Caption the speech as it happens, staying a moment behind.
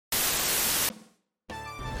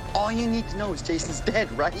All you need to know is Jason's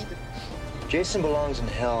dead, right? Jason belongs in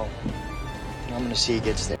hell. I'm gonna see he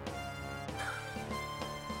gets there.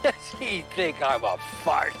 Does he think I'm a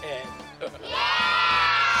farthead?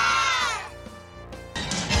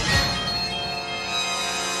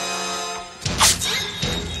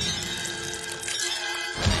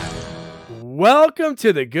 Welcome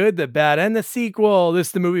to The Good, the Bad, and the Sequel. This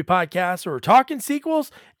is the movie podcast where we're talking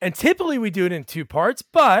sequels, and typically we do it in two parts,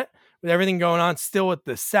 but with everything going on still with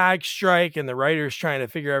the SAG strike and the writers trying to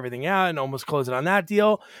figure everything out and almost closing on that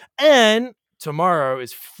deal, and tomorrow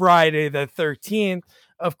is Friday the 13th.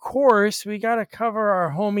 Of course, we got to cover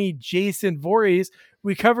our homie Jason Voorhees.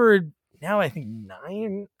 We covered now, I think,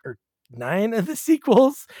 nine of the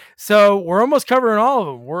sequels, so we're almost covering all of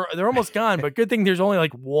them. They're almost gone, but good thing there's only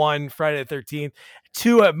like one Friday the 13th,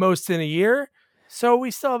 two at most in a year, so we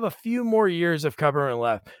still have a few more years of covering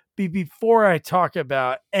left. Before I talk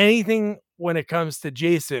about anything when it comes to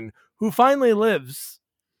Jason, who finally lives,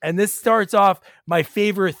 and this starts off my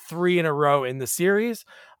favorite three in a row in the series,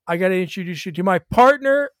 I got to introduce you to my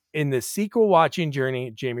partner in the sequel watching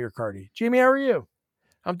journey, Jamie Riccardi. Jamie, how are you?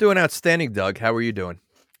 I'm doing outstanding, Doug. How are you doing?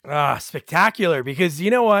 Spectacular, because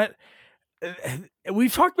you know what?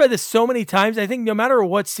 We've talked about this so many times. I think no matter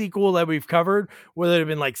what sequel that we've covered, whether it have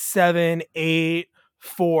been like 7, 8,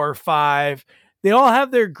 4, 5, they all have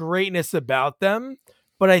their greatness about them.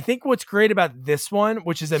 But I think what's great about this one,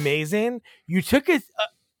 which is amazing, you took it,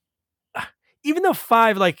 even though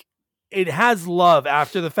 5, like, it has love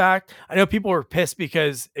after the fact. I know people were pissed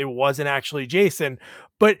because it wasn't actually Jason,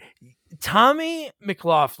 but Tommy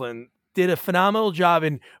McLoughlin did a phenomenal job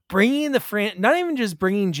in bringing not even just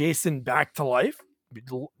bringing Jason back to life,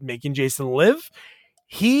 making Jason live.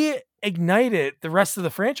 He ignited the rest of the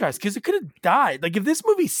franchise because it could have died. Like, if this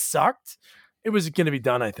movie sucked, it was going to be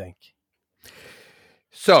done, I think.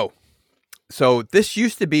 So this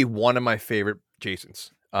used to be one of my favorite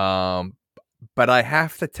Jasons. But I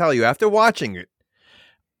have to tell you, after watching it,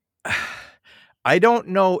 I don't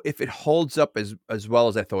know if it holds up as well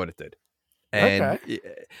as I thought it did. And,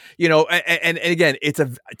 you know, and again,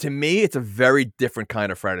 to me, it's a very different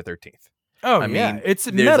kind of Friday the 13th. Oh, I mean, it's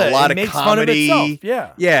there's meta. A lot of comedy. Fun of itself.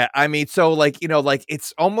 Yeah. Yeah. I mean, so like, you know, like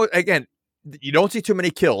it's almost, again, you don't see too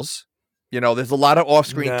many kills. You know, there's a lot of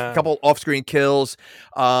couple off-screen kills.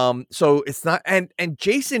 So it's not, and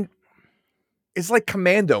Jason is like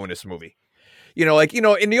Commando in this movie. You know, like, you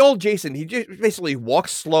know, in the old Jason, he just basically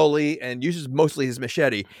walks slowly and uses mostly his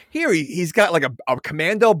machete. Here, he's got like a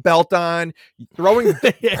commando belt on, throwing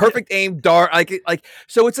perfect aim dart. Like,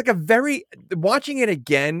 so it's like watching it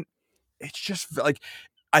again, it's just like,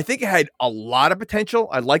 I think it had a lot of potential.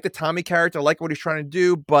 I like the Tommy character. I like what he's trying to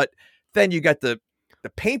do. But then you got the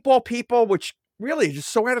paintball people, which really just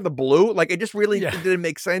so out of the blue. Like, it just really didn't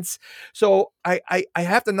make sense. So I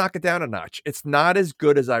have to knock it down a notch. It's not as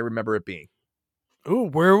good as I remember it being. Ooh,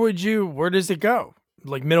 where does it go?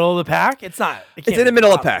 Like middle of the pack? It's not. It's in the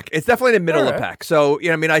middle of the pack. It's definitely in the middle of the pack. So, you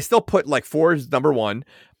know, I mean, I still put like 4 is number 1.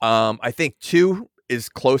 I think 2 is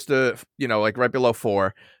close to, you know, like right below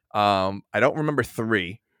 4. I don't remember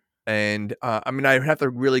 3. And I mean, I have to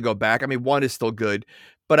really go back. I mean, 1 is still good,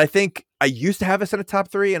 but I think I used to have us in the top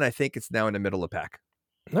 3, and I think it's now in the middle of the pack.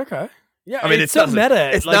 Okay. Yeah, I mean, it's so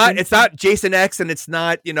meta. It's like, it's not Jason X, and it's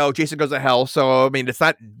not, you know, Jason Goes to Hell. So I mean, it's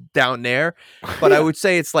not down there, but I would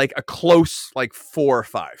say it's like a close, like 4 or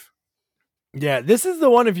 5. Yeah, this is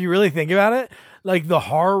the one. If you really think about it, like the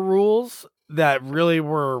horror rules that really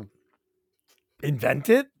were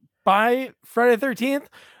invented by Friday the 13th,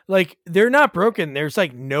 like they're not broken. There's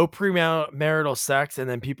like no premarital sex and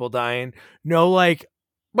then people dying. No, like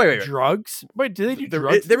wait. drugs. Wait, do they do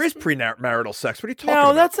drugs? There is premarital sex. What are you talking about?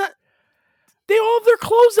 No, that's not. They all have their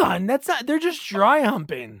clothes on. That's not. They're just dry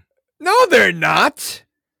humping. No, they're not.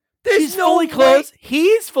 He's fully clothed.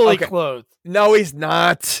 He's fully clothed. No, he's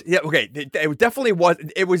not. Yeah, okay. It definitely was.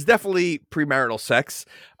 It was definitely premarital sex.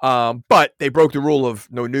 But they broke the rule of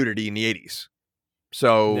no nudity in the 80s.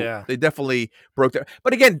 So they definitely broke that.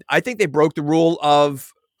 But again, I think they broke the rule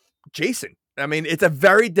of Jason. I mean, it's a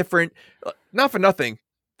very different. Not for nothing.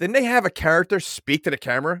 Didn't they have a character speak to the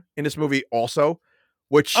camera in this movie also?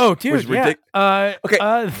 Which was ridiculous.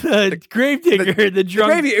 The gravedigger, the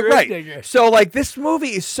drunk gravedigger. Right. So like this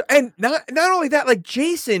movie is, and not only that, like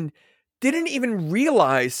Jason didn't even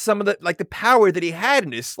realize some of the power that he had in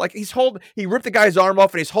this. Like he ripped the guy's arm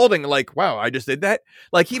off and he's holding like, wow, I just did that.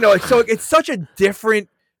 Like, you know, so it's such a different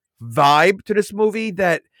vibe to this movie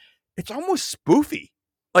that it's almost spoofy.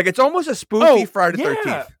 Like it's almost a spoofy Friday the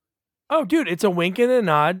 13th. Oh, dude, it's a wink and a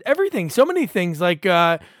nod. Everything. So many things like,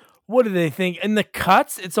 what do they think? And the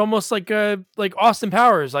cuts, it's almost like Austin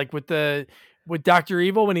Powers, like with the with Dr.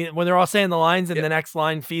 Evil when they're all saying the lines and the next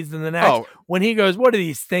line feeds in the next. When he goes, what are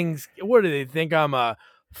these things? What do they think? I'm a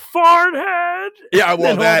fart head? Yeah,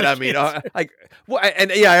 well, that I mean,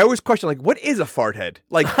 I always question like, what is a fart head?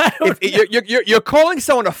 Like, if you're calling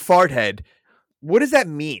someone a fart head, what does that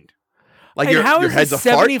mean? Like, how your is head's a a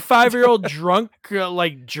fart? 75-year-old drunk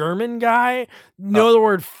like German guy know the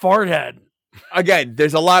word fart head? Again,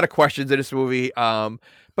 there's a lot of questions in this movie.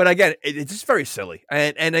 But again, it's just very silly,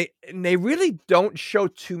 and they really don't show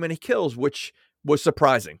too many kills, which was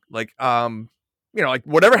surprising. Like, like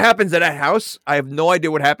whatever happens at that house, I have no idea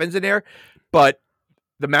what happens in there, but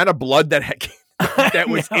the amount of blood that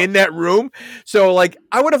was in that room. So, like,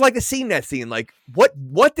 I would have liked to seen that scene. Like, what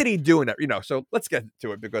did he do in that? So let's get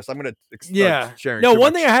to it because I'm gonna sharing. No,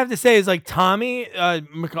 one thing I have to say is like Tommy,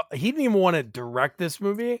 he didn't even want to direct this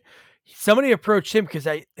movie. Somebody approached him because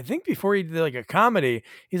I think before he did like a comedy,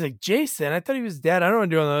 he's like, Jason, I thought he was dead. I don't want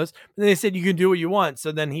to do one of those. And they said, you can do what you want.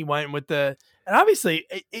 So then he went with and obviously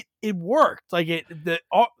it worked. Like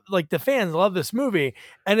the fans love this movie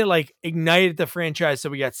and it like ignited the franchise. So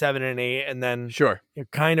we got 7 and 8 and then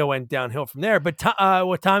it kind of went downhill from there. But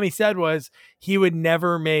what Tommy said was he would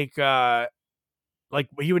never make,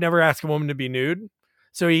 he would never ask a woman to be nude.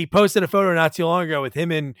 So he posted a photo not too long ago with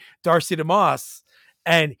him and Darcy DeMoss.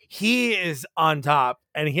 And he is on top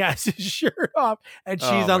and he has his shirt off and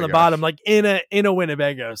she's on the bottom, like in a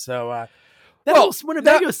Winnebago. So that whole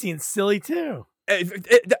Winnebago scene's silly too.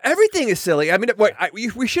 Everything is silly. I mean,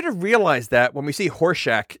 we should have realized that when we see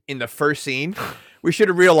Horshack in the first scene, we should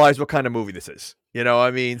have realized what kind of movie this is. You know what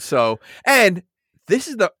I mean? So, and this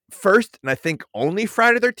is the first and I think only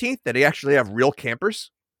Friday the 13th that they actually have real campers.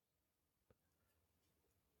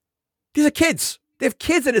 These are kids. They have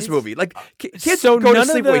kids in this movie. Like, kids so go to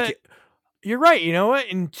sleep. You're right. You know what?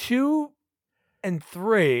 In 2 and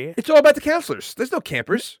 3... It's all about the counselors. There's no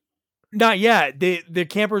campers. Not yet. The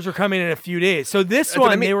campers are coming in a few days. So this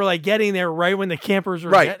one, they were like getting there right when the campers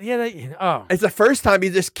were... Right. It's the first time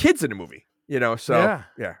there's kids in the movie. So...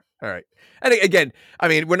 Yeah. All right. And again, I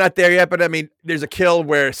mean, we're not there yet, but I mean, there's a kill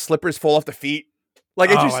where slippers fall off the feet.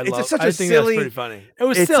 Like, it's just such a silly... That's pretty funny. It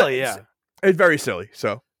was silly, yeah. It's very silly,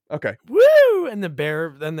 so... Okay. Woo! And the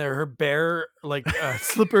bear, then her bear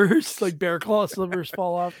slippers, like bear claw slippers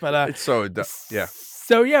fall off. But it's so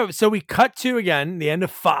yeah. So we cut to again the end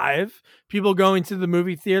of 5. People going to the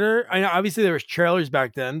movie theater. I know obviously there was trailers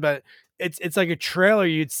back then, but it's like a trailer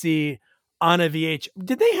you'd see on a VH.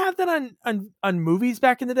 Did they have that on movies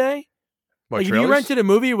back in the day? Like if you rented a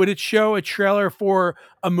movie, would it show a trailer for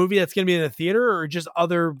a movie that's going to be in the theater or just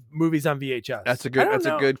other movies on VHS? That's a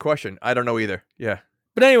good question. I don't know either. Yeah.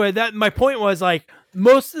 But anyway, my point was like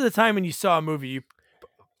most of the time when you saw a movie, you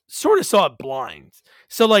sort of saw it blind.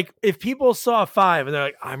 So like if people saw 5 and they're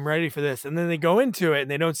like, I'm ready for this. And then they go into it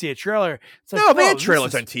and they don't see a trailer. It's like, no, they had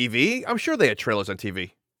trailers on TV. I'm sure they had trailers on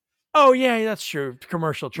TV. Oh yeah, that's true.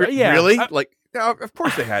 Commercial trailer. Yeah. Really? Of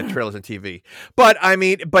course they had trailers on TV. But I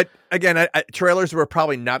mean, again, trailers were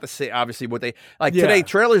probably not the same. Obviously what they like today,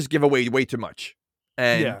 trailers give away way too much.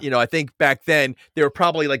 And, I think back then they were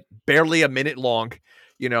probably like barely a minute long.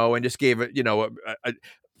 And just gave it,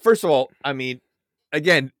 first of all, I mean,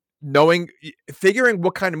 again, figuring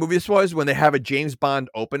what kind of movie this was when they have a James Bond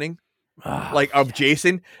opening, of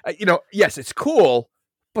Jason, yes, it's cool,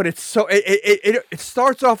 but it's so, it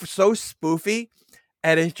starts off so spoofy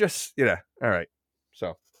and it just, all right.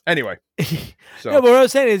 So anyway. No, but what I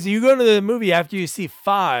was saying is you go to the movie after you see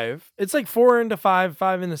 5, it's like 4 into 5,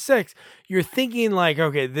 5 into 6. You're thinking like,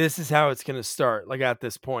 okay, this is how it's going to start, like at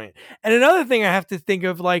this point. And another thing I have to think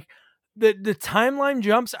of, like the timeline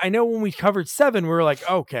jumps. I know when we covered 7, we were like,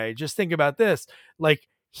 okay, just think about this. Like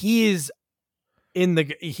he has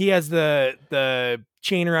the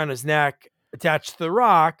chain around his neck attached to the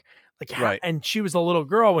rock. Like, right. And she was a little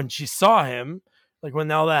girl when she saw him. Like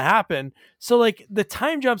when all that happened. So like the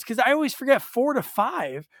time jumps, because I always forget 4 to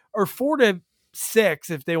 5 or 4 to 6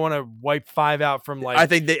 if they want to wipe 5 out from like. I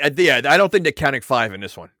think I don't think they're counting 5 in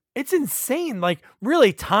this one. It's insane. Like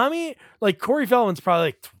really, Tommy, like Corey Feldman's probably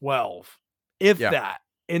like 12, if that,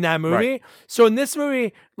 in that movie. Right. So in this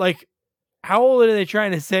movie, like how old are they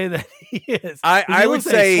trying to say that he is? I would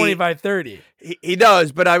say 25, 30. He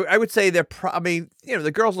does, but I would say they're probably,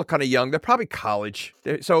 the girls look kind of young. They're probably college.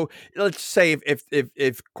 So let's say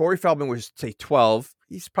if Corey Feldman was, say, 12,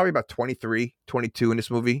 he's probably about 23, 22 in this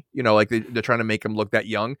movie. Like they're trying to make him look that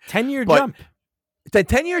young. 10-year jump. It's a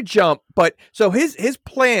 10-year jump, but so his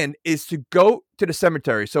plan is to go to the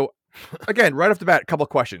cemetery. So again, right off the bat, a couple of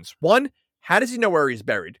questions. One, how does he know where he's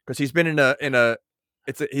buried? Because he's been in a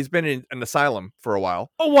He's been in an asylum for a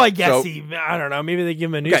while. Oh, well, I guess So- I don't know. Maybe they give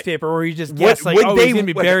him a newspaper or he just Would- guessed like, would oh, they- he's going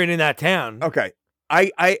to be would- buried in that town. Okay.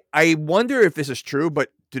 I wonder if this is true, but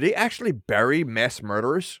do they actually bury mass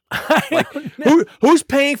murderers? I don't know. Who's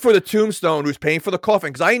paying for the tombstone? Who's paying for the coffin?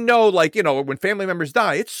 Because I know, like, you know, when family members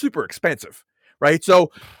die, it's super expensive, right? So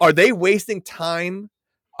are they wasting time,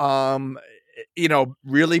 you know,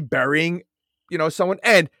 really burying, you know, someone?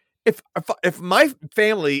 And if my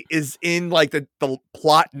family is in like the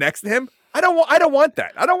plot next to him, I don't want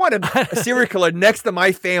that. I don't want a serial killer next to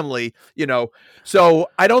my family, you know. So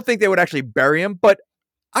I don't think they would actually bury him, but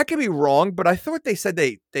I could be wrong, but I thought they said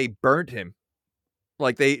they burnt him.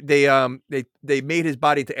 Like they made his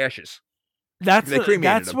body to ashes. That's They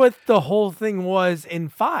cremated him. what the whole thing was in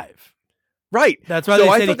 5. Right. That's why So I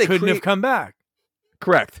they said he thought they couldn't have come back.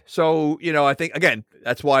 Correct. So, you know, I think again,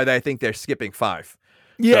 that's why I think they're skipping 5.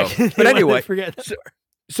 Yeah, So- they but wanted to anyway, forget that.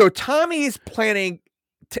 So Tommy is planning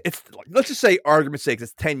it's let's just say argument's sake,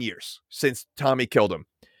 it's 10 years since Tommy killed him.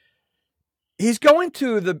 He's going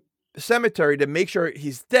to the cemetery to make sure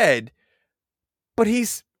he's dead, but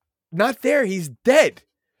he's not there. He's dead.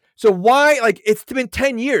 So why, like, it's been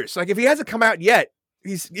 10 years. Like, if he hasn't come out yet,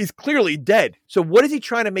 he's clearly dead. So what is he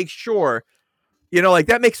trying to make sure? You know, like,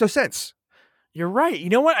 that makes no sense. You're right. You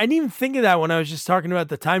know what? I didn't even think of that when I was just talking about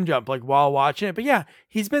the time jump, like while watching it. But yeah,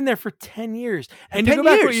 he's been there for 10 years. And to 10 go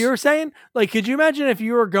back to what years. you were saying, like, could you imagine if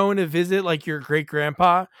you were going to visit like your great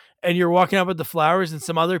grandpa and you're walking up with the flowers and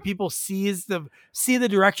some other people see the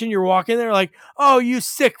direction you're walking? They're like, "Oh, you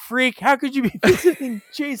sick freak! How could you be visiting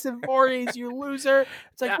Jason Voorhees, you loser?"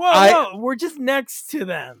 It's like, whoa, we're just next to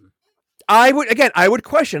them. I would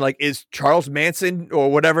question, like, is Charles Manson or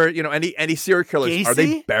whatever, you know, any serial killers, are they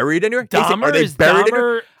Gacy? buried anywhere? Dahmer, Are they buried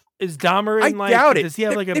anywhere? is Dahmer I in like? doubt it. Does he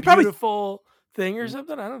have like a They probably- beautiful thing or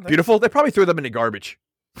something? I don't think. Beautiful. They probably threw them in the garbage.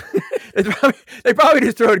 they probably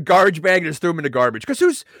just threw a garbage bag and just threw them in the garbage. Because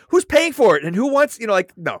who's paying for it and who wants, you know,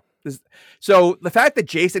 like, no. So the fact that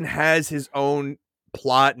Jason has his own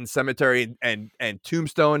plot and cemetery and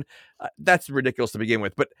tombstone, that's ridiculous to begin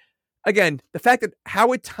with. But again, the fact that how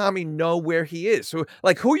would Tommy know where he is? So,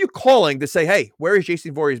 like, who are you calling to say, hey, where is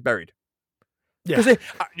Jason Voorhees buried? Yeah. Because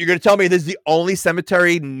you're going to tell me this is the only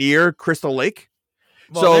cemetery near Crystal Lake?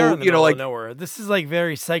 Well, So, they're in the you know, middle of like- nowhere. This is like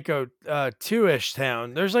very Psycho 2-ish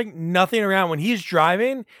town. There's like nothing around. When he's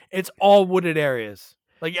driving, it's all wooded areas.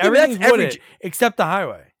 Like Yeah, but that's everything's wooded except the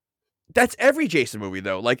highway. That's every Jason movie,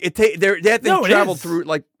 though. Like they have to No, it travel is. through,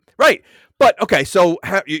 like, right. But okay, so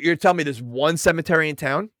you're telling me there's one cemetery in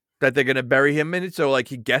town that they're gonna bury him in it? So like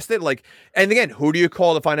he guessed it. Like, and again, who do you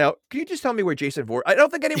call to find out? Can you just tell me where Jason Voorhees? I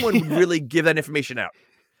don't think anyone would really give that information out.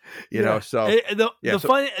 You know, so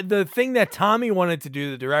The thing that Tommy wanted to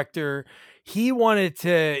do, the director, he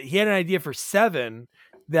had an idea for 7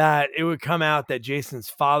 that it would come out that Jason's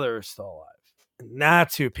father is still alive. And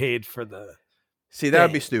that's who paid for the. see, that would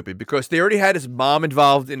be thing. stupid because they already had his mom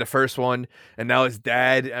involved in the first one, and now his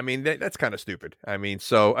dad. I mean, that's kind of stupid. I mean,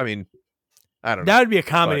 I don't know. That would be a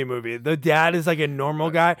comedy movie. The dad is like a normal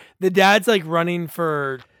guy. The dad's like running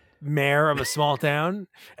for mayor of a small town,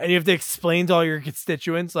 and you have to explain to all your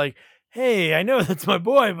constituents, like, "Hey, I know that's my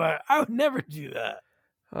boy, but I would never do that."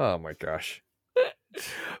 Oh my gosh.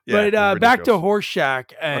 But back to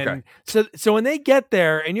Horseshack, and so when they get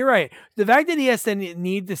there, and you're right, the fact that he has to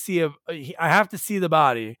need to see I have to see the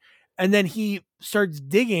body, and then he starts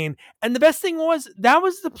digging, and the best thing was that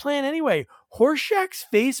was the plan anyway. Horseshack's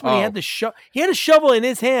face when he had a shovel in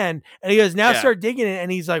his hand, and he goes, "Now start digging it,"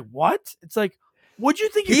 and he's like, "What?" It's like, what'd you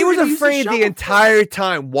think? He was afraid the entire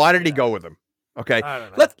time. Why did he go with him? Okay, I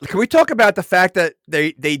don't know. can we talk about the fact that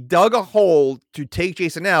they dug a hole to take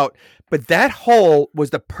Jason out, but that hole was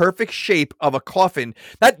the perfect shape of a coffin.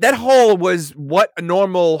 That hole was what a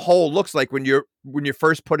normal hole looks like when you're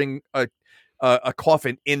first putting a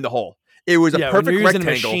coffin in the hole. It was a perfect when you're using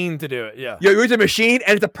rectangle. a machine to do it. Yeah, You're using a machine,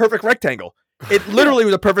 and it's a perfect rectangle. It literally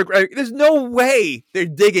was a perfect. There's no way they're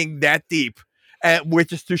digging that deep with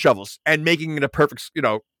just 2 shovels and making it a perfect. You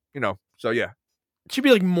know. So yeah. it should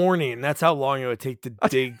be like morning. That's how long it would take to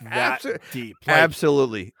dig that deep. Like,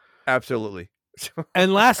 Absolutely.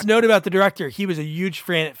 And last note about the director, he was a huge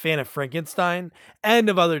fan of Frankenstein and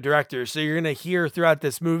of other directors. So you're going to hear throughout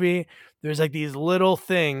this movie, there's like these little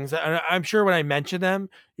things. And I'm sure when I mention them,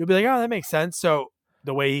 you'll be like, oh, that makes sense. So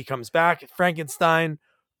the way he comes back, Frankenstein,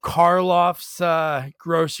 Karloff's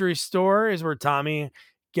grocery store is where Tommy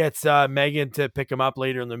gets Megan to pick him up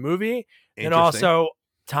later in the movie. And also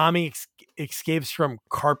Tommy escapes from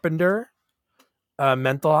Carpenter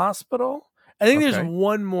mental hospital. I think there's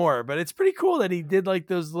one more, but it's pretty cool that he did like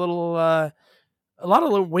those little, a lot of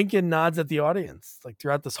little wink and nods at the audience, like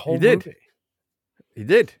throughout this whole movie. He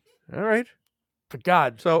did. All right. But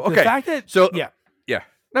God, So, okay. the fact that Yeah.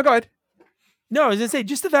 No, go ahead. No, I was gonna say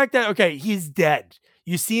just the fact that he's dead.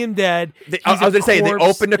 You see him dead. I was gonna say they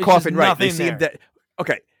opened the There's coffin, just right? They nothing see him there. dead.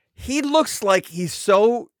 Okay. He looks like he's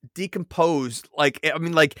so decomposed. Like, I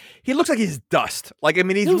mean, like he looks like he's dust. Like, I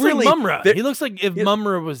mean, he's He looks really like Mumra. there- He looks like if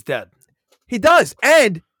Mumra was dead. He does,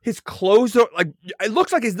 and his clothes are like. It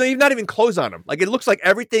looks like he's not even clothes on him. Like, it looks like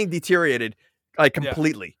everything deteriorated, like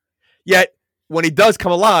completely. Yet when he does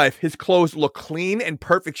come alive, his clothes look clean and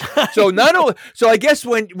perfect. So not only, so I guess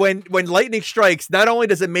when lightning strikes, not only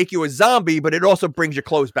does it make you a zombie, but it also brings your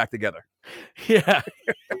clothes back together. Yeah.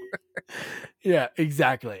 Yeah,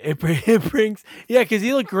 exactly. It brings, because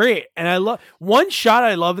he looked great. And I love one shot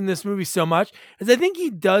I love in this movie so much is I think he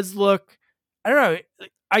does look, I don't know,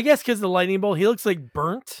 I guess because the lightning bolt, he looks like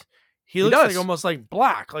burnt. He looks like almost like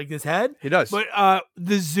black, like his head. He does. But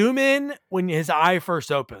the zoom in when his eye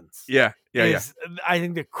first opens. Yeah. I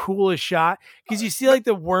think the coolest shot because you see like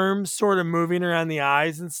the worms sort of moving around the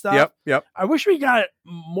eyes and stuff. Yep. I wish we got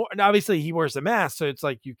more. And obviously, he wears a mask, so it's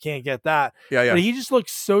like you can't get that. Yeah. But he just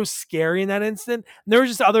looks so scary in that instant. And there were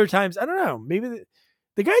just other times. I don't know. Maybe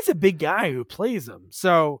the guy's a big guy who plays him,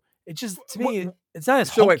 so it just to me it's not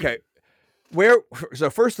as So hulky. okay, so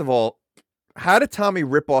first of all, how did Tommy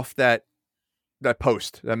rip off that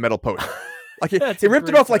post, that metal post? Like he ripped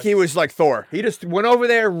it off like he was like Thor. He just went over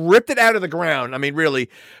there, ripped it out of the ground. I mean, really.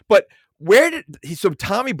 But where did he? So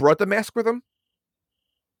Tommy brought the mask with him.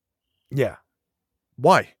 Yeah.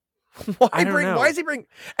 Why? I don't know. Why is he bring?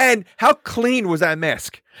 And how clean was that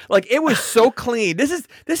mask? Like it was so clean. This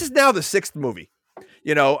is now the 6th movie.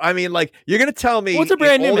 You know, I mean, like you're gonna tell me what's a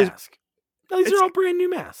brand new all mask? These are all brand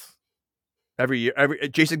new masks. Every year,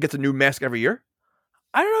 Jason gets a new mask every year.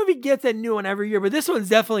 I don't know if he gets a new one every year, but this one's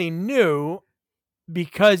definitely new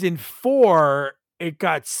because in 4 it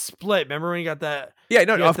got split. Remember when he got that? Yeah,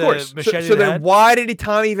 no, of course. So then, why did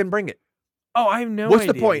Tommy even bring it? Oh, I have no idea. What's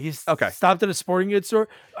the point? He's Okay. stopped at a sporting goods store.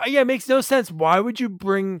 Yeah, it makes no sense. Why would you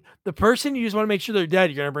bring the person you just want to make sure they're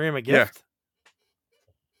dead? You're gonna bring him a gift.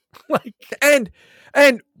 Like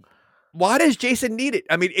and why does Jason need it?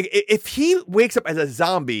 I mean, if he wakes up as a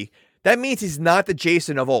zombie, that means he's not the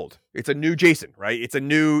Jason of old. It's a new Jason, right? It's a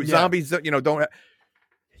new zombies. You know,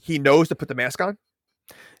 he knows to put the mask on.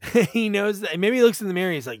 he knows that. Maybe he looks in the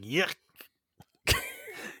mirror. He's like, yuck.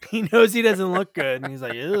 He knows he doesn't look good, and he's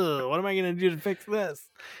like, ugh, what am I gonna do to fix this?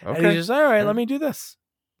 Okay. And he's just all right. Let me do this.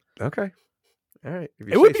 Okay. All right.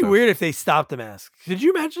 It would be weird if they stopped the mask. Could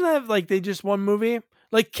you imagine that? If, like they just one movie,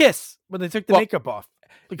 like Kiss, when they took the makeup off.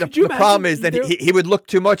 Like, the problem is that he would look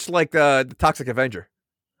too much like the Toxic Avenger.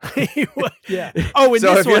 Yeah. Oh, in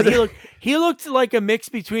So this if one, you're he looked like a mix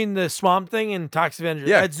between the Swamp Thing and Toxic Avenger.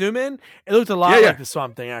 Yeah. At zoom in, it looked a lot like the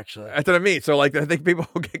Swamp Thing, actually. That's what I mean. So, like, I think people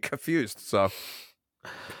will get confused. So,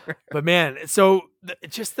 But man, so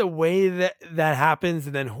just the way that happens,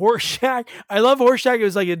 and then Horseshack. I love Horseshack. It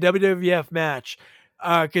was like a WWF match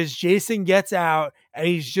because Jason gets out and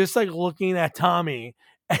he's just like looking at Tommy,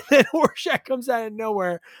 and then Horseshack comes out of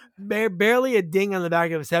nowhere, barely a ding on the back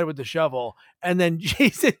of his head with the shovel, and then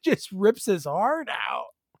Jason just rips his heart out.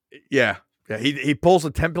 yeah. He pulls the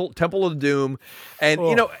Temple of Doom, and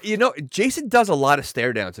you know, Jason does a lot of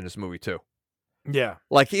stare downs in this movie too. Yeah.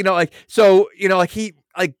 Like,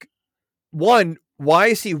 why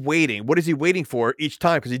is he waiting? What is he waiting for each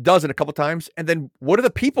time? Because he does it a couple times. And then what are the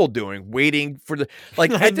people doing? Waiting for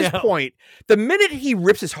at this point, the minute he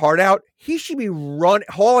rips his heart out, he should be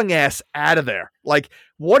hauling ass out of there. Like,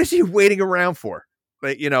 what is he waiting around for?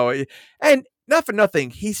 Like, and not for nothing,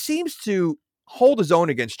 he seems to hold his own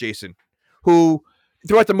against Jason, who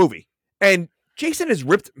throughout the movie. And Jason has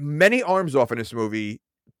ripped many arms off in this movie,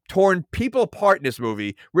 torn people apart in this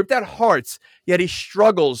movie, ripped out hearts, yet he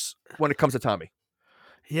struggles when it comes to Tommy.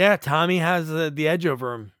 Yeah, Tommy has the edge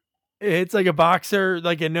over him. It's like a boxer,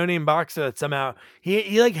 like a no-name boxer that somehow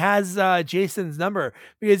he like has Jason's number,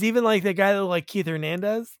 because even like the guy that like Keith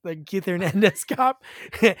Hernandez cop,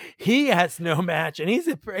 he has no match, and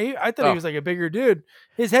I thought he was like a bigger dude.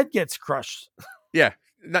 His head gets crushed. Yeah,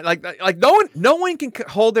 like no one can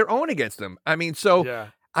hold their own against him. I mean, so. Yeah.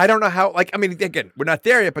 I don't know how, again, we're not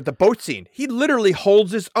there yet, but the boat scene, he literally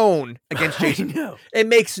holds his own against Jason. I know. It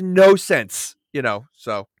makes no sense,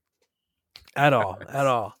 so. At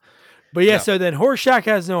all. But yeah, so then Horseshack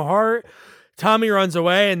has no heart. Tommy runs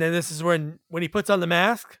away, and then this is when he puts on the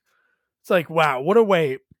mask. It's like, wow, what a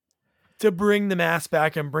way to bring the mask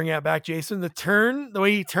back and bring out back Jason. The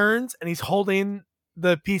way he turns, and he's holding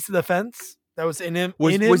the piece of the fence that was in him.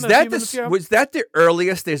 Was that the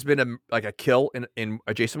earliest there's been a kill in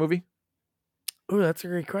a Jason movie? Oh, that's a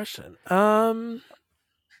great question.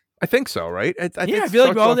 I think so, right? I think I feel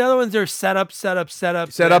like all the other ones are set up, right? Kill,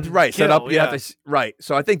 Set up. You yeah. have to right.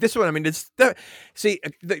 So I think this one. I mean,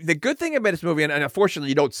 the good thing about this movie, and unfortunately,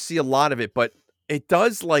 you don't see a lot of it, but it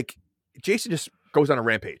does. Like Jason just goes on a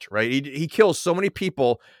rampage, right? He kills so many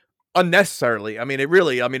people unnecessarily. I mean,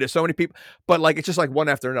 there's so many people, but like it's just like one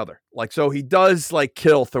after another. Like so, he does like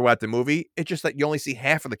kill throughout the movie. It's just that you only see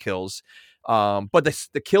half of the kills, but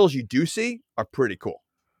the kills you do see are pretty cool.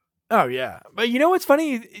 Oh yeah, but you know what's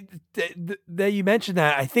funny that you mentioned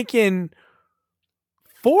that? I think in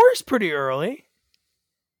 4 is pretty early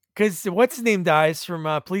because what's his name dies from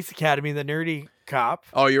Police Academy, the nerdy cop.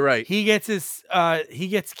 Oh, you're right. He gets he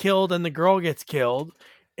gets killed and the girl gets killed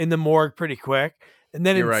in the morgue pretty quick. And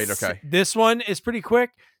then you're right. Okay, this one is pretty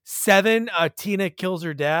quick. 7, Tina kills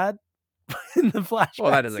her dad in the flashback.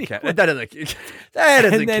 Well, that doesn't count. That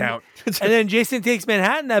doesn't count. And then Jason Takes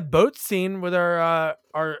Manhattan, that boat scene with our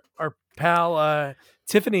pal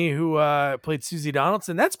Tiffany, who played Susie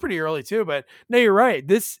Donaldson. That's pretty early too. But no, you're right.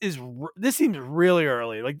 This seems really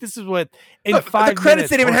early. Like this is what in Look, 5 the credits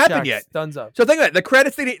didn't even happen Rorschach yet. Stuns up. So think about it.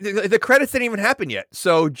 The credits didn't even happen yet.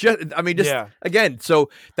 So again, so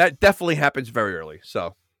that definitely happens very early.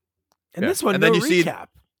 So and this one, and no then you recap.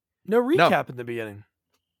 No recap in the beginning.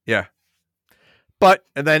 Yeah. But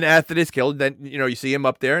and then after this kill, then you see him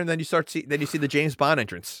up there, and then you see the James Bond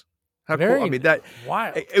entrance. How cool! I mean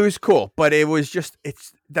wild. It was cool, but it was just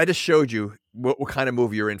that just showed you what kind of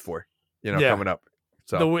movie you're in for, coming up.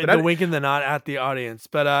 So the wink and the nod at the audience,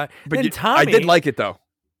 but Tommy, I did like it though.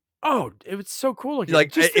 Oh, it was so cool looking.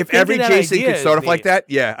 Like if every Jason could start off like that,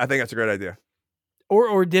 yeah, I think that's a great idea.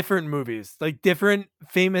 Or different movies, like different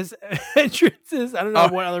famous entrances. I don't know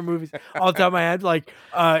what other movies off the top of my head, like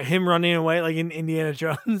him running away, like in Indiana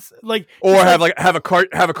Jones, like or have a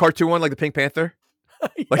cartoon one like the Pink Panther.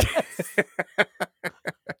 Like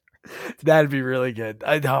that'd be really good.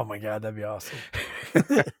 Oh my god, that'd be awesome.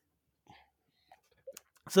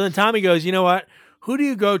 So then Tommy goes, you know what? Who do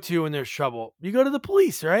you go to when there's trouble? You go to the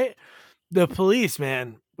police, right? The police,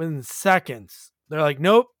 man, within seconds, they're like,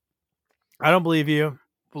 nope. I don't believe you.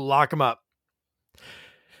 We'll lock him up.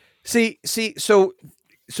 See. So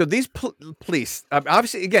these police,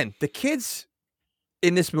 obviously, again, the kids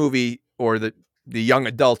in this movie or the young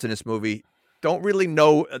adults in this movie don't really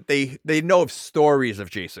know. They know of stories of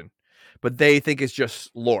Jason, but they think it's just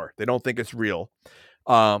lore. They don't think it's real.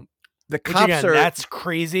 The cops are. That's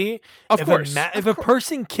crazy. Of course, if a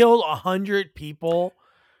person killed 100 people,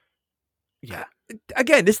 yeah.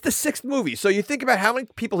 Again, this is the 6th movie, so you think about how many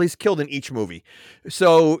people he's killed in each movie.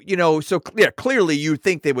 So clearly you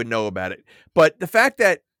think they would know about it. But the fact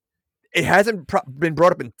that it hasn't been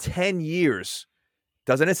brought up in 10 years,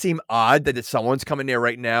 doesn't it seem odd that someone's coming there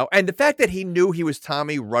right now? And the fact that he knew he was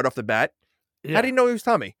Tommy right off the bat, how did he know he was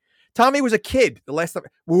Tommy? Tommy was a kid the last time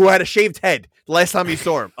who had a shaved head the last time you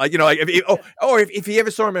saw him. If he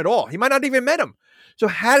ever saw him at all, he might not even met him. So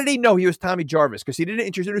how did he know he was Tommy Jarvis? Because he didn't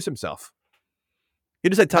introduce himself. He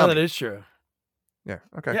just said Tommy. No, that is true. Yeah.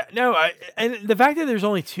 Okay. Yeah. No. And the fact that there's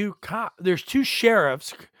only 2 cops, there's 2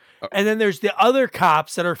 sheriffs, and then there's the other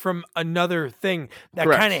cops that are from another thing that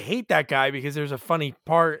kind of hate that guy because there's a funny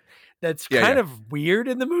part that's kind of weird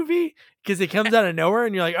in the movie because it comes out of nowhere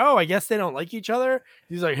and you're like, oh, I guess they don't like each other.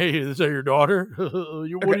 He's like, hey, is that your daughter? What do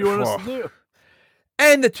you want us to do?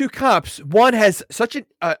 And the 2 cops, one has such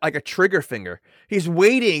a trigger finger. He's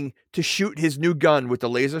waiting to shoot his new gun with the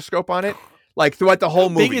laser scope on it. Like throughout the whole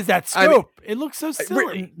movie. How big is that scope? It looks so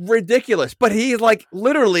silly. Ridiculous. But he like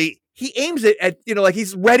literally, he aims it at, like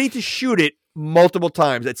he's ready to shoot it multiple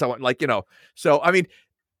times at someone. So, I mean,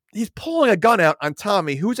 he's pulling a gun out on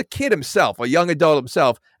Tommy, who's a kid himself, a young adult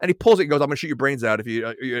himself. And he pulls it and goes, I'm going to shoot your brains out if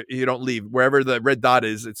you don't leave. Wherever the red dot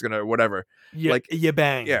is, it's going to, whatever. You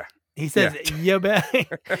bang. Yeah. He says, yeah, bang.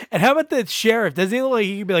 And how about the sheriff? Doesn't he look like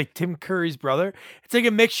he could be like Tim Curry's brother? It's like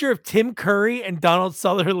a mixture of Tim Curry and Donald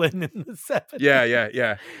Sutherland in the 70s.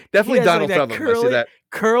 Yeah. Definitely Donald Sutherland. I see that.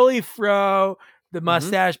 Curly fro, the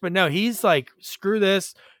mustache. But no, he's like, screw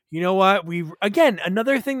this. You know what?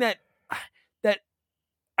 Another thing that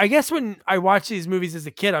I guess when I watch these movies as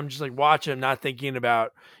a kid, I'm just like watching them, not thinking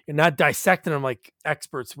about and not dissecting them like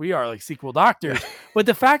experts we are, like sequel doctors. But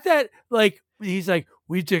the fact that like, he's like,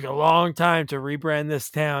 we took a long time to rebrand this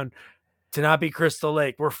town to not be Crystal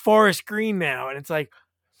Lake. We're Forest Green now. And it's like,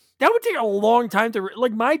 that would take a long time to,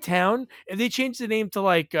 like my town, if they changed the name to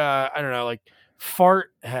like, I don't know, like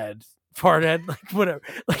Farthead, like whatever.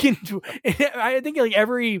 Like I think like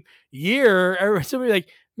every year, somebody like,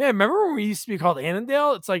 man, remember when we used to be called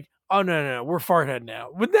Annandale? It's like, oh no, we're Farthead now.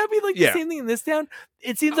 Wouldn't that be like the same thing in this town?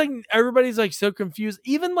 It seems like everybody's like so confused.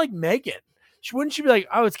 Even like Megan, wouldn't she be like,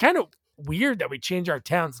 oh, it's kind of weird that we change our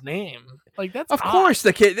town's name. Like, that's of odd. course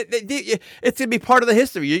the kid. It's gonna be part of the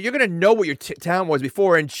history. You're gonna know what your town was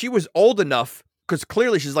before, and she was old enough because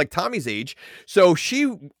clearly she's like Tommy's age, so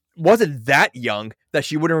she wasn't that young that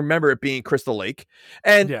she wouldn't remember it being Crystal Lake.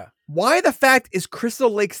 And why the fact is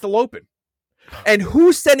Crystal Lake still open? And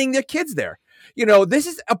who's sending their kids there? This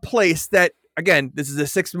is a place that, again, this is the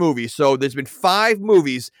 6th movie, so there's been 5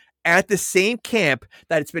 movies at the same camp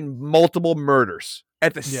that it's been multiple murders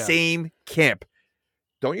at the same camp.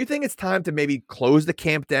 Don't you think it's time to maybe close the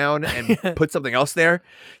camp down and put something else there?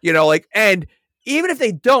 And even if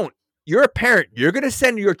they don't, you're a parent. You're going to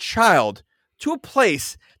send your child to a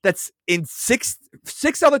place that's in six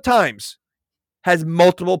other times has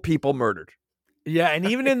multiple people murdered. Yeah, and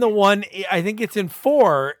even in the one, I think it's in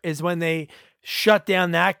 4, is when they shut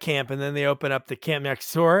down that camp and then they open up the camp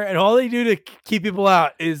next door, and all they do to keep people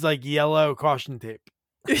out is like yellow caution tape.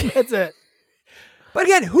 That's it. But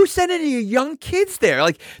again, who's sending your young kids there?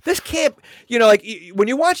 Like this camp, when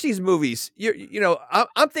you watch these movies,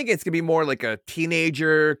 I'm thinking it's gonna be more like a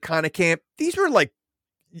teenager kind of camp. These were like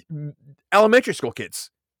elementary school kids.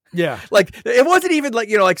 Yeah, like it wasn't even like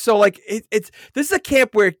it's this is a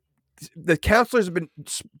camp where the counselors have been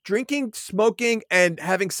drinking, smoking, and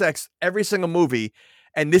having sex every single movie,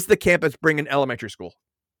 and this is the camp that's bringing elementary school.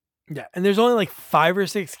 Yeah, and there's only like 5 or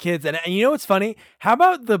 6 kids, and you know what's funny? How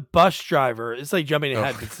about the bus driver? It's like jumping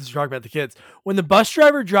ahead, but since we're talking about the kids, when the bus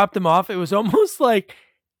driver dropped them off, it was almost like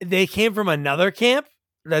they came from another camp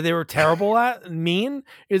that they were terrible at and mean.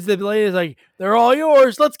 Is the lady is like, "They're all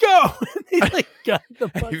yours, let's go." They like got the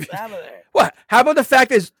bus out of there. What? How about the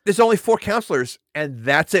fact is there's only 4 counselors and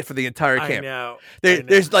that's it for the entire camp? I know.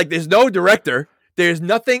 There's no director. There's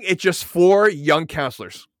nothing. It's just 4 young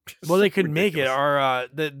counselors. Well, they couldn't make it. Our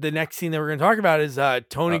the next scene that we're going to talk about is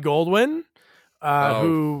Tony Goldwyn,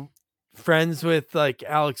 who friends with like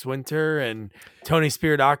Alex Winter and Tony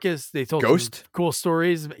Spiridakis. They told Ghost some cool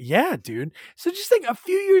stories. Yeah, dude. So just like a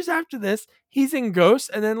few years after this, he's in Ghost,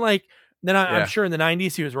 and then I'm sure in the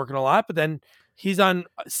 90s he was working a lot, but then he's on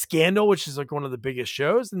Scandal, which is like one of the biggest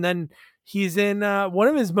shows, and then he's in one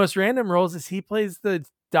of his most random roles is he plays the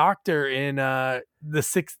doctor in The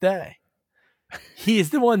Sixth Day.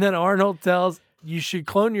 He's the one that Arnold tells you should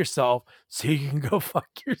clone yourself so you can go fuck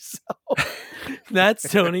yourself. That's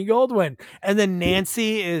Tony Goldwyn. And then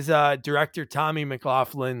Nancy is director Tommy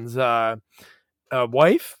McLaughlin's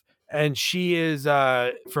wife. And she is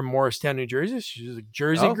from Morristown, New Jersey. She's a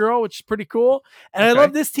Jersey girl, which is pretty cool. And I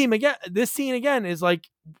love this team again. This scene again is like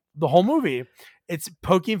the whole movie. It's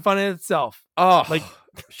poking fun at itself. Oh, like,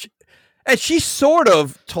 and she sort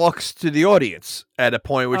of talks to the audience at a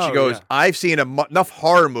point where she goes, "I've seen enough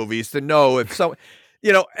horror movies to know if so,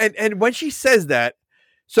 And when she says that,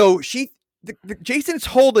 so Jason's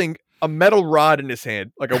holding a metal rod in his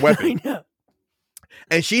hand, like a weapon. I know.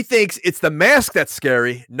 And she thinks it's the mask that's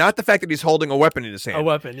scary, not the fact that he's holding a weapon in his hand. A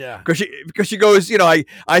weapon, yeah. Because she goes,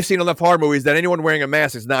 I've seen enough horror movies that anyone wearing a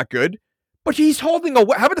mask is not good. But he's holding how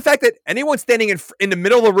about the fact that anyone standing in the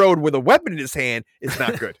middle of the road with a weapon in his hand is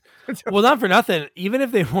not good? Well, not for nothing. Even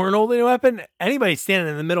if they weren't holding a weapon, anybody standing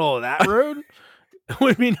in the middle of that road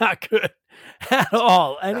would be not good at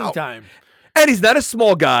all, anytime. No. And he's not a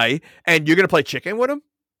small guy, and you're going to play chicken with him?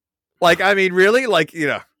 Like, I mean, really? Like,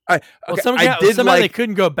 somehow they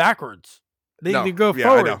couldn't go backwards. They could go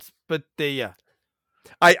forwards, but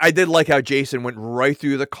I did like how Jason went right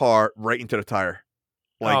through the car, right into the tire.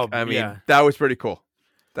 Like, that was pretty cool.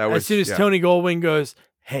 As soon as Tony Goldwyn goes,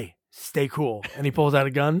 "Hey, stay cool," and he pulls out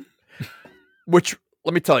a gun. Which,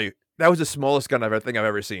 let me tell you, that was the smallest gun I've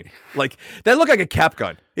ever seen. Like, that looked like a cap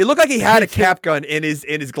gun. It looked like he had a cap gun in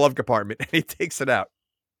his glove compartment, and he takes it out.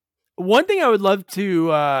 One thing I would love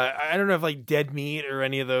to, I don't know if like Dead Meat or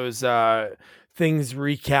any of those things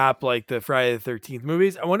recap like the Friday the 13th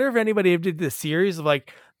movies. I wonder if anybody did this series of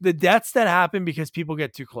like the deaths that happen because people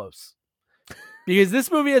get too close. Because this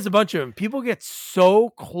movie has a bunch of them. People get so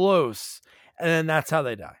close, and then that's how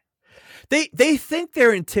they die. They think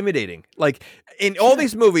they're intimidating. Like in all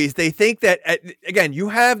these movies, they think that again, you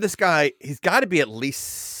have this guy. He's got to be at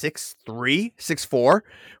least 6'3", 6'4",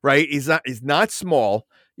 right? He's not small,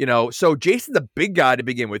 So Jason's a big guy to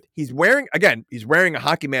begin with. He's wearing a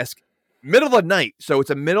hockey mask, middle of the night. So it's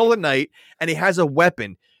a middle of the night, and he has a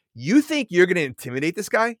weapon. You think you're going to intimidate this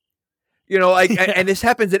guy? And this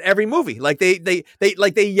happens in every movie. Like they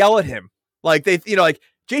yell at him. Like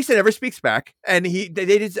Jason never speaks back, and they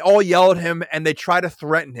just all yell at him and they try to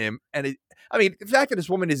threaten him. And the fact that this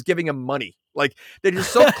woman is giving him money, like they're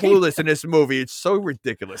just so clueless in this movie. It's so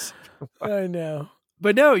ridiculous. I know,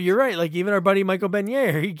 but no, you're right. Like even our buddy Michael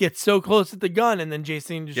Benyere, he gets so close with the gun, and then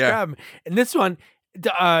Jason just grab him. And this one,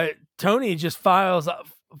 Tony just fires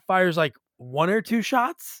like 1 or 2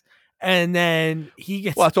 shots, and then he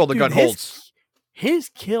gets. Well, that's all the gun holds. His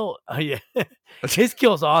kill, his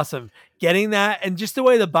kill is awesome. Getting that, and just the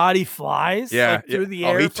way the body flies, through the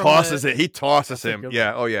air. He tosses it. He tosses him.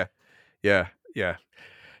 Yeah. Oh yeah. Yeah. Yeah.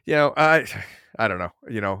 You know, I don't know.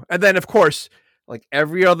 You know, and then of course, like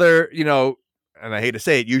every other, you know, and I hate to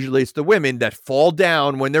say it, usually it's the women that fall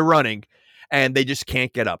down when they're running, and they just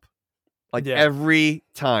can't get up. Like every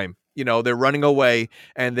time, you know, they're running away,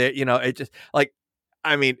 and they, you know, it just like,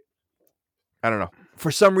 I mean, I don't know.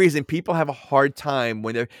 For some reason, people have a hard time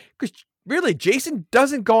when they're, because really, Jason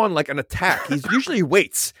doesn't go on like an attack. He's usually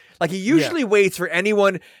waits. Like he usually waits for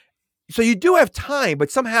anyone. So you do have time, but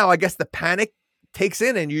somehow I guess the panic takes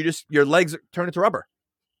in, and your legs turn into rubber.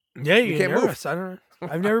 Yeah, you can't move. I don't know.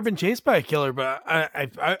 I've never been chased by a killer, but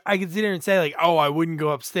I can sit there and say like, oh, I wouldn't go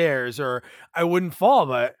upstairs or I wouldn't fall,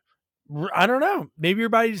 but I don't know. Maybe your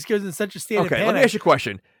body just goes in such a state of panic. Let me ask you a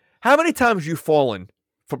question. How many times have you fallen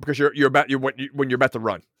because when you're about to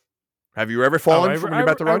run? Have you ever fallen when you're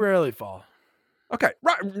about to run? I rarely fall. Okay,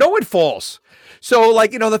 right. No one falls. So,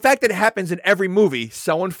 like, you know, the fact that it happens in every movie,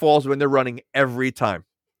 someone falls when they're running every time.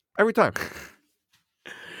 Every time.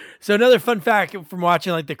 So another fun fact from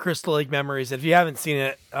watching like the Crystal Lake Memories, if you haven't seen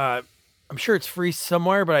it, I'm sure it's free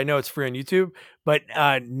somewhere, but I know it's free on YouTube. But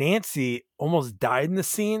Nancy almost died in the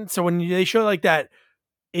scene. So when they show like that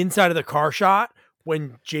inside of the car shot,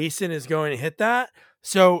 when Jason is going to hit that,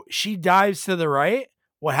 so she dives to the right.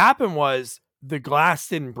 What happened was the glass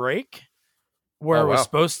didn't break where it was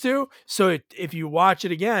supposed to. So if you watch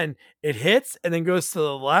it again, it hits and then goes to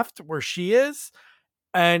the left where she is.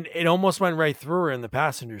 And it almost went right through her in the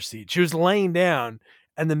passenger seat. She was laying down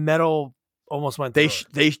and the metal almost went through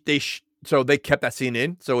her. So they kept that scene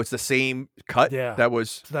in. So it's the same cut. Yeah. That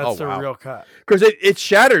was, so that's the real cut. Because it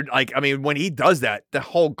shattered. Like, I mean, when he does that, the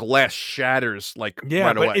whole glass shatters like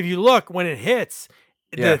right away. But if you look, when it hits,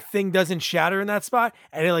 the thing doesn't shatter in that spot,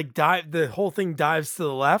 and it like the whole thing dives to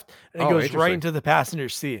the left, and it goes right into the passenger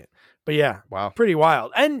seat. But yeah, wow, pretty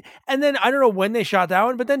wild. And then I don't know when they shot that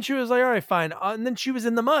one, but then she was like, all right, fine. And then she was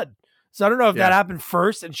in the mud. So I don't know if that happened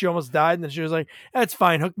first and she almost died, and then she was like, that's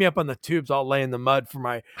fine. Hook me up on the tubes. I'll lay in the mud for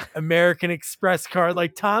my American Express card.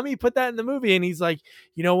 Like Tommy put that in the movie, and he's like,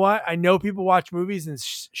 you know what? I know people watch movies and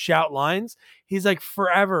shout lines. He's like,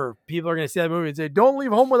 forever people are going to see that movie and say, don't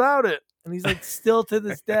leave home without it. And he's like, still to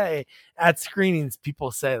this day at screenings,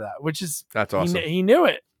 people say that, which is, that's awesome. He knew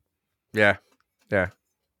it. Yeah. Yeah.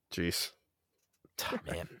 Jeez. Oh,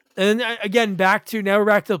 man. And then again, now we're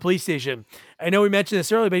back to the police station. I know we mentioned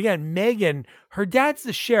this earlier, but again, Megan, her dad's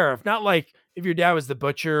the sheriff. Not like if your dad was the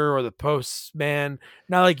butcher or the postman,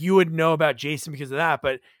 not like you would know about Jason because of that,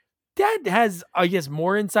 but dad has, I guess,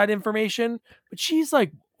 more inside information. But she's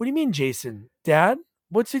like, what do you mean, Jason? Dad?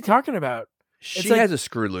 What's he talking about? She has a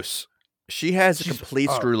screw loose. She has a complete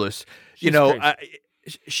screw loose. You know,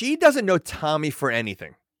 she doesn't know Tommy for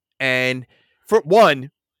anything. And for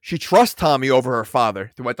one, she trusts Tommy over her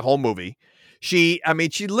father throughout the whole movie. She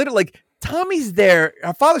literally, like, Tommy's there.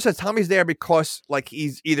 Her father says Tommy's there because, like,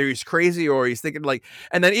 he's crazy or he's thinking, like,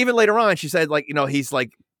 and then even later on, she said, like, you know, he's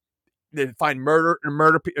like, they find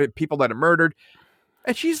people that are murdered.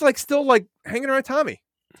 And she's like, still like hanging around Tommy.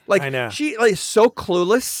 Like, I know. She like so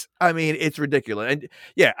clueless. I mean, it's ridiculous. And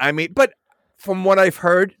yeah, I mean, but from what I've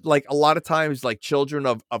heard, like a lot of times, like children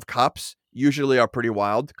of cops usually are pretty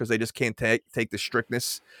wild because they just can't take the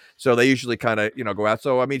strictness. So they usually kind of, you know, go out.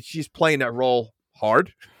 So, I mean, she's playing that role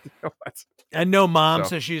hard. And no mom,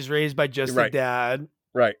 so she's raised by just a dad.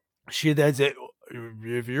 Right. She does it.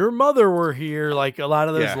 If your mother were here, like a lot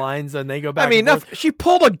of those lines, and they go back. I mean, she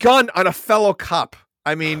pulled a gun on a fellow cop.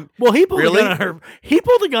 I mean, well, he pulled a gun on her. He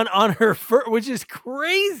pulled a gun on her, which is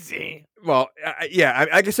crazy. Well, yeah,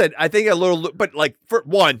 like I said, I think a little, but like for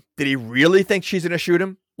one, did he really think she's going to shoot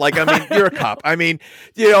him? Like, I mean, you're a cop. I mean,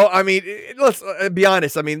 you know, I mean, let's be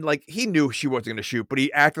honest. I mean, like he knew she wasn't going to shoot, but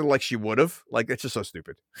he acted like she would have. Like, it's just so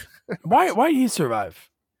stupid. Why did he survive?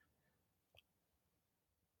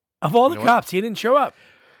 Of all the cops, he didn't show up.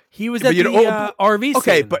 He was at the RV.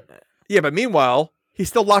 Okay, but meanwhile, he's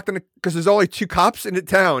still locked in because there's only 2 cops in the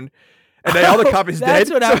town, and the other cop is dead.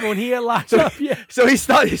 That's what happened when he got locked up. Yeah. So he's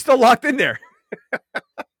still locked in there.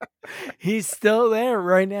 He's still there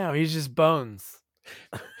right now. He's just bones.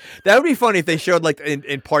 That would be funny if they showed like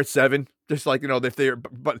in part 7, just like, you know, if they're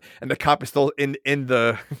and the cop is still in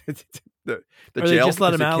the the or jail. They just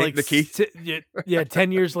let him out. Like the key.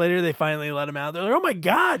 10 years later, they finally let him out. They're like, oh my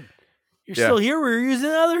God, you're still here. We were using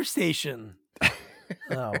another station.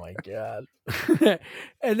 Oh my God.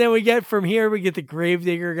 And then we get the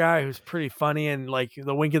Gravedigger guy who's pretty funny, and like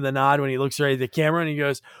the wink and the nod when he looks right at the camera and he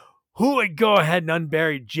goes, who would go ahead and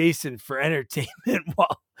unbury Jason for entertainment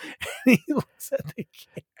while he looks at the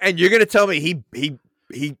game. And you're gonna tell me he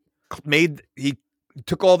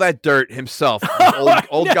took all that dirt himself,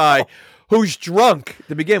 old guy who's drunk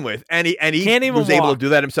to begin with, and he can't even was able to do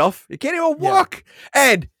that himself. He can't even walk.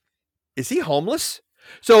 And is he homeless?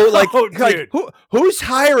 So like, who's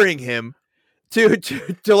hiring him to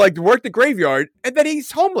like work the graveyard, and then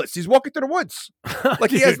he's homeless. He's walking through the woods.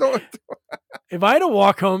 Like he has no. If I had to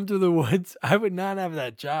walk home through the woods, I would not have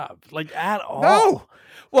that job, like at all. No.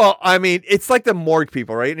 Well, I mean, it's like the morgue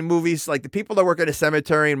people, right? In movies, like the people that work at a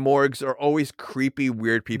cemetery and morgues are always creepy,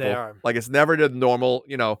 weird people. They are. Like it's never the normal,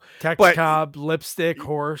 Tech-cob, lipstick,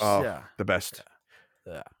 horse. Yeah. The best.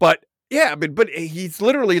 Yeah. But yeah, but he's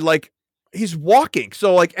literally like he's walking.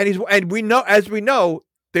 So like, and we know,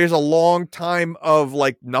 there's a long time of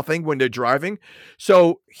like nothing when they're driving.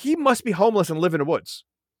 So he must be homeless and live in the woods.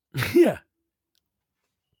 Yeah.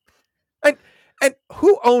 And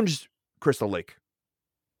who owns Crystal Lake?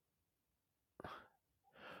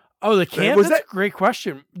 Oh, the camp? Was That's a great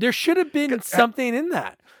question. There should have been something in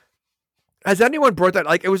that. Has anyone brought that?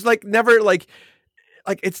 Like, it was like never like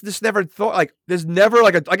it's just never thought like there's never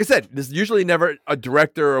like I said, there's usually never a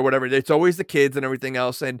director or whatever. It's always the kids and everything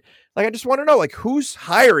else. And like, I just want to know like who's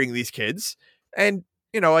hiring these kids and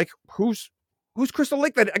like who's Crystal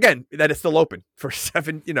Lake that is still open for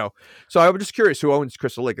 7, So I was just curious who owns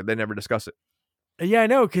Crystal Lake and they never discuss it. Yeah, I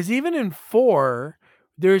know. Cause even in 4,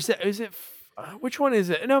 which one is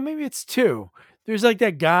it? No, maybe it's 2. There's like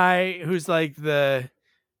that guy who's like I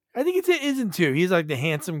think it isn't 2. He's like the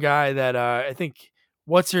handsome guy that I think,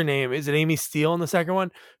 what's her name? Is it Amy Steele in the second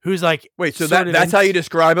one? Who's like, wait, so that's how you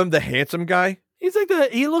describe him? The handsome guy? He's like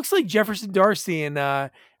he looks like Jefferson Darcy in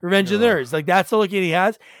Revenge of the Nerds. Like that's the look he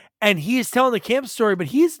has. And he's telling the camp story, but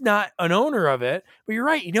he's not an owner of it. But you're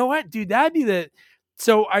right. You know what, dude? That'd be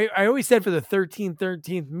so I always said for the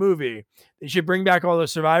 13th movie, they should bring back all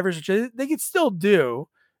those survivors, which they could still do.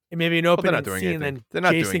 And maybe an opening scene, and then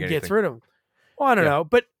Jason gets rid of them. Well, I don't know.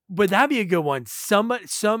 But that'd be a good one.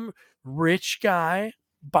 Some rich guy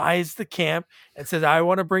buys the camp and says, I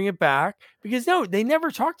want to bring it back. Because no, they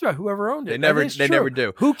never talked about whoever owned it. They never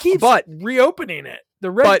do. Who keeps reopening it? The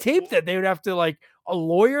red tape that they would have to like a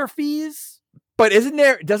lawyer fees. But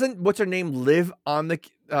doesn't what's her name live on the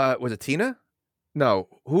was it Tina? No.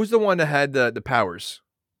 Who's the one that had the powers?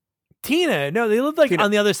 Tina. No, they lived like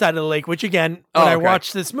on the other side of the lake, which again, when I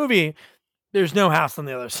watched this movie, there's no house on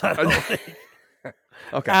the other side of the lake.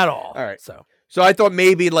 Okay. At all. All right. So I thought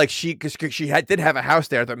maybe like because she did have a house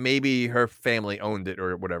there. I thought maybe her family owned it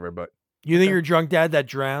or whatever. But you think your drunk dad that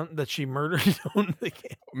drowned, that she murdered, owned the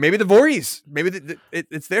camp? Maybe the Voorhees. Maybe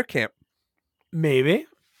it's their camp. Maybe.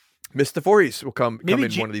 Mr. Voorhees will come in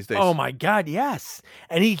one of these days. Oh my God, yes.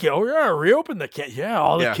 And he can, reopen the camp. Yeah,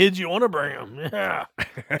 all the kids you want to bring them. Yeah.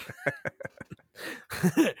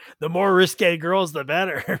 The more risque girls, the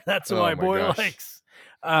better. That's what my boy likes.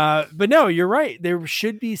 But no, you're right. There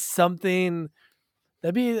should be something.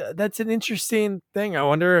 That's an interesting thing. I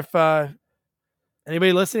wonder if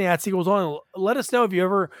anybody listening at Sequels On, let us know if you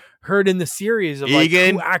ever heard in the series of like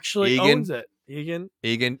who actually owns it. Egan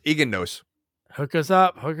knows. Hook us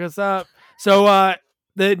up. So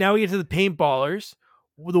now we get to the paintballers.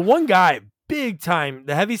 The one guy, big time,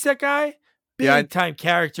 the heavyset guy, big time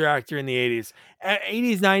character actor in the 80s.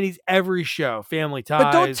 80s, 90s, every show, Family Ties.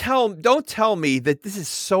 But don't tell me that this is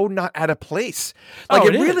so not out of place. Like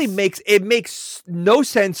it really makes no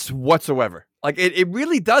sense whatsoever. Like it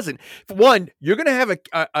really doesn't. For one, you're gonna have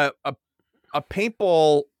a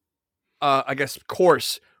paintball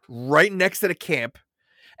course right next to the camp,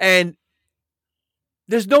 and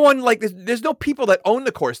there's no one there's no people that own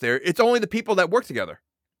the course there. It's only the people that work together.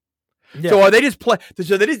 Yeah. So are they just play?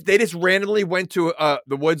 So they just randomly went to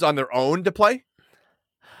the woods on their own to play?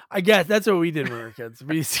 I guess that's what we did when we were kids.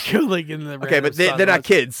 We used to go like in the but they're not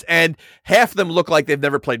kids, and half of them look like they've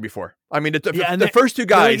never played before. I mean, the first two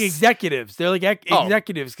guys, they're like executives. They're like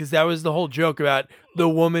executives because that was the whole joke about the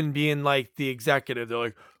woman being like the executive. They're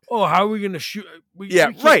like, oh, how are we going to shoot? We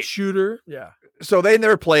can't shoot her. Yeah. So they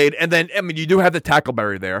never played, and then you do have the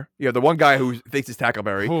Tackleberry there. You have the one guy who thinks he's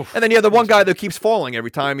Tackleberry, and then you have the one guy that keeps falling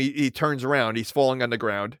every time he turns around. He's falling on the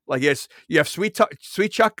ground. Like you have Sweet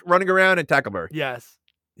Chuck running around and Tackleberry. Yes.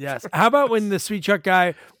 How about when the Sweet Chuck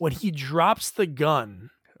guy, when he drops the gun,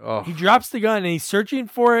 and he's searching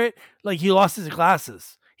for it like he lost his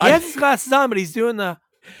glasses. He has his glasses on, but he's doing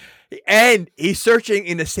and he's searching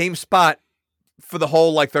in the same spot for the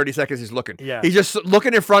whole 30 seconds he's looking. Yeah. He's just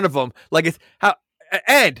looking in front of him like it's how.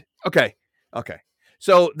 And okay.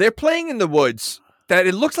 So they're playing in the woods that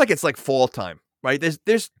it looks like it's like fall time, right?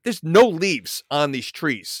 There's no leaves on these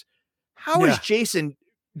trees. how is Jason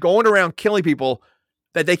going around killing people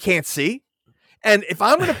that they can't see? And if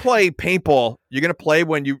I'm going to play paintball, you're going to play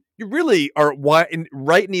when you really are right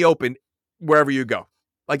in the open wherever you go.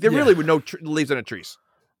 Like there really were no leaves on the trees.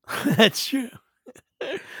 That's true.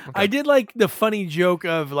 Okay. I did like the funny joke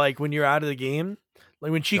of like when you're out of the game,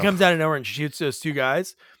 like when she comes out of nowhere and shoots those two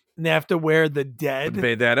guys and they have to wear the dead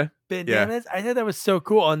bandanas. Yeah. I thought that was so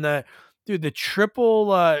cool on the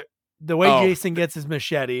triple, the way Jason gets his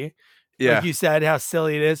machete. Yeah. Like you said, how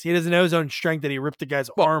silly it is. He doesn't know his own strength that he ripped the guy's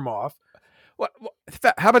arm off.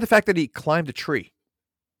 How about the fact that he climbed a tree?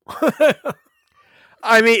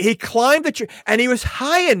 I mean, he climbed the tree and he was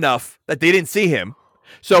high enough that they didn't see him.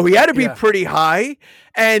 So he had to be pretty high.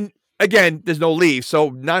 And again, there's no leaves.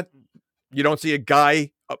 So you don't see a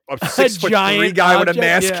guy, a 6'3" guy with a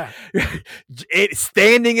mask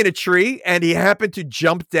standing in a tree. And he happened to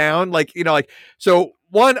jump down so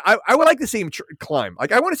one, I would like to see him climb.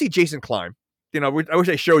 Like I want to see Jason climb, I wish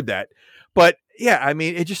I showed that, but yeah, I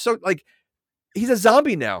mean, it's just so like, he's a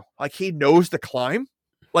zombie now. Like he knows to climb.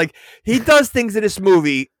 Like he does things in this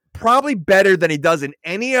movie probably better than he does in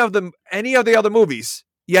any of the other movies.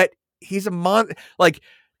 Yet he's a like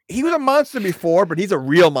he was a monster before, but he's a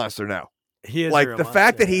real monster now. He is like the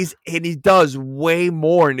fact that he does way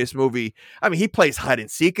more in this movie. I mean, he plays hide and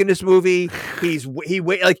seek in this movie. He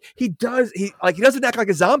doesn't act like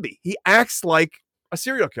a zombie. He acts like a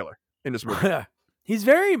serial killer in this movie. He's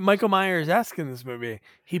very Michael Myers-esque in this movie.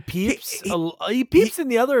 He peeps. He peeps in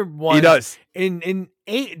the other one. He does. In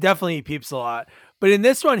 8, definitely he peeps a lot. But in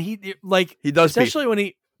this one, he does. Especially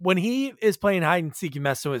peep. when he is playing hide and seek and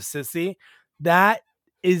messing with Sissy, that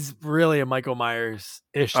is really a Michael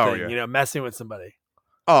Myers-ish thing. Messing with somebody.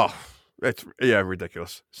 Oh, it's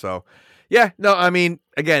ridiculous. So. Yeah, no, I mean,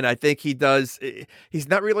 again, I think he does. He's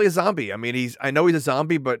not really a zombie. I mean, I know he's a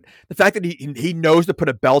zombie, but the fact that he knows to put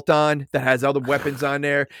a belt on that has other weapons on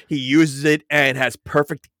there, he uses it and has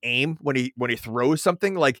perfect aim when he throws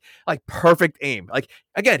something like perfect aim. Like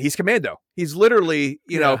again, he's Commando. He's literally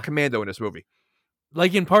Commando in this movie.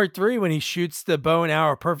 Like in part 3 when he shoots the bow and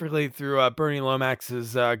arrow perfectly through Bernie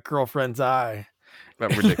Lomax's girlfriend's eye.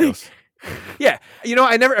 That's ridiculous. Yeah,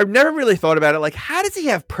 I've never really thought about it. Like, how does he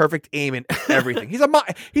have perfect aim in everything? He's a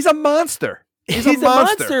monster. He's a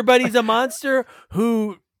monster, but he's a monster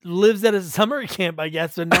who lives at a summer camp, I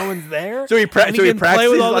guess, when no one's there. So he practices in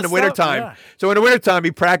the wintertime. Yeah. So in the wintertime,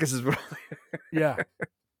 he practices. Yeah.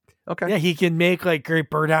 Okay. Yeah, he can make like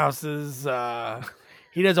great birdhouses.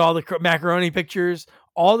 He does all the macaroni pictures,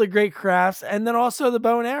 all the great crafts, and then also the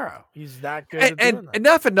bow and arrow. He's that good. at doing that. And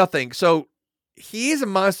not for nothing. So. He is a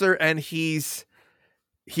monster and he's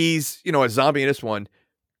a zombie in this one,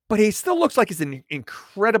 but he still looks like he's in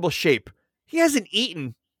incredible shape. He hasn't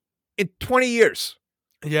eaten in 20 years.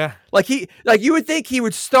 Yeah. Like you would think he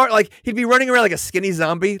would start, like he'd be running around like a skinny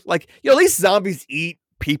zombie. Like, at least zombies eat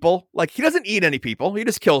people. Like he doesn't eat any people. He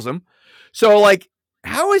just kills them. So like,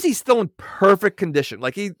 how is he still in perfect condition?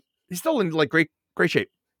 Like he's still in like great shape.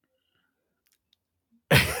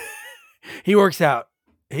 He works out.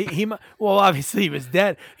 Well, obviously he was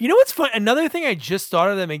dead. You know what's fun? Another thing I just thought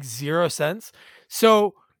of that makes zero sense.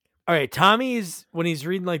 So, all right, Tommy's when he's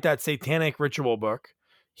reading like that satanic ritual book,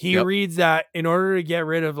 he reads that in order to get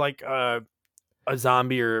rid of like a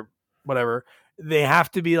zombie or whatever, they have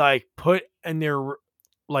to be like put in their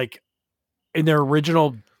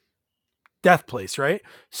original death place, right?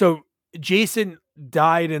 So Jason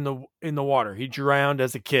died in the water. He drowned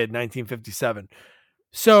as a kid, 1957.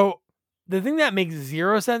 So the thing that makes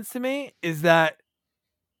zero sense to me is that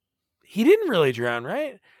he didn't really drown,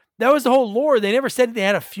 right? That was the whole lore. They never said they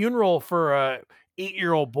had a funeral for a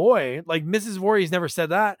 8-year-old boy. Like Mrs. Voorhees never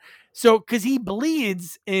said that. So, because he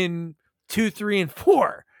bleeds in 2, 3, and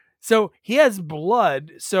 4. So he has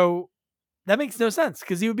blood. So that makes no sense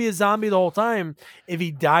because he would be a zombie the whole time if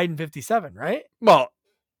he died in 57, right? Well,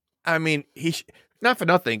 I mean, not for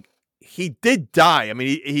nothing. He did die. I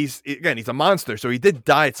mean, he's a monster, so he did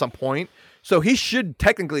die at some point. So he should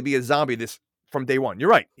technically be a zombie from day one. You're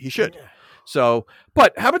right. He should. Yeah. So,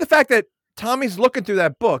 but how about the fact that Tommy's looking through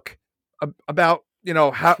that book about,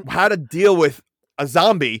 how to deal with a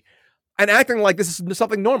zombie and acting like this is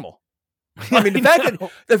something normal. I mean,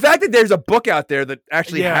 the fact that there's a book out there that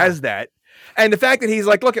actually has that, and the fact that he's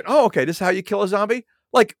like, look at, oh, okay, this is how you kill a zombie.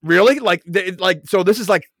 Like, really? So this is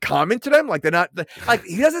like common to them? Like they're not like,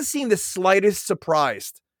 he doesn't seem the slightest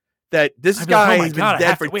surprised that this guy has been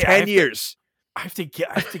dead for 10 years. I have to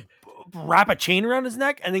wrap a chain around his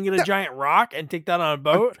neck and then get a giant rock and take that on a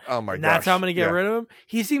boat. Oh my god. That's how I'm going to get rid of him.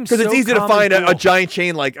 He seems because it's easy to find a giant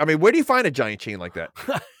chain. Like, I mean, where do you find a giant chain like that?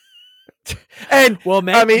 And well,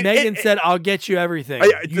 I mean, Megan said, "I'll get you everything.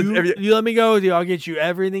 You let me go with you. I'll get you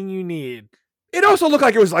everything you need." It also looked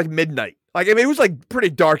like it was like midnight. Like, I mean, it was like pretty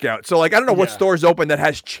dark out. So like, I don't know what store's open that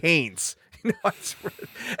has chains.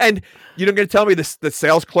 And you're going to tell me the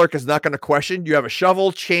sales clerk is not going to question? You have a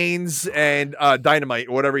shovel, chains, and dynamite,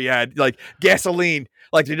 or whatever you had, like gasoline.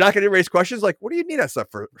 Like, you're not going to raise questions? Like, what do you need that stuff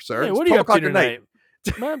for, sir? Hey, what are you up to tonight?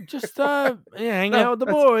 Mom, just hanging out with the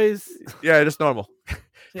boys. Yeah, just normal.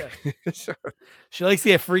 Yeah. She likes to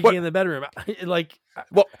get freaky in the bedroom. Like,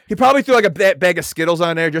 well, he probably threw like a bag of Skittles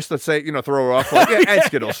on there just to say, throw her off. Like, yeah, and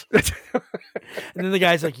Skittles. And then the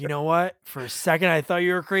guy's like, you know what? For a second, I thought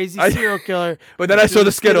you were a crazy serial killer. But then I saw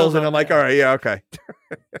the Skittles and I'm like, all right, yeah, okay.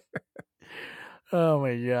 Oh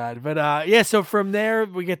my God. But yeah, so from there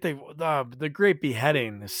we get the great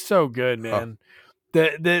beheading. It's so good, man.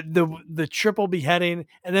 The triple beheading.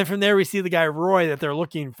 And then from there we see the guy Roy that they're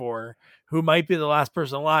looking for, who might be the last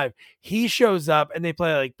person alive. He shows up and they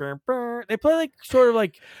play like burr, burr. They play like sort of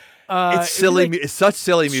like it's silly. Like, it's such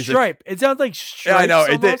silly music. Stripe. It sounds like Stripe. Yeah, I know.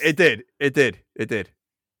 Almost. It did.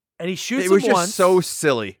 And he shoots. It was him just once, so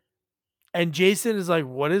silly. And Jason is like,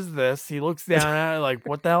 "What is this?" He looks down at it like,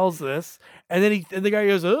 "What the hell is this?" And then the guy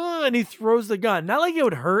goes, "Oh!" and he throws the gun. Not like it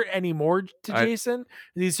would hurt anymore to Jason.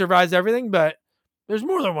 He survives everything, but there's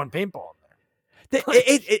more than one paintball in there.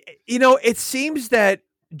 It seems that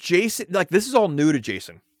Jason, like, this is all new to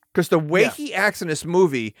Jason, because the way he acts in this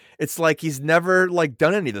movie, it's like he's never like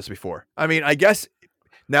done any of this before. I mean, I guess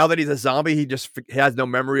now that he's a zombie, he just has no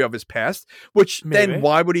memory of his past. Which then,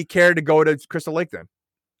 why would he care to go to Crystal Lake then?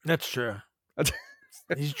 That's true.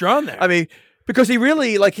 He's drawn there. I mean, because he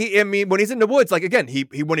really when he's in the woods, like, again, he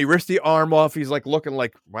when he rips the arm off, he's like looking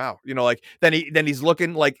like, wow, like then he's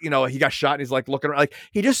looking like, he got shot and he's like looking like,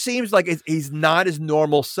 he just seems like he's not his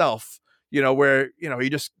normal self. Where, he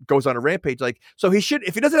just goes on a rampage. Like, so he should,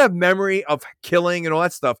 if he doesn't have memory of killing and all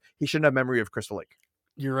that stuff, he shouldn't have memory of Crystal Lake.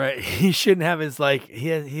 You're right. He shouldn't have his, like, he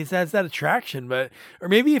has that attraction, or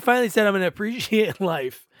maybe he finally said, I'm going to appreciate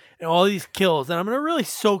life and all these kills, and I'm going to really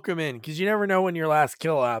soak them in, because you never know when your last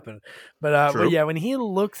kill happened. But yeah, when he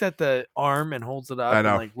looks at the arm and holds it up and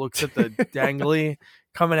like looks at the dangly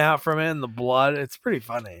coming out from it and the blood, it's pretty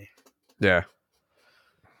funny. Yeah.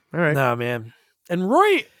 All right. No, man. And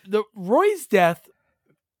Roy's death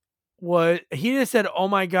he just said, oh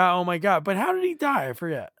my God. But how did he die? I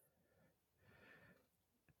forget.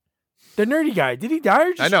 The nerdy guy. Did he die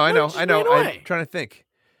or just I know. I'm trying to think.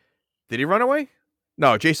 Did he run away?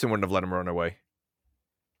 No, Jason wouldn't have let him run away.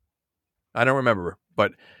 I don't remember,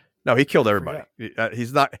 but no, he killed everybody.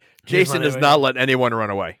 Jason does not let anyone run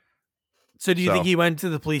away. So do you think he went to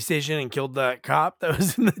the police station and killed that cop that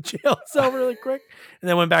was in the jail cell really quick and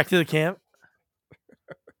then went back to the camp?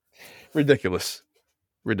 Ridiculous.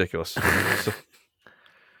 But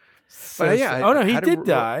yeah. He did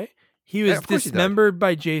die. He was dismembered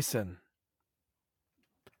by Jason.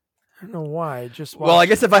 I don't know why. Well, I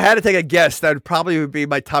guess if I had to take a guess, that would probably be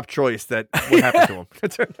my top choice. That what happened to him.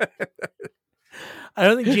 I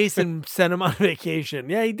don't think Jason sent him on vacation.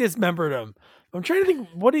 Yeah, he dismembered him. I'm trying to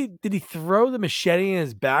think. Did he throw the machete in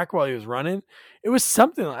his back while he was running? It was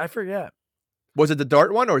something. I forget. Was it the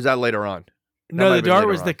dart one, or is that later on? No, the dart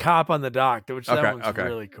was the cop on the dock, which that one's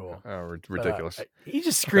really cool. Oh, ridiculous. He's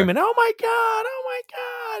just screaming, oh my God.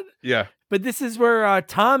 Yeah. But this is where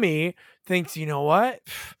Tommy thinks, you know what?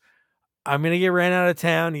 I'm going to get ran out of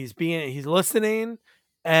town. He's listening,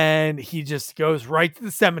 and he just goes right to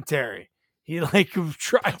the cemetery. He like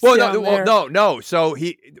tries. No. So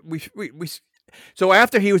so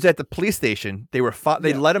after he was at the police station, they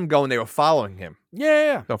let him go and they were following him.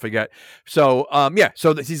 Yeah. Don't forget. So,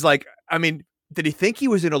 so he's like, I mean, did he think he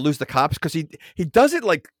was going to lose the cops? Because he does it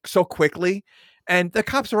like so quickly, and the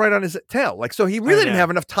cops are right on his tail. Like, so he really didn't have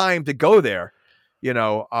enough time to go there,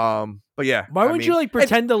 But yeah, why wouldn't you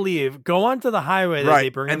pretend to leave, go onto the highway, that they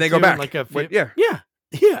bring and they go back? Yeah.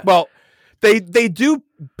 Well, they do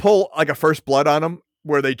pull like a First Blood on him,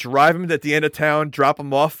 where they drive him at the end of town, drop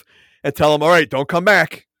him off, and tell him, all right, don't come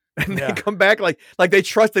back, and they come back like they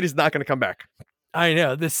trust that he's not going to come back. I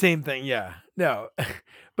know, the same thing. Yeah, no.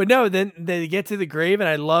 But no, then they get to the grave, and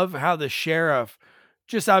I love how the sheriff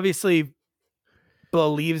just obviously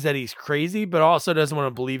believes that he's crazy, but also doesn't want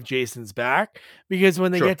to believe Jason's back, because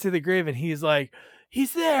when they get to the grave and he's like,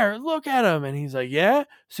 he's there, look at him. And he's like, yeah.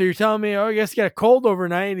 So you're telling me, I guess he got a cold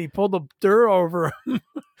overnight and he pulled the dirt over him.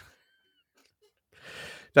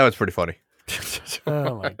 That was pretty funny.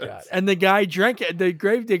 Oh my God. And the guy drank it. The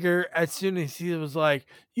gravedigger, as soon as he was like,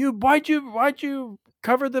 why'd you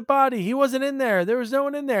cover the body? He wasn't in there. There was no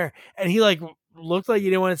one in there. And he like looked like he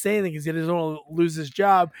didn't want to say anything because he doesn't want to lose his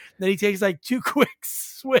job. Then he takes like 2 quick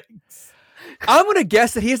swigs. I'm gonna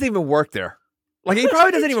guess that he doesn't even work there. Like he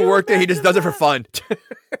probably doesn't even work there. He just does it for fun.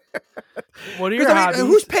 What are your hobbies?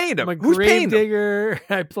 Who's paying him? I'm a Who's paying him? digger.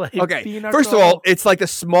 I play. Okay, Pinochle. first of all, it's like the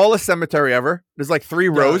smallest cemetery ever. There's like 3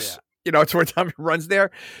 rows. You know, towards time he runs there.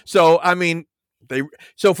 So I mean,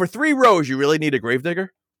 so for 3 rows, you really need a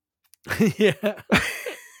gravedigger. Yeah.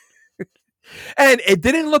 And it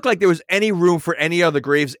didn't look like there was any room for any other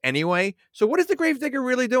graves anyway. So what is the gravedigger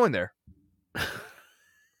really doing there?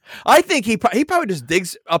 I think he probably just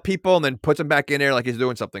digs up people and then puts them back in there like he's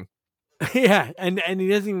doing something. Yeah, and he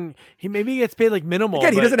doesn't. He maybe gets paid like minimal.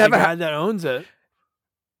 Again, he doesn't have a guy that owns it.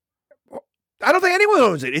 I don't think anyone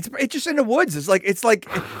owns it. It's just in the woods. It's like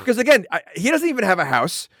because again, he doesn't even have a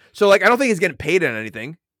house. So like I don't think he's getting paid on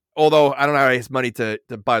anything. Although I don't know how he has money to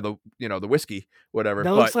buy the the whiskey, whatever.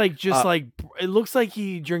 That looks like it looks like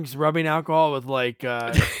he drinks rubbing alcohol with like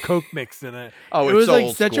Coke mixed in it. Oh, it was so like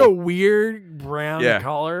old such school. a weird brown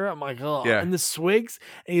color. I'm like, oh, Yeah. and the swigs,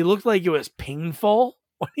 and he looked like it was painful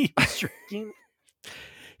when he was drinking.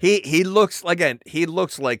 He looks again. He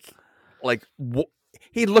looks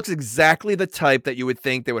he looks exactly the type that you would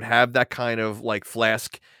think they would have that kind of like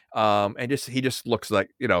flask. And he just looks like,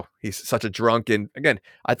 he's such a drunk. And again,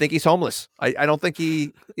 I think he's homeless. I don't think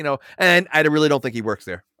he, and I really don't think he works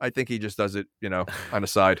there. I think he just does it, on the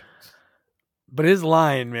side. But his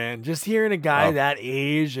line, man, just hearing a guy that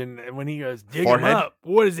age and when he goes, dig Farthead? him up.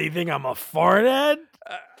 What does he think? I'm a farthead?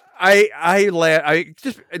 I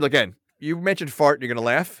just, again, you mentioned fart, you're going to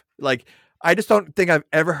laugh. Like, I just don't think I've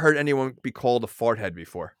ever heard anyone be called a farthead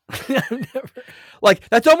before. Never. Like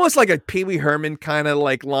that's almost like a Pee Wee Herman kind of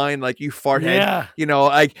like line, like you farthead,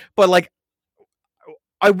 Yeah. But like,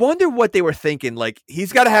 I wonder what they were thinking. Like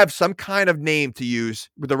he's got to have some kind of name to use.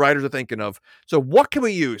 What the writers are thinking of. So what can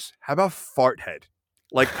we use? How about farthead?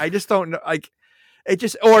 Like I just don't know. Like it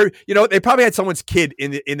just, or they probably had someone's kid in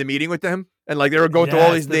the meeting with them, and like they were going through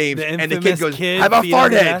all these names, and the kid goes, "How about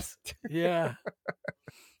farthead?" Yeah.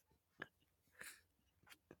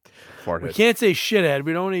 Farthead. We can't say shithead.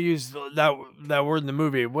 We don't want to use that word in the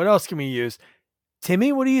movie. What else can we use?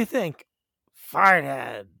 Timmy, what do you think?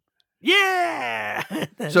 Farthead. Yeah.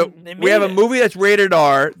 So we have a movie that's rated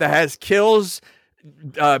R that has kills,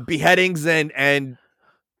 beheadings, and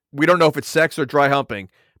we don't know if it's sex or dry humping,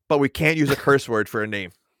 but we can't use a curse word for a name.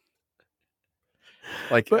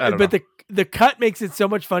 Like, I don't know. The cut makes it so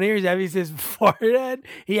much funnier. He says farthead.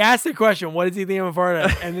 He asks the question, "What does he think of a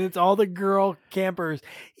farthead?" And then it's all the girl campers.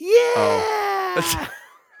 Yeah.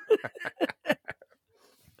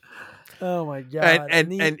 Oh my god.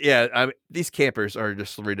 And yeah, I mean, these campers are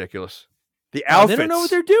just ridiculous. The they outfits. don't know what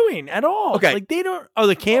they're doing at all. Okay. Like they don't. Oh,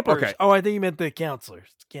 the campers. Okay. Oh, I think you meant the counselors.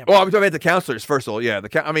 Campers. Oh, I'm talking about the counselors first of all. Yeah,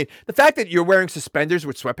 I mean, the fact that you're wearing suspenders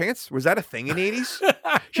with sweatpants, was that a thing in the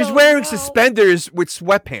 80s? She's wearing suspenders with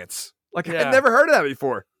sweatpants. Like I'd never heard of that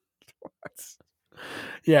before.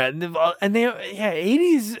 Yeah, and they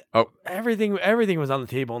 80s. Oh, everything was on the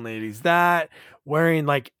table in the 80s. That wearing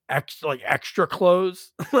like extra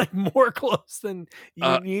clothes, like more clothes than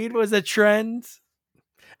you need was a trend.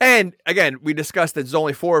 And again, we discussed that there's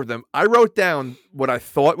only 4 of them. I wrote down what I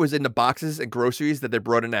thought was in the boxes and groceries that they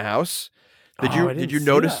brought in the house. Did you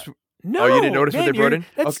notice? That. No, you didn't notice what they brought in?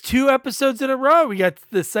 That's 2 episodes in a row. We got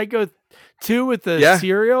the Psycho 2 with the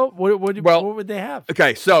cereal. What would they have?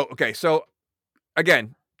 Okay, so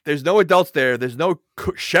again, there's no adults there. There's no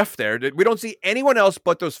chef there. We don't see anyone else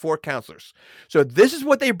but those 4 counselors. So this is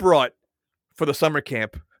what they brought for the summer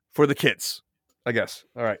camp for the kids, I guess.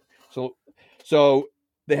 All right. So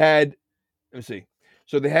they had, let me see.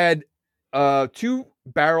 So they had 2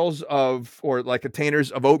 barrels or like containers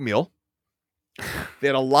of oatmeal. They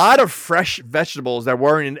had a lot of fresh vegetables that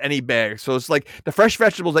weren't in any bag. So it's like the fresh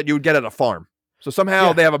vegetables that you would get at a farm. So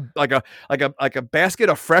somehow they have a basket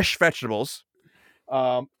of fresh vegetables.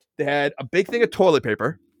 They had a big thing of toilet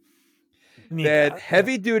paper. They had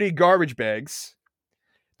heavy duty garbage bags.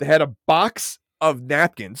 They had a box of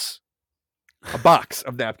napkins.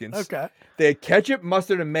 Okay. They had ketchup,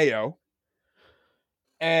 mustard, and mayo.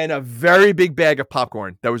 And a very big bag of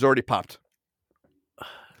popcorn that was already popped.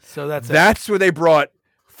 So that's what they brought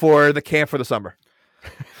for the camp for the summer.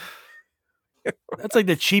 That's like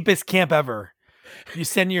the cheapest camp ever. You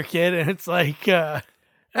send your kid and it's like and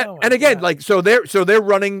again, God. Like so they're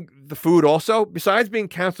running the food also. Besides being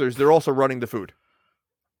counselors, they're also running the food.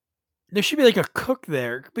 There should be like a cook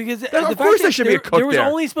there because of course there should be a cook there. There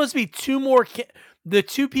was only supposed to be 2 more. The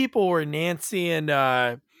 2 people were Nancy and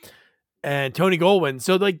Tony Goldwyn.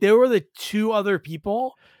 So like they were the 2 other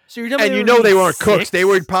people. So you're telling me they weren't cooks. They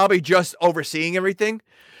were probably just overseeing everything.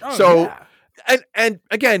 and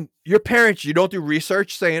again, your parents, you don't do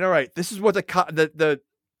research saying, all right, this is what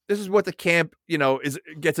this is what the camp,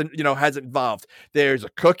 has involved. There's a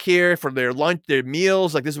cook here for their lunch, their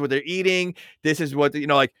meals. Like, this is what they're eating. This is what,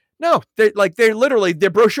 no, they're literally, their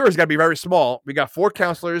brochure has got to be very small. We got 4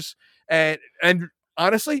 counselors, and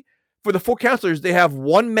honestly, for the 4 counselors, they have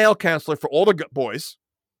 1 male counselor for all the boys.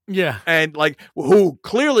 Yeah. And who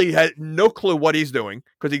clearly had no clue what he's doing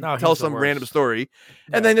because he tells some random story.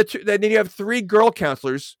 Yeah. And then you have 3 girl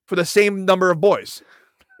counselors for the same number of boys.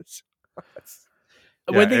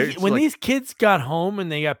 When these kids got home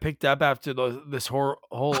and they got picked up after this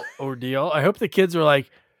whole ordeal, I hope the kids were like,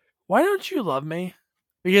 why don't you love me?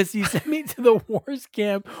 Because you sent me to the worst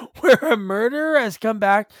camp where a murderer has come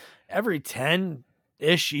back every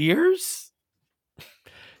 10-ish years.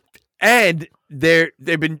 And they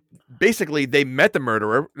met the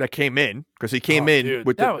murderer that came in because he came in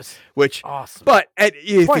with which awesome. But if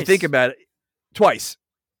you think about it, twice,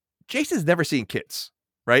 Jason's never seen kids,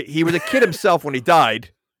 right? He was a kid himself when he died,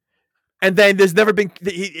 and then he's never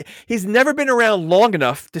been around long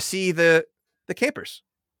enough to see the campers.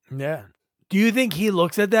 Yeah. Do you think he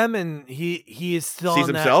looks at them and he is still sees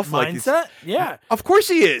in himself that mindset? Yeah, of course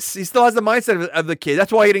he is. He still has the mindset of the kid.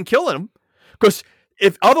 That's why he didn't kill him, because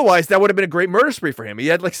if otherwise, that would have been a great murder spree for him. He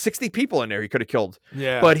had 60 people in there he could have killed.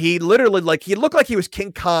 Yeah. But he literally, he looked like he was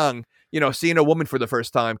King Kong, seeing a woman for the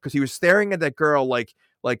first time, because he was staring at that girl like,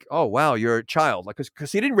 oh, wow, you're a child.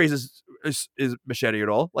 Because he didn't raise his machete at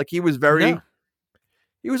all. He was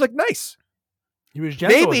he was nice. He was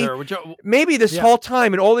gentle with her. Maybe this whole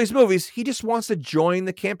time in all these movies, he just wants to join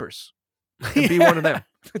the campers and be one of them.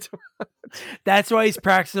 That's why he's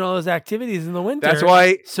practicing all those activities in the winter. That's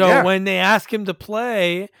why. So when they ask him to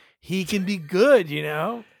play, he can be good,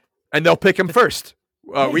 And they'll pick him first.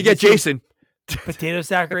 We get Jason. Potato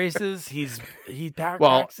sack races.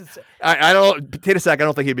 I don't potato sack. I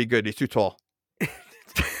don't think he'd be good. He's too tall.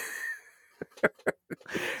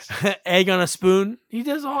 Egg on a spoon. He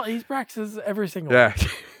practices every single one.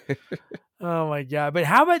 Oh my God. But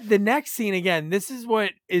how about the next scene again? This is what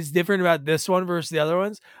is different about this one versus the other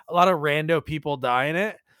ones. A lot of rando people die in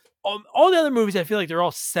it. All the other movies, I feel like they're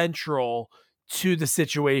all central to the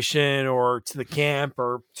situation or to the camp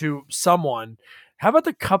or to someone. How about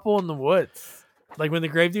the couple in the woods? When the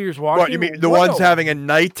gravedigger's walking? What, you mean the ones having a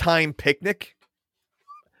nighttime picnic?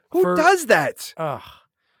 Who does that? Ugh.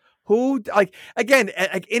 Who, again,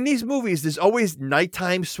 in these movies, there's always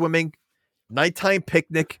nighttime swimming, nighttime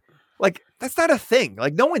picnic. That's not a thing.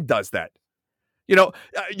 No one does that. You're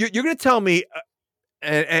going to tell me,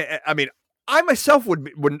 and I mean, I myself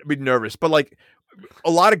wouldn't be nervous, but a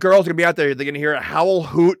lot of girls are going to be out there. They're going to hear a howl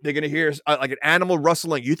hoot. They're going to hear an animal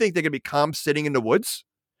rustling. You think they're going to be calm sitting in the woods?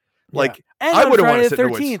 And I wouldn't want to sit in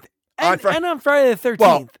the woods. And on Friday the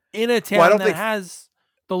 13th, in a town that has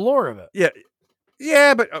the lore of it. Yeah.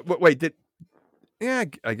 Yeah, but wait, I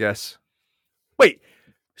guess. Wait,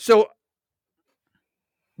 so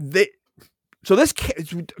this,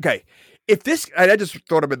 okay, if this, I just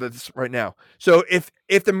thought about this right now. So if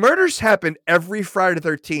the murders happen every Friday the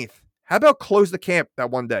 13th, how about close the camp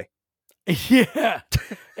that one day? Yeah.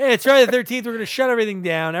 Hey, it's Friday the 13th. We're going to shut everything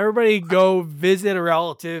down. Everybody go visit a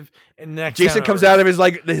relative. And next Jason comes out of his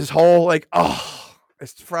whole,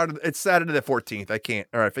 it's Friday. It's Saturday the 14th. I can't.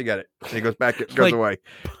 All right, forget it. And he goes back. It goes away.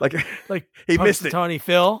 He missed it. Tony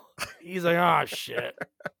Phil. He's like, oh shit.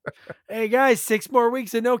 Hey guys, 6 more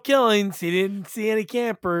weeks of no killings. He didn't see any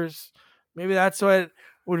campers. Maybe that's what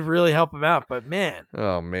would really help him out. But man.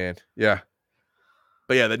 Oh man. Yeah.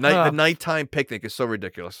 But yeah, the nighttime picnic is so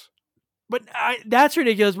ridiculous. But that's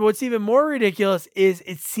ridiculous. But what's even more ridiculous is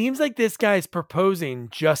it seems like this guy's proposing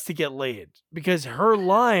just to get laid, because her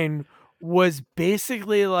line was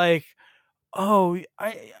basically oh,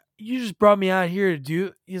 you just brought me out here to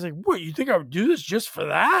do. He's like, what? You think I would do this just for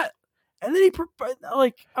that? And then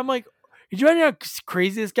I'm like, did you know how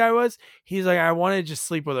crazy this guy was? He's like, I want to just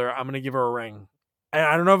sleep with her. I'm going to give her a ring. And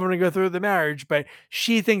I don't know if I'm going to go through the marriage, but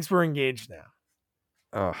she thinks we're engaged now.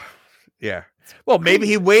 Oh, yeah. Well, maybe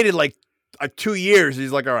he waited 2 years.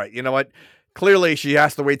 He's like, all right, you know what? Clearly she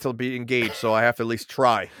has to wait till be engaged. So I have to at least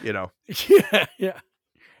try, Yeah. Yeah.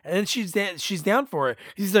 And then she's down for it.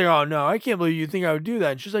 He's like, oh no, I can't believe you think I would do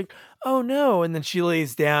that. And she's like, oh no. And then she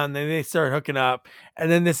lays down. Then they start hooking up. And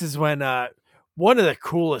then this is when one of the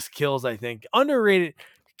coolest kills, I think, underrated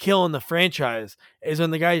kill in the franchise, is when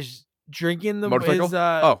the guy's drinking his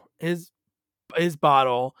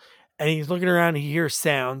bottle, and he's looking around. And he hears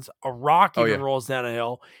sounds. A rock even rolls down a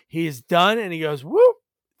hill. He's done, and he goes whoop,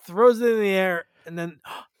 throws it in the air, and then.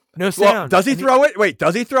 No sound. Well, does he throw it? Wait,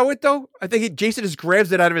 does he throw it though? I think Jason just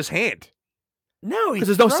grabs it out of his hand. No, because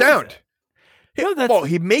there's no sound. No, that's Well,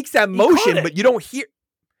 he makes that he caught motion, it. but you don't hear.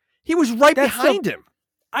 He was right That's behind him.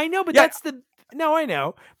 I know, but Yeah. that's the no, I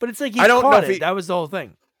know, but it's like he I don't know caught if it. he- That was the whole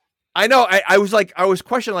thing. I know. I was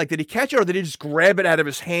questioning, like, did he catch it or did he just grab it out of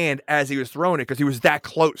his hand as he was throwing it because he was that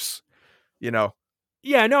close? You know.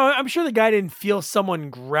 Yeah, no, I'm sure the guy didn't feel someone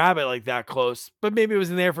grab it like that close, but maybe it was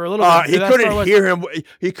in there for a little bit. He So that's why I couldn't was- hear him.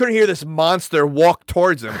 He couldn't hear this monster walk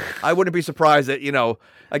towards him. I wouldn't be surprised that,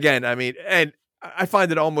 again, I mean, and I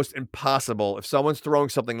find it almost impossible if someone's throwing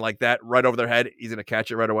something like that right over their head, he's going to catch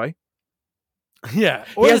it right away. Yeah,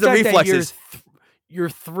 He has the fact that reflexes. Your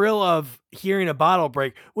thrill of hearing a bottle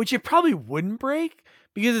break, which it probably wouldn't break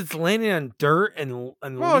because it's landing on dirt and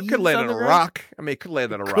Well, it could leaves land on on the a ground. rock. I mean, it could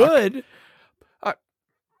land on a rock. Could.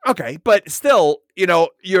 Okay, but still,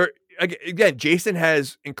 you're again. Jason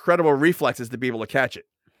has incredible reflexes to be able to catch it,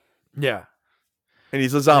 Yeah. and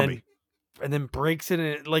he's a zombie. And then breaks it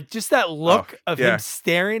in, like just that look of yeah. him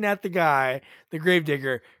staring at the guy, the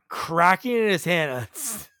gravedigger, cracking in his hand.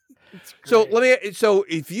 It's So great. So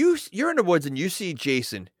if you're in the woods and you see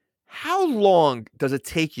Jason, how long does it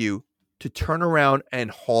take you to turn around and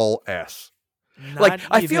haul ass? Not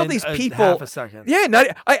I feel even these a people. half a second. Yeah,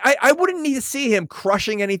 I wouldn't need to see him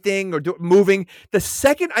crushing anything or moving. The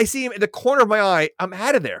second I see him in the corner of my eye, I'm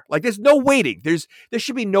out of there. Like there's no waiting. There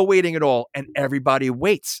should be no waiting at all, and everybody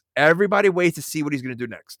waits. Everybody waits to see what he's going to do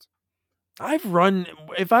next. I've run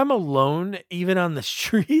if I'm alone, even on the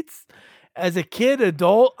streets. As a kid,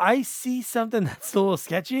 adult, I see something that's a little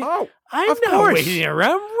sketchy. Oh, I'm of not course. waiting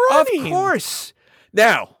around. I'm running. Of course.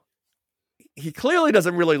 Now, he clearly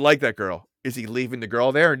doesn't really like that girl. Is he leaving the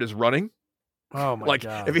girl there and just running? Oh my Like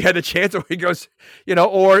god! if he had the chance, or he goes,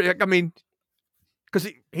 or I mean, because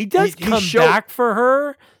He does he come showed- back for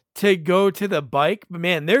her to go to the bike, but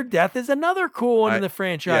man, their death is another cool one in the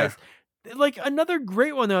franchise. Like another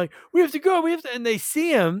great one. They're like, we have to go, and they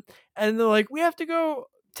see him, and they're like, we have to go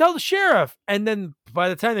tell the sheriff. And then by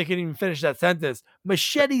the time they can even finish that sentence,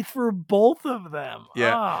 machete through both of them.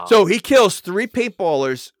 Yeah. Oh. So he kills 3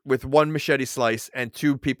 paintballers with 1 machete slice and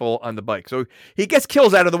 2 people on the bike. So he gets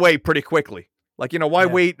kills out of the way pretty quickly. Like, why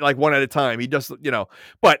wait like one at a time? He just,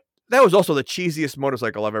 but that was also the cheesiest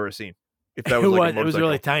motorcycle I've ever seen. If that was like a it was a motorcycle.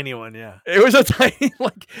 really tiny one. Yeah. It was a tiny,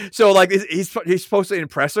 he's supposed to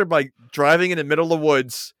impress her by driving in the middle of the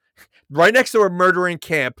woods right next to a murdering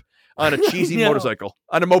camp on a cheesy No. motorcycle,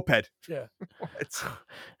 on a moped. Yeah. What?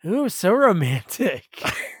 It was so romantic.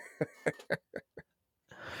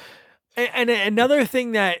 and another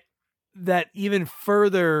thing that even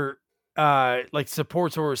further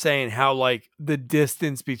supports what we're saying, how like the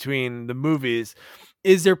distance between the movies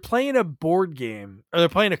is they're playing a board game or they're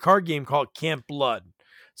playing a card game called Camp Blood.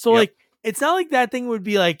 So Yep. like it's not like that thing would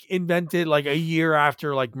be like invented like a year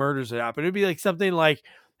after like murders had happened. It'd be like something like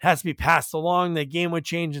has to be passed along, the game would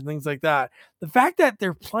change and things like that. The fact that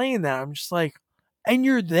they're playing that, I'm just like, and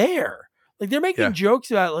you're there. Like they're making jokes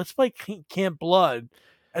about it. Let's play Camp Blood.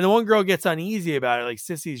 And the one girl gets uneasy about it. Like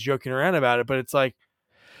Sissy's joking around about it, but it's like,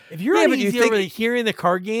 if you're but uneasy over hearing the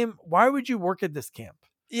card game, why would you work at this camp?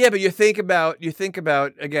 Yeah, but you think about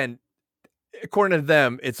again, according to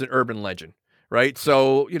them, it's an urban legend, right?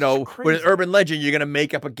 So, with an crazy. urban legend, you're going to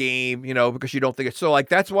make up a game, because you don't think it's so. Like,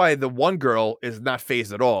 that's why the one girl is not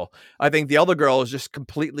phased at all. I think the other girl is just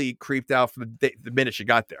completely creeped out from the minute she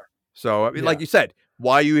got there. So, I mean, like you said,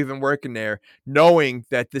 why are you even working there knowing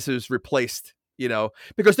that this is replaced,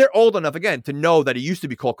 because they're old enough, again, to know that it used to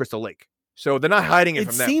be called Crystal Lake. So they're not hiding it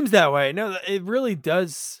from them. It seems that way. No, it really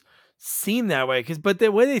does seem that way. But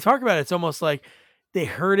the way they talk about it, it's almost like they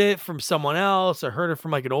heard it from someone else or heard it from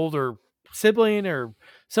like an older sibling or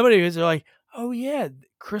somebody who's like, oh yeah,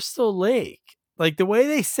 Crystal Lake. Like the way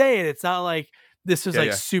they say it, it's not like this was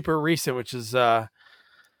super recent, which is oh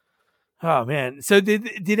man. So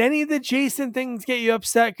did any of the Jason things get you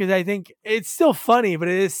upset? Because I think it's still funny, but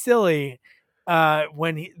it is silly.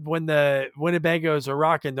 When the Winnebagos are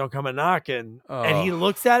rocking, don't come a knocking, and he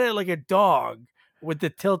looks at it like a dog with the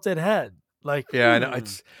tilted head. Like, I know.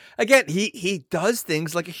 It's again, he does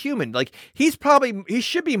things like a human. Like he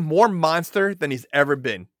should be more monster than he's ever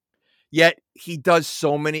been. Yet he has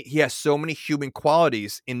so many human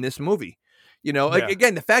qualities in this movie.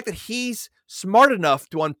 Again, the fact that he's smart enough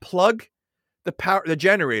to unplug the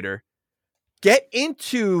generator, get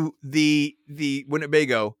into the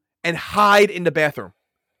Winnebago and hide in the bathroom.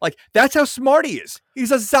 Like that's how smart he is.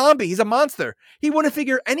 He's a zombie. He's a monster. He wouldn't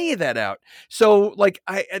figure any of that out. So like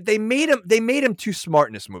they made him too smart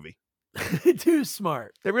in this movie. Too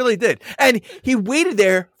smart. They really did. And he waited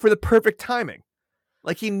there for the perfect timing.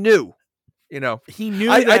 Like he knew. You know, he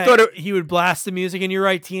knew I thought he would blast the music, and you're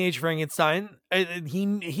right, Teenage Frankenstein.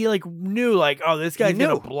 He like knew like, oh, this guy's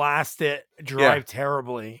gonna blast it, drive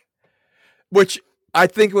terribly. Which I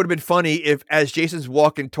think it would have been funny if, as Jason's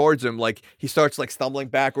walking towards him, like he starts like stumbling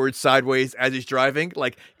backwards, sideways as he's driving.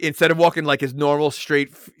 Like instead of walking like his normal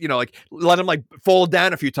straight, you know, like let him like fall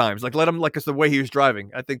down a few times, like let him like it's the way he was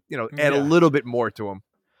driving. I think, you know, add a little bit more to him.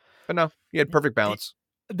 But no, he had perfect balance.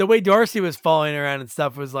 The way Darcy was falling around and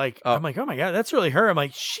stuff was like, I'm like, oh my God, that's really her. I'm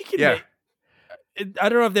like, she can. Yeah. I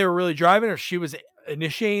don't know if they were really driving or she was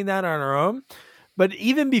initiating that on her own. But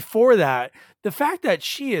even before that, the fact that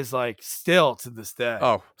she is like still to this day,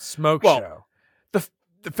 smoke show.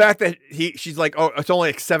 The fact that she's like, oh, it's only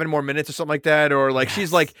like 7 more minutes or something like that, or like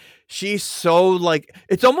she's so like,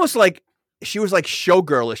 it's almost like she was like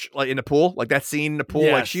showgirlish, like in the pool, like that scene in the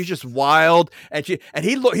pool, like she's just wild, and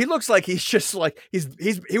he looks like he's just like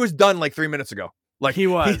he was done like 3 minutes ago, like he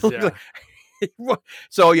was.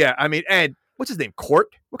 So yeah, I mean, and what's his name? Court?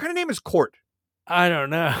 What kind of name is Court? I don't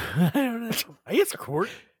know. I guess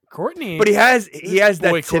Courtney. But he has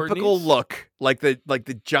that typical Courtney's look, like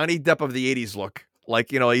the Johnny Depp of the 80s look.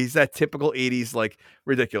 Like, you know, he's that typical 80s, like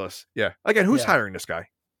ridiculous. Yeah. Again, who's hiring this guy?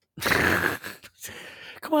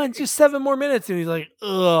 Come on, just 7 more minutes. And he's like,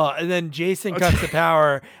 ugh. And then Jason cuts the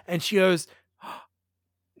power and she goes,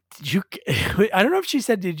 did you, I don't know if she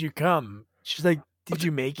said, did you come? She's like, did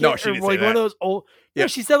you make it? No, she didn't say that. One of those old,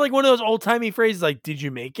 she said like one of those old timey phrases, like, did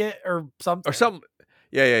you make it? Or something.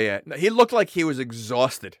 Yeah. No, he looked like he was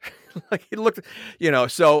exhausted. Like he looked, you know,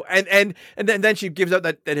 so, and then she gives out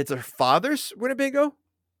that it's her father's Winnebago.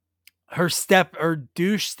 Her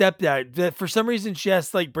douche stepdad, that for some reason she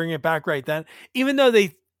has to like bring it back right then, even though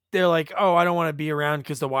they're like, oh, I don't want to be around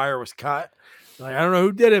because the wire was cut. Like, I don't know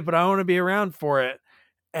who did it, but I want to be around for it.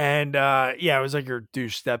 And it was like her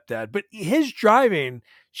douche stepdad. But his driving,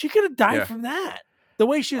 she could have died from that. The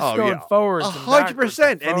way she was going forward,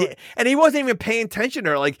 100%, and he wasn't even paying attention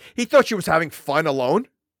to her. Like he thought she was having fun alone.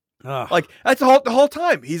 Like that's the whole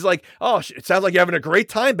time. He's like, oh, it sounds like you're having a great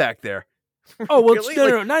time back there. Oh, well, really?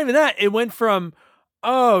 No, not even that. It went from,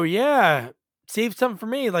 oh, yeah, save something for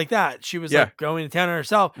me, like that. She was like going to town on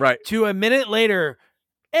herself. Right. To a minute later,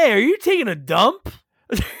 hey, are you taking a dump?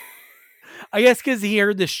 I guess because he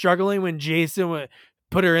heard the struggling when Jason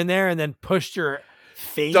put her in there and then pushed her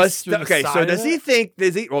face. So does he think,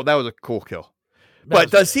 well, that was a cool kill.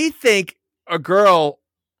 But does he think a girl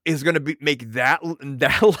is going to make that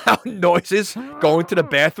loud noises going to the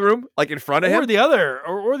bathroom, like in front of him? Or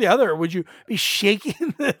the other. Would you be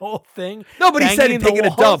shaking the whole thing? No, but he said he's taking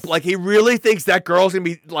a dump. Like he really thinks that girl's going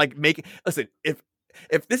to be like making. Listen, if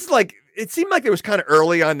this is like, it seemed like it was kind of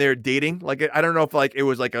early on their dating. Like I don't know if like it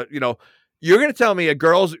was like a, you know, you're going to tell me a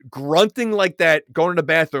girl's grunting like that going to the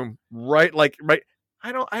bathroom, right? Like right.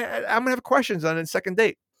 I'm going to have questions on a second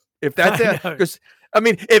date if that's it, because. I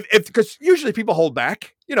mean, because usually people hold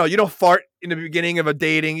back, you know, you don't fart in the beginning of a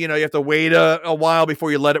dating, you know, you have to wait a while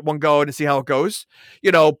before you let one go and see how it goes, you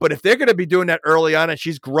know, but if they're going to be doing that early on and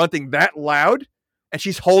she's grunting that loud and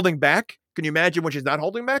she's holding back, can you imagine when she's not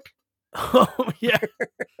holding back? Oh, yeah.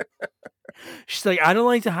 She's like, I don't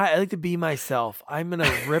like to hide. I like to be myself. I'm going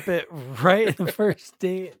to rip it right in the first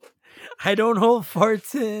date. I don't hold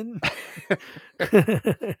farts in.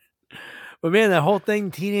 But man, that whole thing,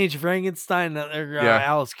 Teenage Frankenstein,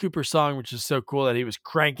 Alice Cooper song, which is so cool that he was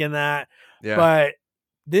cranking that. Yeah. But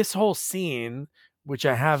this whole scene, which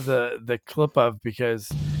I have the clip of because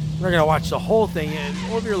we're going to watch the whole thing. And,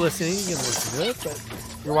 or if you're listening, you can listen to it.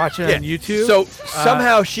 But you're watching it on YouTube. So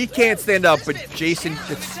somehow she can't stand up, but Jason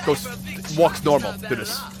walks normal to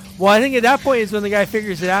this. Well, I think at that point is when the guy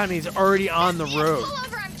figures it out and he's already on the road. Pull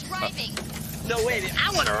over, I'm driving. No, wait,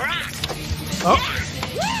 I want to rock. Oh.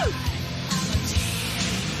 Yeah. Woo!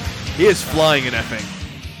 He is flying in that thing.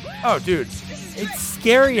 Oh, dude. It's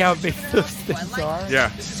scary how big those things are. Yeah.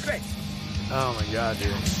 This is great. Oh, my God,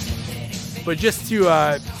 dude. But just to,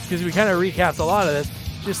 because we kind of recapped a lot of this,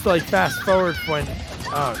 just to, like, fast forward when,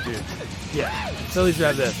 oh, dude. Yeah. So at least we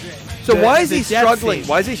have this. So why is he struggling?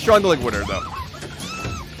 Why is he struggling with her, though?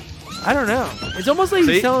 I don't know. It's almost like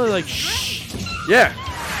he's telling her, like, shh. Yeah.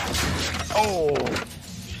 Oh.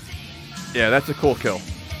 Yeah, that's a cool kill.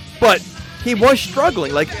 But he was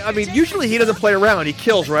struggling. Like, I mean, usually he doesn't play around. He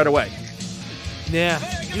kills right away. Yeah.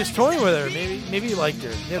 He was toying with her. Maybe he liked her.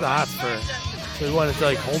 He had the hots for her. So he wanted to,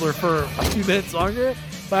 like, hold her for a few minutes longer.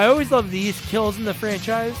 But I always love these kills in the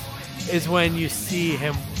franchise is when you see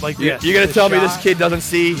him like this. You're going to tell me this kid doesn't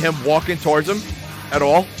see him walking towards him at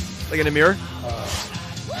all? Like in the mirror?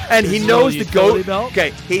 And he knows to go. Belt?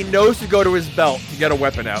 Okay, he knows to go to his belt to get a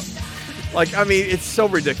weapon out. Like, I mean, it's so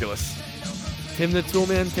ridiculous. Tim the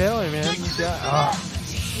Toolman Taylor, man.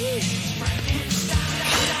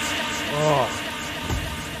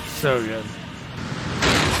 So good.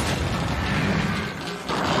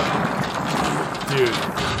 Dude,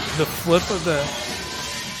 the flip of the...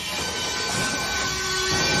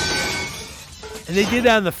 And they did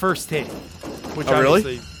that in the first take, which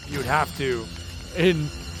obviously you would have to. And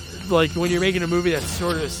like when you're making a movie that's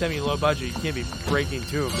sort of a semi-low budget, you can't be breaking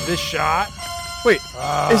to it. But this shot... Wait,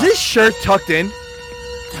 is his shirt tucked in?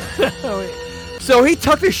 So he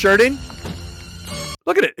tucked his shirt in?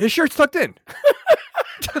 Look at it. His shirt's tucked in.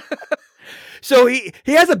 So he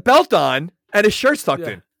has a belt on and his shirt's tucked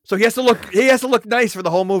in. So he has to look nice for the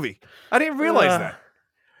whole movie. I didn't realize that.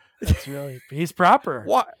 That's really he's proper.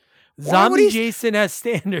 Why? Zombie Jason has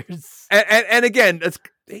standards. And again,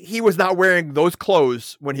 he was not wearing those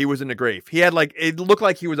clothes when he was in the grave. He had it looked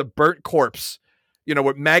like he was a burnt corpse,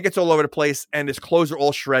 with maggots all over the place, and his clothes are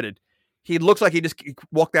all shredded. He looks like he just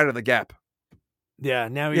walked out of the Gap. Yeah,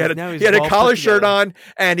 he had a collar shirt on,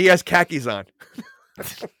 and he has khakis on.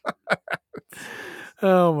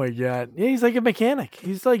 Oh my god! Yeah, he's like a mechanic.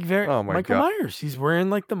 He's like Michael God. Myers. He's wearing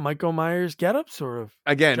like the Michael Myers getup, sort of.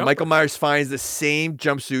 Again, jumper. Michael Myers finds the same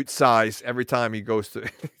jumpsuit size every time he goes to.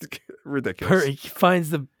 Ridiculous. He finds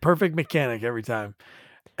the perfect mechanic every time.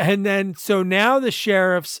 And then, so now the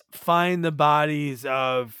sheriffs find the bodies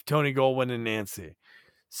of Tony Goldwyn and Nancy.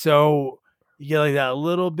 So you get like that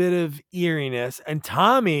little bit of eeriness. And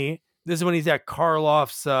Tommy, this is when he's at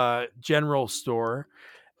Karloff's general store.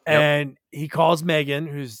 And he calls Megan,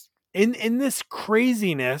 who's in this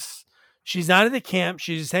craziness. She's not at the camp.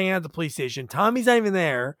 She's just hanging out at the police station. Tommy's not even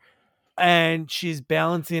there. And she's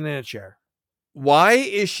balancing in a chair. Why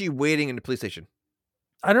is she waiting in the police station?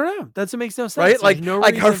 I don't know. That makes no sense. Right?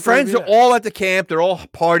 Like her friends are that. all at the camp. They're all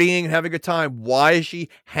partying and having a good time. Why is she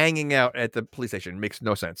hanging out at the police station? It makes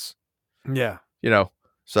no sense. Yeah.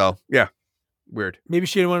 So, yeah. Weird. Maybe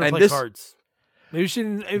she didn't want to play cards. Maybe she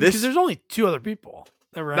didn't. Because there's only 2 other people.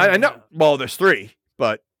 I know. Well, there's 3,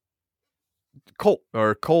 but Cole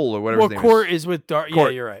or whatever his name Court is with Dar. Yeah,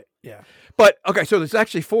 you're right. Yeah. But, okay, so there's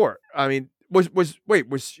actually 4. I mean, was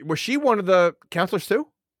she one of the counselors too?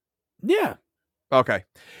 Yeah. Okay.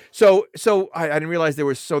 So I didn't realize there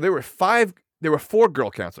were 4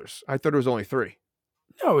 girl counselors. I thought it was only 3.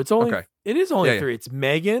 No, it is only 3. It's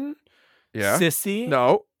Megan, Sissy,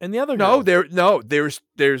 and the other girl.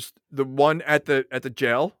 There's the one at the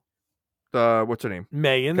jail. What's her name?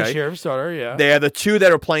 Megan, the sheriff's daughter, yeah. They are the 2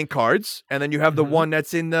 that are playing cards, and then you have the one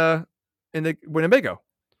that's in the Winnebago.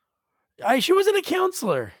 She wasn't a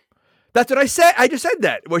counselor. That's what I said. I just said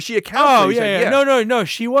that. Was she a counselor? Oh, yeah. No,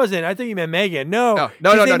 she wasn't. I thought you meant Megan. No.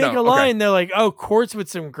 They make a line. They're like, Court's with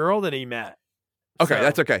some girl that he met. Okay, so,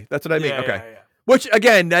 that's okay. That's what I mean. Okay. Yeah. Which,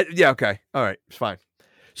 again, okay. All right, it's fine.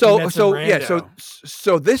 So the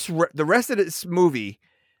rest of this movie,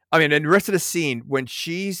 and the rest of the scene, when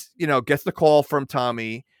she's, gets the call from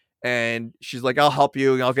Tommy, and she's like, I'll help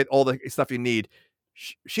you, and I'll get all the stuff you need.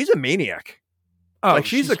 She's a maniac. Oh,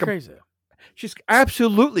 she's crazy. She's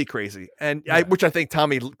absolutely crazy, and which I think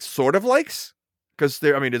Tommy sort of likes, because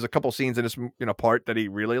there's a couple scenes in this part that he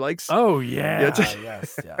really likes. Oh yeah,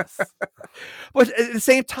 yes. But at the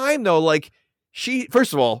same time, though,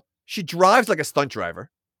 first of all, she drives like a stunt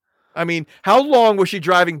driver. I mean, how long was she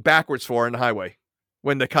driving backwards for in the highway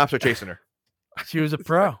when the cops are chasing her? She was a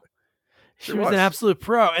pro. She was an absolute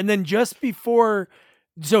pro. And then just before,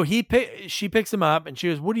 so she picks him up, and she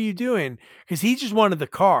goes, "What are you doing?" Because he just wanted the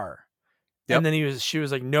car. Yep. And then she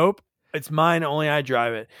was like, "Nope, it's mine. Only I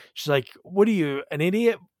drive it." She's like, "What are you, an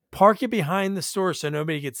idiot? Park it behind the store so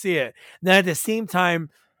nobody could see it." And then at the same time,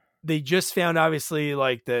 they just found obviously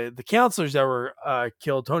like the counselors that were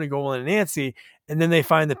killed, Tony Goldwyn and Nancy, and then they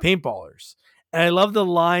find the paintballers. And I love the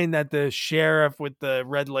line that the sheriff with the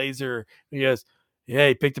red laser, he goes, "Yeah,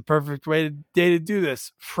 he picked the perfect day to do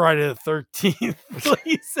this, Friday the 13th."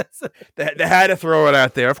 He says they had to throw it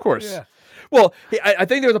out there, of course. Yeah. Well, I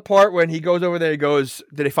think there's a part when he goes over there. He goes,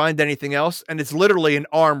 "Did they find anything else?" And it's literally an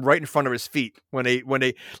arm right in front of his feet. When they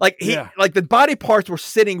the body parts were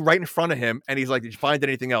sitting right in front of him, and he's like, "Did you find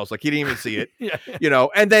anything else?" Like he didn't even see it. Yeah.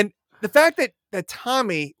 And then the fact that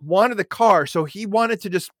Tommy wanted the car, so he wanted to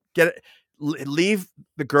just leave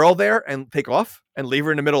the girl there and take off and leave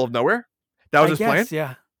her in the middle of nowhere. That was his plan.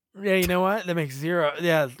 Yeah. Yeah. You know what? That makes zero.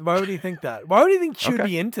 Yeah. Why would he think that? Why would he think she would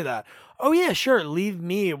be into that? Oh yeah, sure. Leave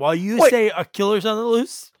me while you say a killer's on the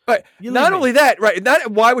loose. Right. Not only that, right?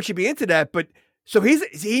 Not why would she be into that, but so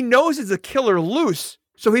he knows it's a killer loose,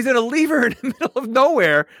 so he's gonna leave her in the middle of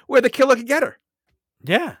nowhere where the killer can get her.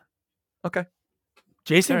 Yeah. Okay.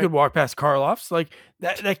 Jason could walk past Karloff's. Like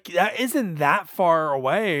that isn't that far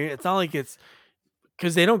away. It's not like it's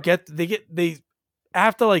because they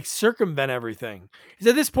have to like circumvent everything. Because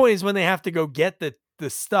at this point is when they have to go get the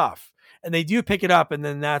stuff, and they do pick it up, and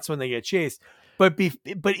then that's when they get chased. But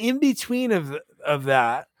in between of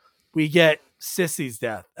that, we get Sissy's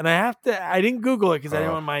death, and I didn't Google it because I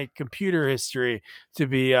didn't want my computer history to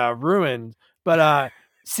be ruined. But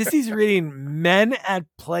Sissy's reading Men at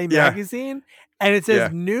Play magazine, and it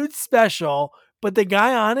says nude special, but the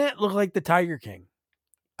guy on it looked like the Tiger King.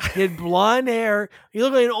 He had blonde hair. He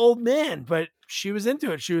looked like an old man, but she was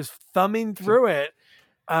into it. She was thumbing through it,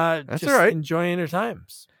 That's just all right. enjoying her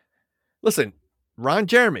times. Listen, Ron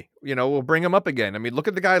Jeremy, we'll bring him up again. I mean, look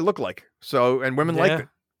at the guy look like. So, and women like it.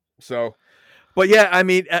 So, but yeah, I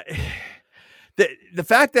mean, the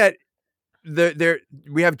fact that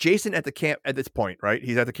we have Jason at the camp at this point, right?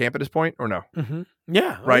 He's at the camp at this point, or no? Mm-hmm.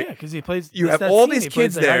 Yeah, right. Because he plays. You have all these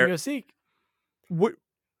kids like there.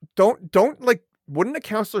 Don't like. Wouldn't a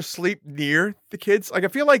counselor sleep near the kids? Like, I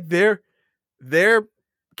feel like their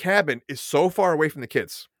cabin is so far away from the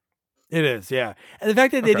kids. It is, yeah. And the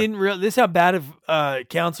fact that they didn't realize, this is how bad of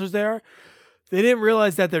counselors they are. They didn't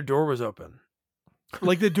realize that their door was open.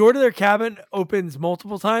 Like, the door to their cabin opens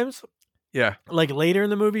multiple times. Yeah. Like, later in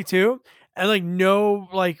the movie, too. And, like, no,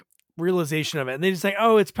 like, realization of it. And they just like,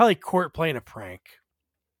 oh, it's probably Court playing a prank.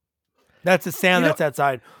 That's a sound that's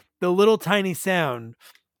outside. The little tiny sound.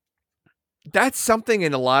 That's something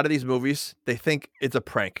in a lot of these movies. They think it's a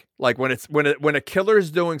prank. Like, when a killer is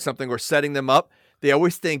doing something or setting them up, they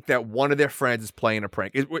always think that one of their friends is playing a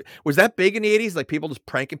prank. Was that big in the 80s? Like, people just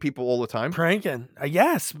pranking people all the time? Pranking.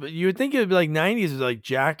 Yes, but you would think it would be like 90s was like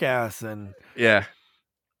Jackass and... Yeah.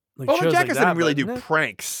 Like well, Jackass like didn't really do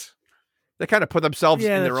pranks. They kind of put themselves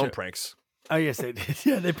in their own true. Pranks. Oh, yes, they did.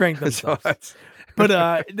 Yeah, they pranked themselves. So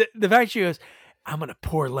but the fact she goes, I'm going to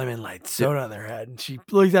pour lemon light soda on their head. And she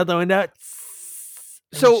looks out the window.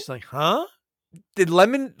 So she's like, huh? Did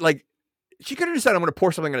Lemon, like, she could have decided I'm going to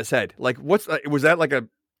pour something on his head. Like, was that like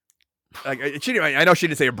I know she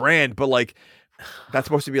didn't say a brand, but like, that's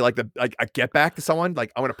supposed to be like a get back to someone.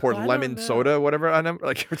 Like, I'm going to pour lemon soda, whatever on them.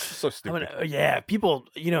 Like, it's just so stupid. People,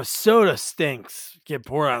 soda stinks. Get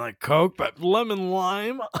poured on like Coke, but lemon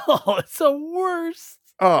lime. Oh, it's the worst.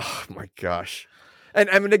 Oh my gosh. And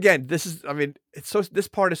I mean, again, this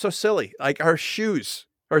part is so silly. Like, her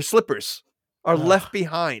slippers are left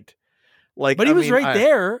behind. Like, but he was right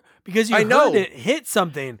there because you heard it hit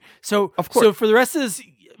something. So, of course. So for the rest of this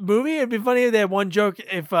movie, it'd be funny if they had one joke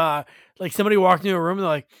if like somebody walked into a room and they're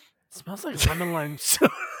like, it smells like lemon lime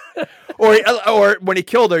soda. or when he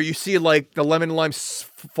killed her, you see like the lemon lime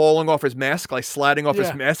falling off his mask, like sliding off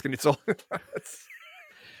his mask, and it's all.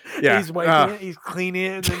 Yeah, he's wiping it, he's cleaning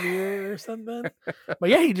it in the mirror or something. But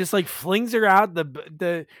yeah, he just like flings her out.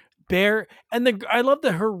 The bear and I love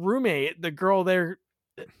that her roommate, the girl there.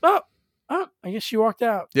 Oh, I guess she walked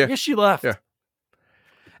out. Yeah, I guess she left. Yeah,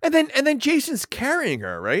 and then Jason's carrying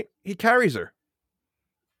her, right? He carries her.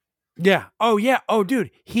 Yeah. Oh yeah. Oh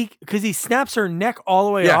dude, because he snaps her neck all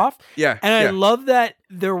the way off. Yeah. And I love that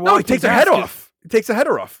they're walking. No, he takes her head off. He takes the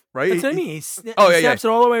header off, right? That's what I mean. He snaps it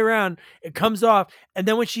all the way around. It comes off, and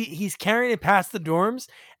then when he's carrying it past the dorms,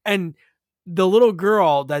 and the little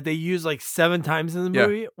girl that they use like 7 times in the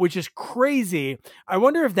movie, which is crazy. I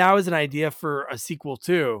wonder if that was an idea for a sequel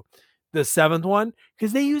too, the 7th one,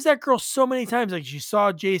 because they use that girl so many times. Like, she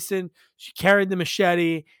saw Jason, she carried the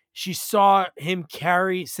machete, she saw him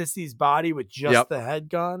carry Sissy's body with just the head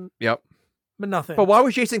gone. Yep, but nothing. But why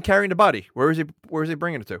was Jason carrying the body? Where is he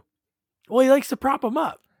bringing it to? Well, he likes to prop him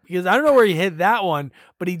up, because I don't know where he hid that one,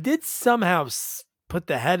 but he did somehow put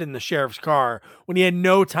the head in the sheriff's car when he had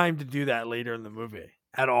no time to do that later in the movie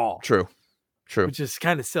at all. True. Which is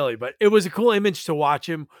kind of silly, but it was a cool image to watch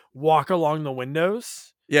him walk along the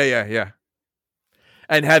windows. Yeah.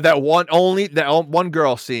 And had that one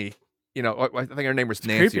girl see, I think her name was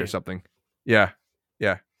Nancy creepy. Or something. Yeah.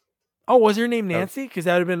 Oh, was her name Nancy? Because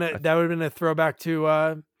that would have been a throwback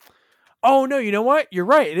to. Oh no, you know what? You're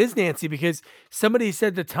right. It is Nancy, because somebody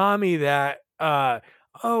said to Tommy that,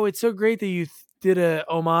 "Oh, it's so great that you did a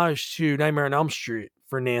homage to Nightmare on Elm Street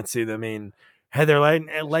for Nancy." I mean, Heather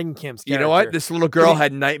Langenkamp's character. You know what? This little girl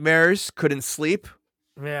had nightmares, couldn't sleep.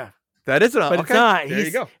 Yeah, that is but okay. It's not. There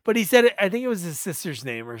you go. But he said it. I think it was his sister's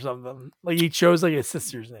name or something. Like, he chose like his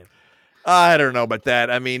sister's name. I don't know about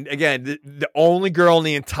that. I mean, again, the only girl in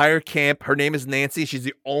the entire camp, her name is Nancy. She's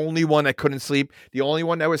the only one that couldn't sleep. The only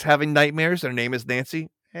one that was having nightmares. Her name is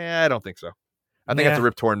Nancy. I don't think so. I think that's a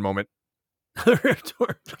Rip Torn moment. Rip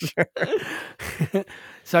Torn.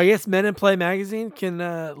 So I guess Men in Play magazine can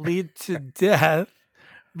lead to death.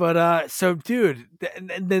 But so, dude,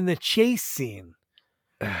 then the chase scene.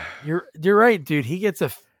 You're right, dude. He gets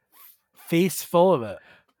a face full of it.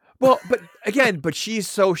 Well, but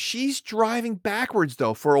she's driving backwards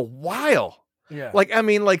though for a while. Yeah. Like, I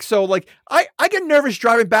mean, like, so like I get nervous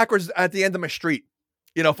driving backwards at the end of my street.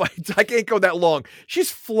 You know, if I can't go that long.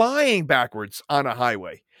 She's flying backwards on a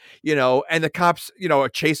highway, you know, and the cops, you know, are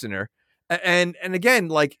chasing her. And again,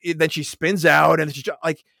 like then she spins out and she's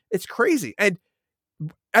like, it's crazy. And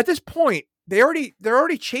at this point, they're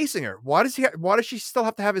already chasing her. Why does she still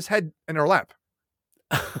have to have his head in her lap?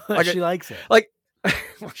 Like, she likes it. Like,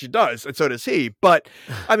 well, she does, and so does he. But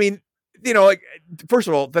I mean, you know, like first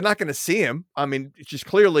of all, they're not going to see him. I mean, she's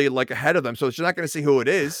clearly like ahead of them, so she's not going to see who it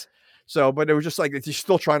is. So, but it was just like she's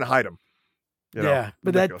still trying to hide him. You know? Yeah,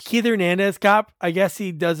 but ridiculous. that Keith Hernandez cop, I guess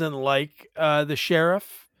he doesn't like the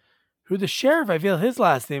sheriff. The sheriff, I feel his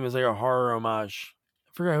last name is like a horror homage.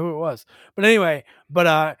 I forgot who it was. But anyway,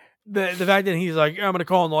 the fact that he's like, I'm gonna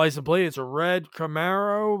call on the license plate. It's a red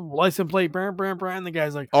Camaro license plate, and the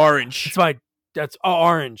guy's like, orange. That's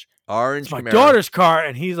orange. Orange. It's my Camaro. daughter's car,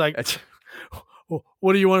 and he's like, well,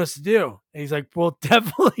 what do you want us to do? And he's like, well,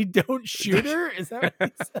 definitely don't shoot her. Is that what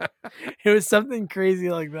he said? It was something crazy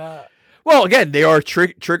like that. Well, again, they are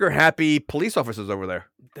trigger happy police officers over there.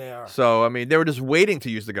 They are. So I mean, they were just waiting to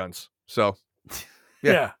use the guns. So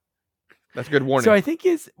yeah. That's a good warning. So I think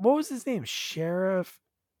what was his name? Sheriff?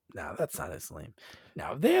 No, that's not his name.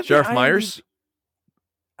 No, they have Sheriff Myers.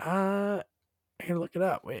 I gotta look it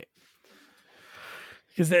up. Wait,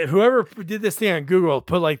 because whoever did this thing on Google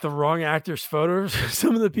put like the wrong actors' photos of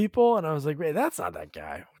some of the people, and I was like, wait, that's not that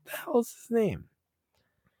guy. What the hell is his name?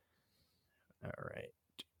 All right.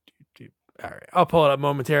 All right, I'll pull it up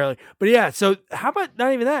momentarily. But yeah, so how about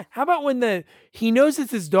not even that? How about when he knows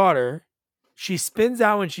it's his daughter, she spins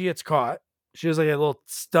out when she gets caught. She does like a little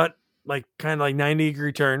stunt, like kind of like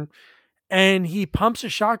 90-degree turn, and he pumps a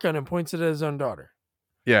shotgun and points it at his own daughter.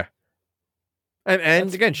 Yeah. And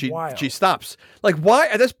That's again, wild. she stops. Like, why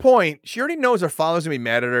at this point? She already knows her father's gonna be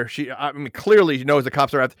mad at her. I mean, clearly she knows the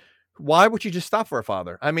cops are after. Why would she just stop for her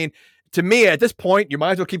father? I mean, to me, at this point, you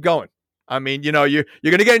might as well keep going. I mean, you know, you're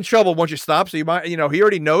gonna get in trouble once you stop. So you might, you know, he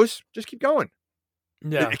already knows. Just keep going.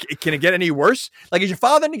 Yeah. Can it get any worse? Like, is your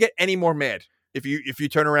father gonna get any more mad if you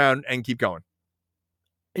turn around and keep going?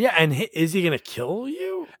 Yeah, and is he gonna kill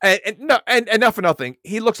you? And not for nothing,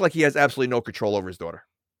 he looks like he has absolutely no control over his daughter.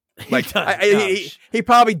 Like he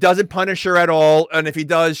probably doesn't punish her at all, and if he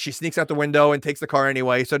does, she sneaks out the window and takes the car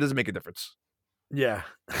anyway, so it doesn't make a difference. Yeah.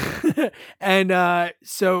 And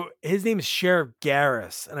so his name is Sheriff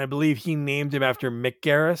Garris, and I believe he named him after Mick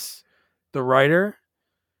Garris, the writer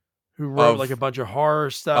who wrote like a bunch of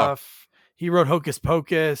horror stuff. He wrote Hocus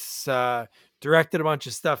Pocus, directed a bunch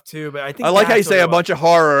of stuff too. But I think I like how you say a bunch of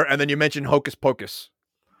horror and then you mention Hocus Pocus.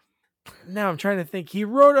 Now I'm trying to think. He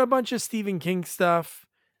wrote a bunch of Stephen King stuff.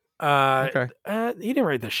 Okay. He didn't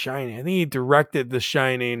write The Shining. I think he directed the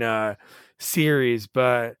Shining series,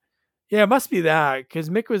 but yeah, it must be that because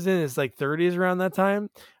Mick was in his like 30s around that time.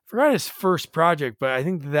 I forgot his first project, but I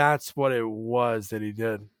think that's what it was that he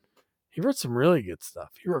did. He wrote some really good stuff.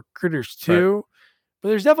 He wrote Critters 2, right. But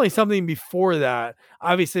there's definitely something before that.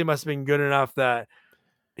 Obviously, it must have been good enough that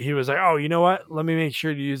he was like, oh, you know what? Let me make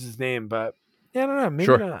sure to use his name. But yeah, I don't know.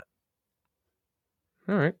 Maybe not.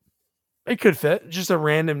 All right. It could fit. Just a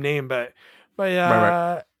random name, but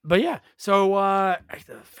right. But yeah. So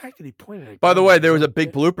the fact that he pointed at By the way, there was a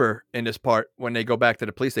big blooper in this part when they go back to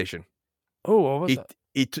the police station. Oh, what was that?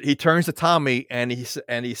 He turns to Tommy and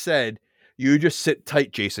he said, "You just sit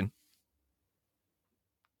tight, Jason."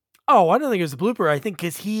 Oh, I don't think it was a blooper. I think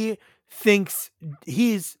because he thinks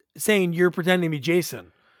he's saying you're pretending to be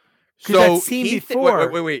Jason. So that scene before.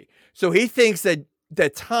 Wait. So he thinks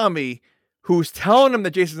that Tommy, who's telling him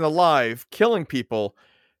that Jason's alive, killing people,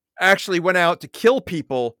 actually went out to kill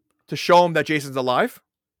people to show him that Jason's alive?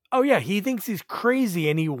 Oh, yeah. He thinks he's crazy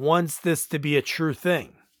and he wants this to be a true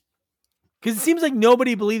thing. Because it seems like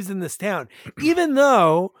nobody believes in this town. Even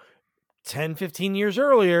though 10, 15 years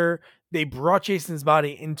earlier, they brought Jason's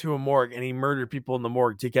body into a morgue and he murdered people in the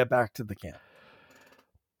morgue to get back to the camp.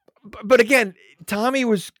 But again, Tommy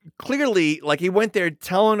was clearly like he went there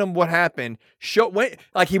telling him what happened. He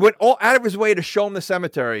went all out of his way to show him the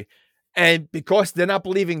cemetery. And because they're not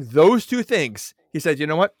believing those two things, he said, you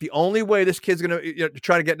know what? The only way this kid's going to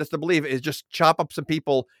try to get us to believe is just chop up some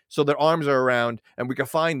people so their arms are around and we can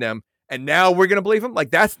find them. And now we're going to believe him.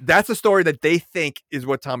 Like that's the story that they think is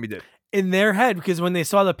what Tommy did. In their head, because when they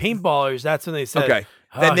saw the paintballers, that's when they said, okay,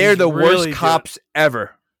 then they're the worst cops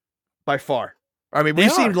ever by far. I mean,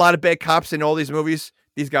 we've seen a lot of bad cops in all these movies.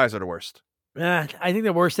 These guys are the worst. I think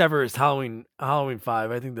the worst ever is Halloween 5.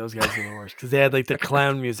 I think those guys are the worst because they had like the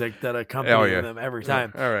clown music that accompanied them every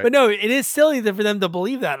time. All right. But no, it is silly for them to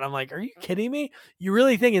believe that. And I'm like, are you kidding me? You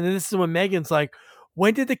really think? And then this is when Megan's like,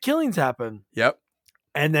 when did the killings happen? Yep.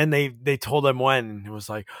 And then they told him when, and it was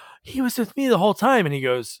like, he was with me the whole time. And he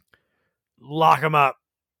goes, lock him up.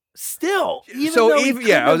 Still, I was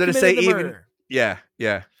going to say even. Murder. Yeah.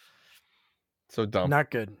 So dumb.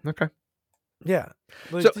 Not good. Okay. Yeah.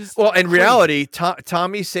 Well, in reality,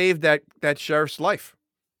 Tommy saved that sheriff's life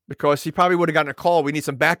because he probably would have gotten a call. We need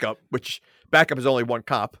some backup, which backup is only one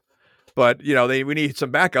cop, but we need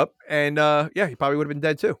some backup, and he probably would have been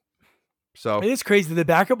dead too. So it is crazy. The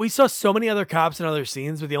backup. We saw so many other cops in other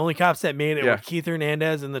scenes, but the only cops that made it were Keith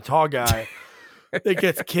Hernandez and the tall guy that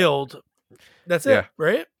gets killed. That's it,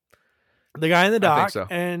 right? The guy in the dock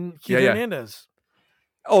and Keith Hernandez.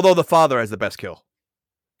 Although the father has the best kill.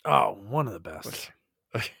 Oh, one of the best.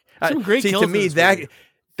 Some great kills. To me,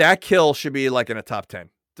 that kill should be like in a top 10.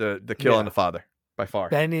 The kill on the father by far.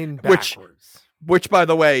 Bending backwards. Which, by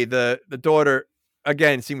the way, the daughter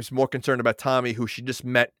again seems more concerned about Tommy, who she just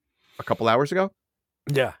met a couple hours ago.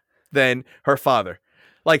 Yeah. Than her father.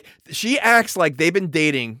 Like she acts like they've been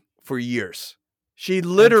dating for years. She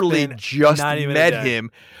literally just met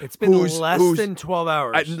him. It's been less than 12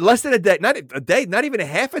 hours. Less than a day. Not a day. Not even a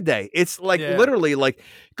half a day. It's like literally like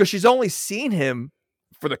because she's only seen him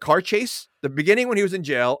for the car chase, the beginning when he was in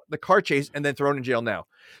jail, the car chase, and then thrown in jail now.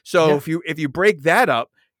 So if you break that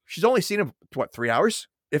up, she's only seen him 3 hours,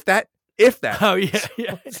 if that. Oh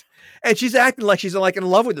yeah. And she's acting like she's like in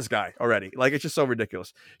love with this guy already. Like it's just so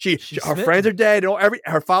ridiculous. Her friends are dead.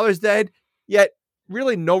 Her father's dead. Yet.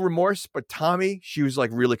 Really no remorse, but Tommy, she was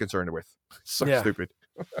like really concerned with. So stupid.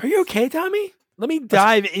 Are you okay, Tommy? Let me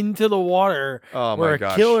dive into the water where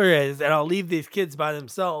a killer is, and I'll leave these kids by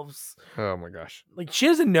themselves. Oh my gosh! Like she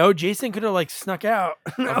doesn't know. Jason could have like snuck out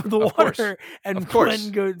of the water and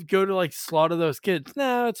go to like slaughter those kids.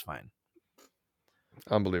 No, it's fine.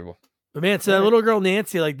 Unbelievable. But man, so that little girl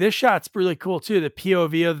Nancy, like this shot's really cool too. The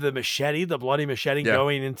POV of the machete, the bloody machete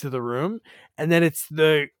going into the room, and then it's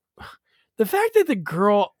the fact that the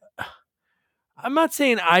girl, I'm not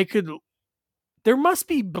saying there must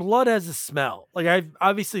be blood as a smell. Like I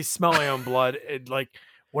obviously smell my own blood. Like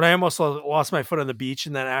when I almost lost my foot on the beach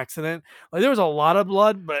in that accident, like there was a lot of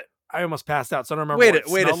blood, but I almost passed out. So I don't remember.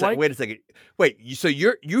 Wait a second. Wait, so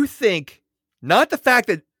you think not the fact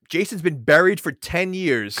that Jason's been buried for 10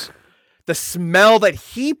 years, the smell that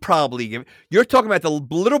he probably gave, you're talking about the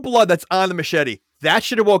little blood that's on the machete. That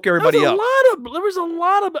should have woke everybody up. There was a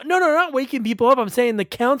lot of no, not waking people up. I'm saying the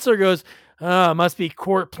counselor goes, must be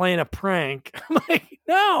court playing a prank. I'm like,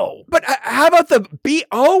 no. But how about the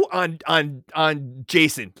BO on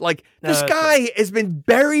Jason? Like this guy has been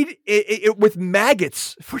buried with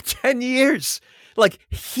maggots for 10 years. Like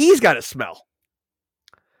he's got a smell.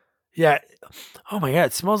 Yeah. Oh my God.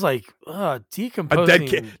 It smells like decomposing a dead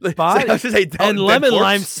kid. Body. And lemon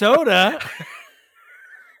lime soda.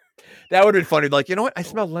 That would have been funny. Like, you know what? I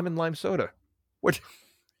smell lemon lime soda. What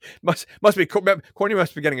must be Courtney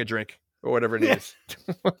must be getting a drink or whatever it is.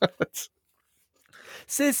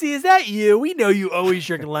 Sissy, is that you? We know you always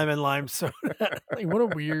drink lemon lime soda. Like, what a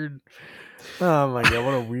weird. Oh my God,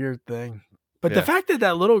 what a weird thing. But the fact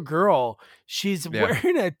that little girl, she's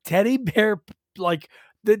wearing a teddy bear, like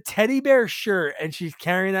the teddy bear shirt, and she's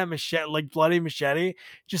carrying that machete, like bloody machete.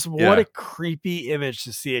 Just what a creepy image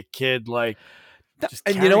to see a kid like.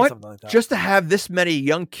 And you know what? Like just to have this many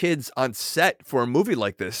young kids on set for a movie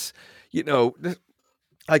like this,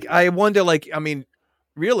 like I wonder, like, I mean,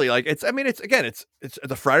 really, like it's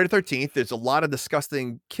the Friday the 13th. There's a lot of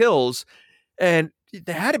disgusting kills, and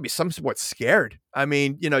they had to be somewhat scared. I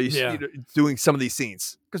mean, doing some of these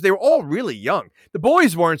scenes because they were all really young. The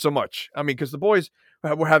boys weren't so much. I mean, because the boys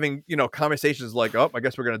were having conversations like, "Oh, I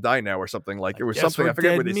guess we're gonna die now" or something. Like it was something I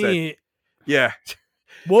forget what they said. Yeah.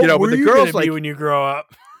 What were the girls like when you grow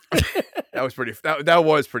up? That was pretty. That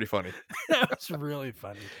was pretty funny. That was really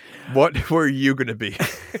funny. What were you gonna be?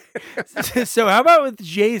 So how about with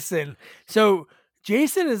Jason? So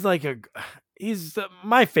Jason is like he's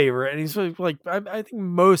my favorite, and he's like I think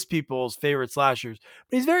most people's favorite slashers.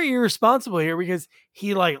 But he's very irresponsible here because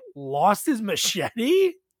he like lost his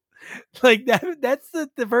machete. Like that's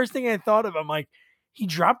the first thing I thought of. I'm like, he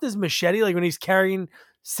dropped his machete like when he's carrying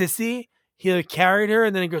Sissy. He like carried her,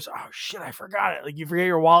 and then he goes, "Oh shit, I forgot it!" Like you forget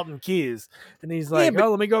your wallet and keys, and he's like, "Oh,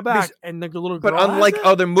 let me go back." And the little girl. But unlike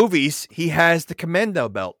other movies, he has the commando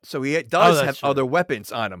belt, so he does have other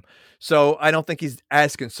weapons on him. So I don't think he's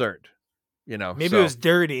as concerned. Maybe it was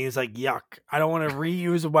dirty. He's like, "Yuck! I don't want to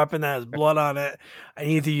reuse a weapon that has blood on it. I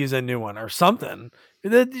need to use a new one or something."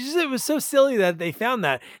 It was so silly that they found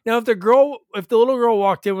that. Now, if the little girl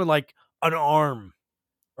walked in with like an arm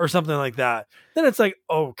or something like that, then it's like,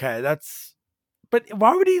 okay, that's. But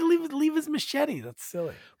why would he leave his machete? That's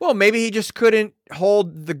silly. Well, maybe he just couldn't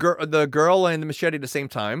hold the girl and the machete at the same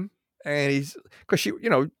time, and because she,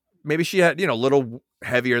 maybe she had, a little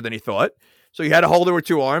heavier than he thought, so he had to hold her with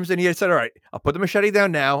two arms, and he had said, "All right, I'll put the machete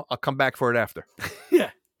down now. I'll come back for it after." Yeah,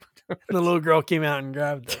 and the little girl came out and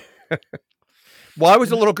grabbed it. Why was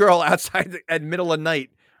the little girl outside at middle of night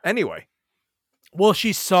anyway? Well,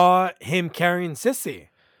 she saw him carrying Sissy.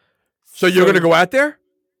 So you're going to go out there?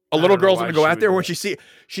 A little girl's why going to go she out there would when do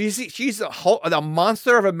she's a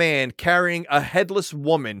monster of a man carrying a headless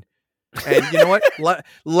woman. And you know what?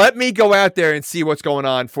 let me go out there and see what's going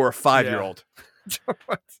on for a 5-year-old.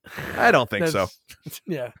 I don't think so.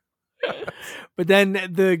 Yeah. But then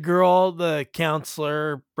the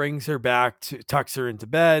counselor brings her back tucks her into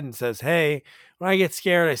bed and says, "Hey, when I get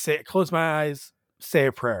scared, close my eyes, say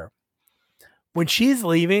a prayer." When she's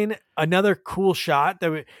leaving, another cool shot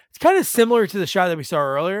it's kind of similar to the shot that we saw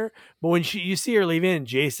earlier, but when you see her leaving and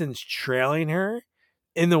Jason's trailing her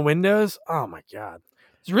in the windows, oh my God.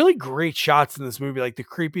 There's really great shots in this movie, like the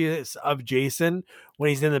creepiest of Jason when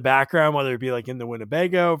he's in the background, whether it be like in the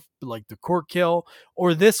Winnebago, like the court kill,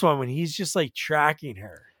 or this one when he's just like tracking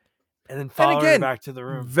her and then following her back to the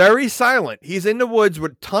room. Very silent. He's in the woods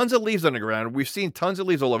with tons of leaves on the ground. We've seen tons of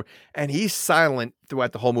leaves all over, and he's silent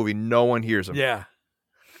throughout the whole movie. No one hears him. Yeah.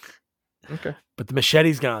 Okay. But the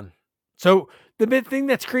machete's gone. So the big thing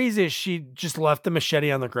that's crazy is she just left the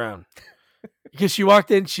machete on the ground because she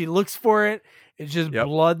walked in, she looks for it. It's just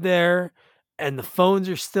blood there, and the phones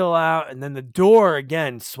are still out, and then the door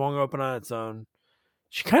again swung open on its own.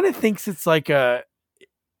 She kind of thinks it's like a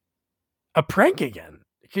prank again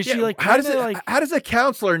because she like how does a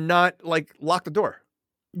counselor not like lock the door?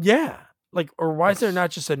 Yeah, like, or why is there not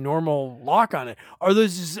just a normal lock on it? Are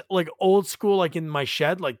those just like old school, like in my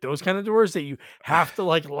shed, like those kind of doors that you have to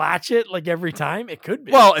like latch it like every time? It could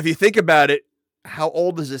be. Well, if you think about it. How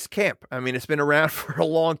old is this camp? I mean, it's been around for a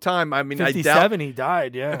long time. I mean, 57, he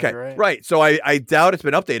died. Yeah. Okay. Right. So I doubt it's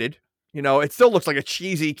been updated. It still looks like a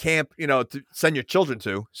cheesy camp, to send your children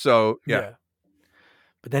to. So yeah.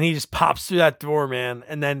 But then he just pops through that door, man.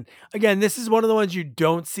 And then again, this is one of the ones you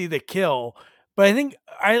don't see the kill, but I think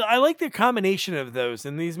I like the combination of those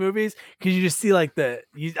in these movies. Cause you just see like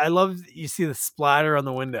you see the splatter on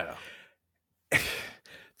the window.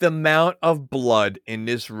 The amount of blood in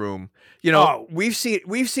this room, we've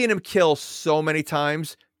seen him kill so many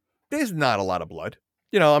times. There's not a lot of blood,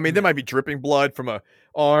 I mean, there might be dripping blood from a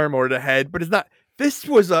arm or the head, but it's not. This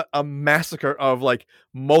was a massacre of like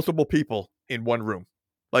multiple people in one room.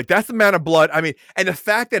 Like that's the amount of blood. I mean, and the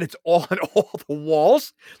fact that it's all on all the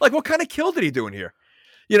walls, like what kind of kill did he do in here?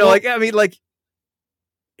 It's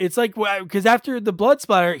like, because after the blood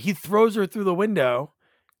splatter, he throws her through the window.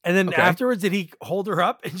 And then afterwards, did he hold her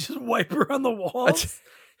up and just wipe her on the walls?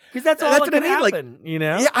 Because that's all that can happen,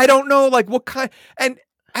 Yeah, I don't know, like what kind, and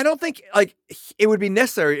I don't think like it would be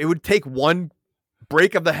necessary. It would take one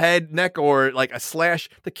break of the head, neck, or like a slash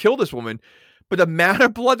to kill this woman. But the amount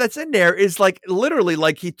of blood that's in there is like literally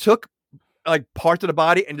like he took like parts of the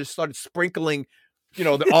body and just started sprinkling,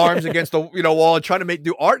 the arms against the wall and trying to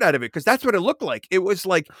do art out of it, because that's what it looked like. It was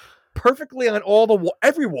like perfectly on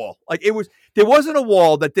every wall. Like there wasn't a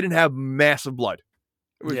wall that didn't have massive blood.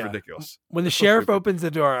 It was ridiculous. When the sheriff opens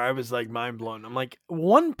the door, I was like mind blown. I'm like,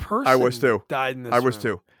 one person I was too. Died in this I was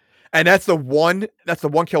too. And that's the one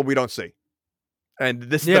kill we don't see. And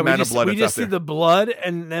this is the amount of blood we that's just out see there. the blood,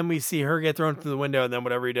 and then we see her get thrown through the window, and then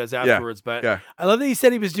whatever he does afterwards. But I love that he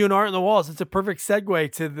said he was doing art on the walls. It's a perfect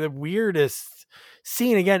segue to the weirdest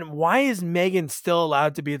scene. Again, why is Megan still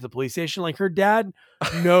allowed to be at the police station? Like her dad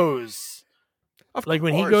knows. Like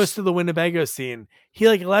when he goes to the Winnebago scene, he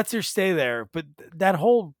like lets her stay there. But that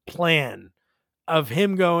whole plan of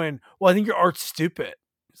him going, well, I think your art's stupid.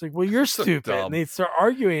 It's like, well, you're so stupid. Dumb. And they start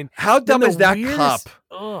arguing. How dumb is that cop?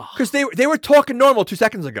 Because they were talking normal 2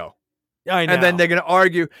 seconds ago. I know. And then they're going to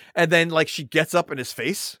argue. And then like she gets up in his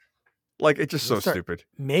face. Like it's just so stupid.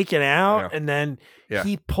 Making out. And then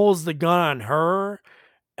he pulls the gun on her.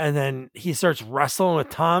 And then he starts wrestling with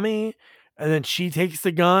Tommy. And then she takes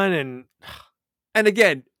the gun and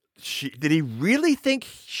again, did he really think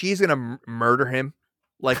she's gonna murder him?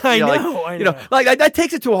 Like I know. Like that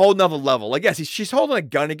takes it to a whole nother level. Like yes, she's holding a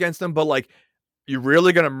gun against him, but like, you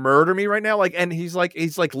really gonna murder me right now? Like, and he's like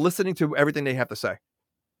listening to everything they have to say.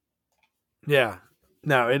 Yeah.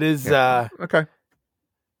 No, it is. Okay.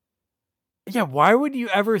 Yeah. Why would you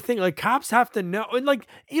ever think like cops have to know? And like,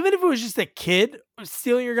 even if it was just a kid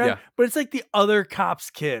stealing your gun, but it's like the other cop's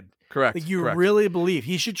kid. Correct. Like, you correct. really believe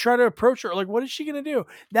he should try to approach her. Like, what is she going to do?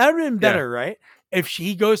 That would have been better, right? If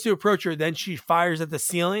he goes to approach her, then she fires at the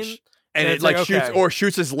ceiling. And it it's like, like, shoots okay. or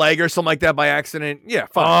shoots his leg or something like that by accident. Yeah,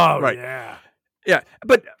 fine. Oh, right. yeah. Yeah.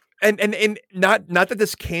 But and not that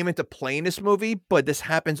this came into play in this movie, but this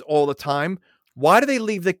happens all the time. Why do they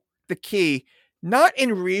leave the key not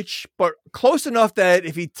in reach, but close enough that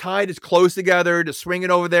if he tied his clothes together to swing it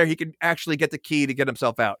over there, he could actually get the key to get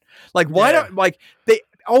himself out? Like, why don't, like, they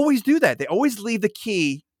always do that. They always leave the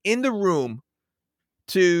key in the room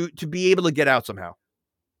to be able to get out somehow.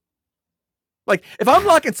 Like, if I'm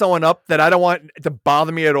locking someone up that I don't want to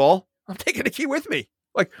bother me at all, I'm taking the key with me.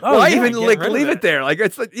 Like, why even like leave it there? Like,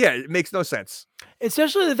 it's like, yeah, it makes no sense.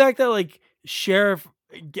 Especially the fact that like Sheriff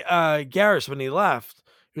Garris, when he left,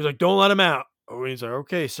 he was like, "Don't let him out." Oh, he's like,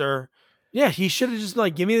 "Okay, sir." Yeah, he should have just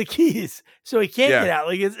like, "Give me the keys," so he can't get out.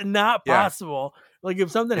 Like, it's not possible. Like,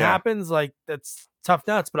 if something happens, like, that's tough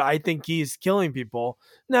nuts. But I think he's killing people.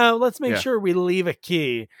 No, let's make sure we leave a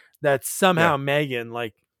key that somehow Megan,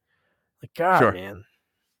 like God, man.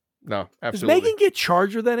 No, absolutely. Does Megan get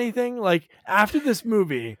charged with anything? Like, after this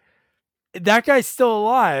movie, that guy's still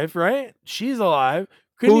alive, right? She's alive.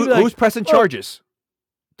 Who's pressing charges?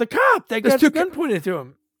 The cop that got the gun pointed to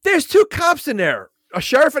him. There's two cops in there. A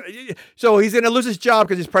sheriff. So he's going to lose his job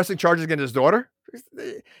because he's pressing charges against his daughter?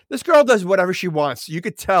 This girl does whatever she wants. You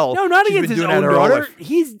could tell. No, not against his own daughter. Life.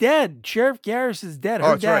 He's dead. Sheriff Garris is dead.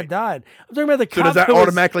 Her dad died. I'm talking about the cop. So does that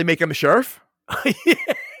automatically make him a sheriff?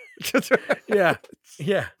 Yeah.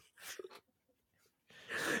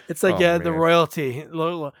 It's like the royalty.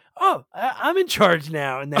 Oh, I'm in charge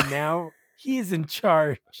now, and then now he's in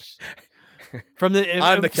charge. I'm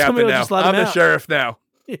the captain now. I'm the sheriff now.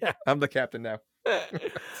 Yeah, I'm the captain now.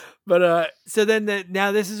 But so then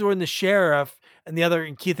now this is when the sheriff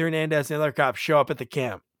and Keith Hernandez and the other cops show up at the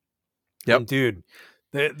camp. Yep, and dude,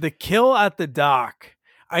 the kill at the dock.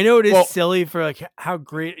 I know it is silly for like how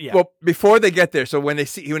great. Yeah. Well, before they get there, so when he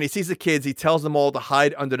sees the kids, he tells them all to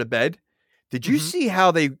hide under the bed. Did you see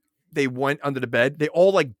how they went under the bed? They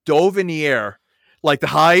all like dove in the air, like to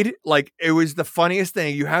hide. Like, it was the funniest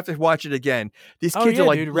thing. You have to watch it again. These kids are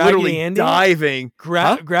like literally diving.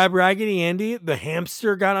 Grab Raggedy Andy. The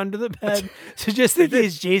hamster got under the bed. So just in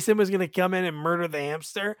case Jason was going to come in and murder the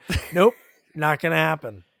hamster. Nope, not going to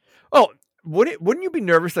happen. Oh, wouldn't you be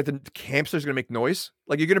nervous that the hamster's going to make noise?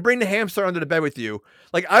 Like, you're going to bring the hamster under the bed with you.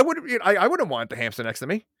 Like, I wouldn't want the hamster next to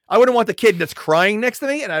me. I wouldn't want the kid that's crying next to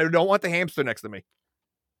me, and I don't want the hamster next to me.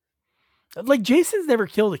 Like, Jason's never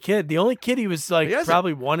killed a kid. The only kid he was like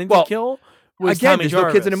probably wanting to kill was Tommy Jarvis. There's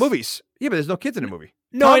no kids in the movies. Yeah, but there's no kids in the movie.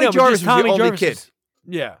 No, Tommy I know, Jarvis Tommy was the only Jarvis kid.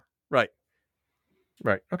 Yeah. Right.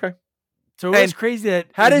 Okay. So it was crazy that.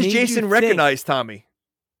 How does Jason recognize Tommy?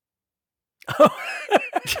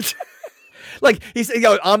 Like, he's,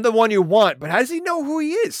 I'm the one you want, but how does he know who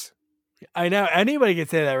he is? I know anybody could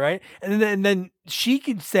say that, right? And then she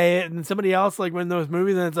could say it, and then somebody else, like one of those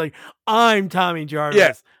movies, and it's like, I'm Tommy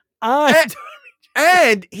Jarvis. Yeah.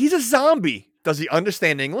 And he's a zombie. Does he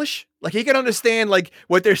understand English? Like, he can understand like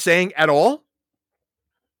what they're saying at all?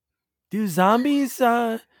 Do zombies?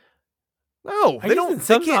 No, they don't. In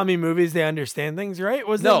some zombie movies, they understand things, right?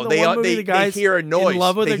 Was no, they hear a noise. In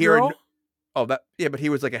love with a girl? But he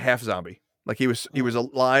was like a half zombie. Like, he was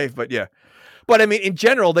alive, but yeah. But I mean, in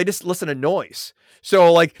general, they just listen to noise.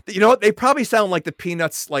 So, like, you know what? They probably sound like the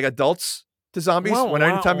Peanuts, like adults to zombies.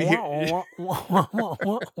 Anytime you hear,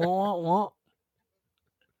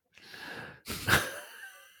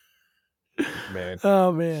 man.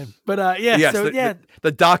 Oh man. But yes, so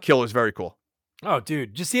the dock kill is very cool. Oh,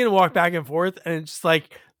 dude, just seeing him walk back and forth, and it's just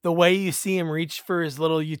like the way you see him reach for his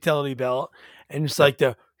little utility belt, and just like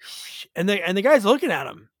the guy's looking at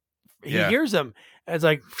him. He hears him, and it's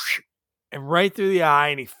like, and right through the eye,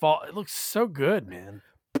 and he falls. It looks so good, man.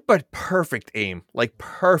 But perfect aim, like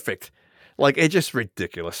perfect, like it's just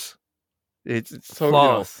ridiculous. It's so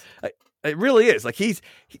flawless. It really is. Like,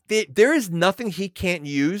 there is nothing he can't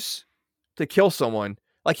use to kill someone.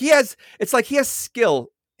 Like, he has skill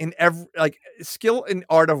in skill in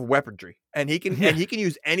art of weaponry, and he can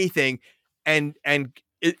use anything, and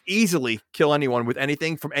easily kill anyone with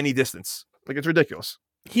anything from any distance. Like, it's ridiculous.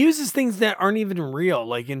 He uses things that aren't even real,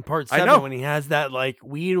 like in part 7 when he has that like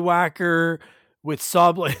weed whacker with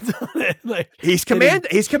saw blades on it. Like, he's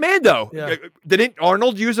commando. Yeah. Didn't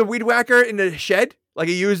Arnold use a weed whacker in the shed? Like,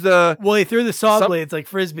 he used he threw the saw blades like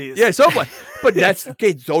frisbees. Yeah, saw blades. But that's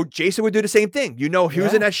okay. So Jason would do the same thing. He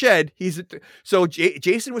was in that shed.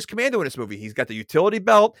 Jason was commando in this movie. He's got the utility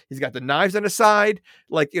belt. He's got the knives on the side.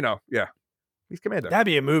 Like, he's commando. That'd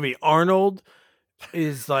be a movie. Arnold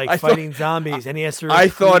is like fighting zombies, and he has to. I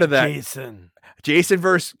thought of that. Jason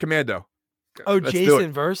versus Commando. Oh, Let's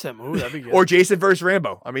Jason versus him. Ooh, that'd be good. Or Jason versus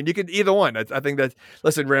Rambo. I mean, you could either one. I think that.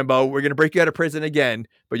 Listen, Rambo, we're gonna break you out of prison again,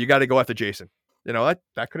 but you got to go after Jason. You know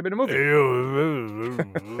that could have been a movie.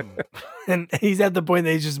 And he's at the point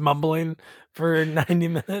that he's just mumbling for 90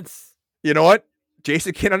 minutes. You know what?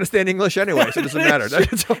 Jason can't understand English anyway, so it doesn't matter.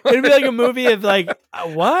 It'd be like a movie of like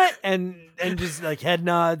what and just like head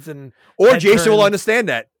nods and. Or Jason will understand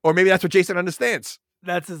that, or maybe that's what Jason understands.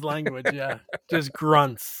 That's his language, yeah. Just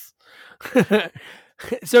grunts.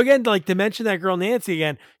 So again, like to mention that girl Nancy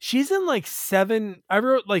again, she's in like she's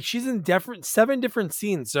in 7 different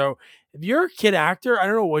scenes. So if you're a kid actor, I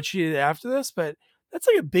don't know what she did after this, but that's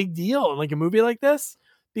like a big deal in like a movie like this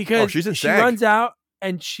because she's in she SAG. runs out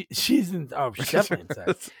and she's definitely in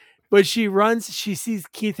SAG. But she sees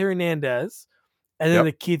Keith Hernandez, and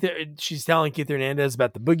then she's telling Keith Hernandez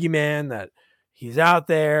about the boogeyman, that he's out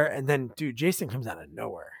there, and then dude, Jason comes out of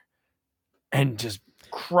nowhere and just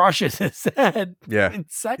crushes his head in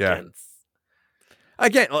seconds. Yeah.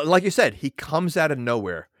 Again, like you said, he comes out of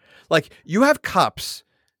nowhere. Like you have cops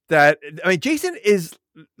that, I mean, Jason is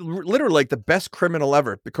literally like the best criminal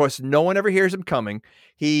ever because no one ever hears him coming.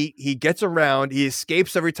 He gets around, he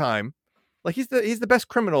escapes every time. Like he's the best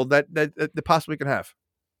criminal that possibly can have.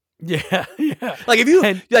 Yeah. Like if you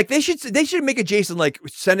like, they should make a Jason like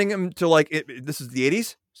sending him to like this is the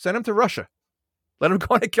 80s. Send him to Russia. Let him go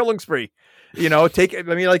on a killing spree. You know, I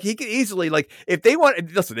mean, like he could easily like if they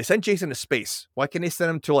want. Listen, they sent Jason to space. Why can't they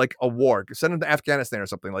send him to like a war? Send him to Afghanistan or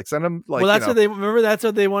something. Like send him like. Well, that's what they remember. That's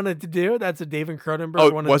what they wanted to do. That's what David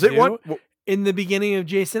Cronenberg wanted to do. Was it one in the beginning of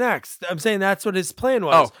Jason X? I'm saying that's what his plan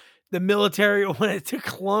was. The military wanted to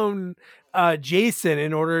clone Jason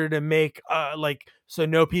in order to make so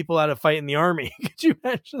no people had to fight in the army. Could you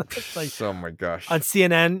imagine that? Like, oh my gosh! On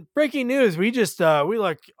CNN, breaking news: we just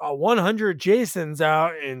 100 Jasons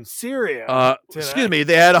out in Syria. Excuse me,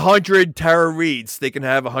 they had 100 Tara Reeds. They can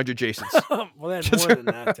have 100 Jasons. Well, they had more than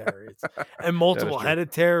that Tara Reeds, and multiple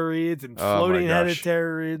headed Tara Reeds, and floating headed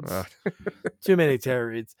Tara Reeds. Too many Tara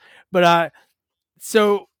Reeds. But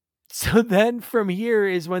so then from here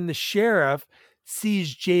is when the sheriff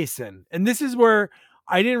sees Jason, and this is where.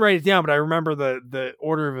 I didn't write it down, but I remember the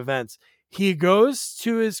order of events. He goes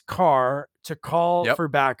to his car to call for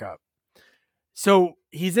backup. So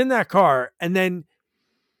he's in that car, and then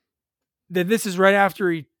this is right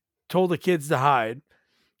after he told the kids to hide.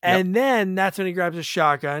 And then that's when he grabs a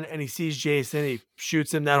shotgun and he sees Jason. He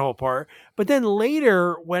shoots him, that whole part. But then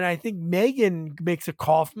later, when I think Megan makes a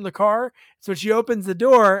call from the car, so she opens the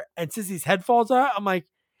door and says his head falls out, I'm like,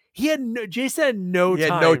 Jason had no time. He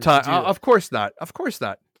had no time. Of course not. Of course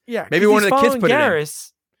not. Yeah. Maybe one of the kids put it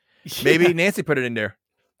in. Maybe Nancy put it in there.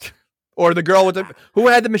 Or the girl who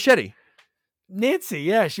had the machete. Nancy.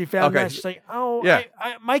 Yeah. She found that. She's like,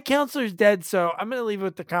 my counselor's dead, so I'm going to leave it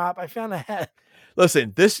with the cop. I found a head.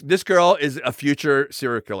 Listen, this girl is a future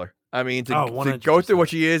serial killer. I mean, to go through what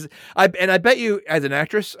she is. I bet you as an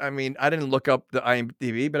actress, I mean, I didn't look up the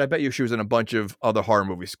IMDb, but I bet you she was in a bunch of other horror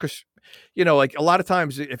movies. Because, you know, like a lot of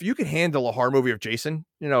times, if you can handle a horror movie of Jason,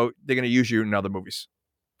 you know, they're going to use you in other movies.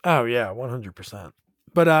 Oh, yeah, 100%.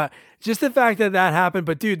 But just the fact that happened.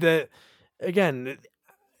 But, dude, again,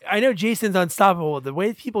 I know Jason's unstoppable. The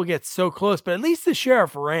way people get so close, but at least the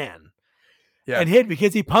sheriff ran and hid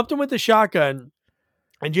because he pumped him with the shotgun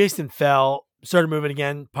and Jason fell. Started moving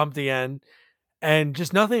again, pumped again, and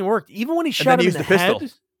just nothing worked. Even when he shot him in the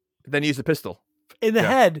head. Then he used the pistol. In the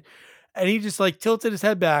head, and he just like tilted his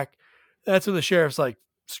head back. That's when the sheriff's like,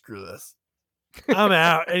 screw this. I'm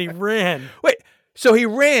out. And he ran. Wait, so he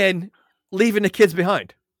ran, leaving the kids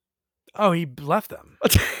behind? Oh, he left them.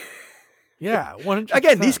 Yeah, 100%.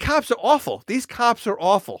 Again, these cops are awful.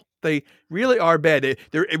 They really are bad.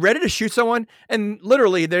 They're ready to shoot someone, and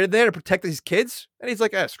literally they're there to protect these kids. And he's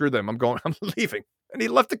like, screw them. I'm leaving. And he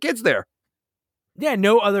left the kids there. Yeah,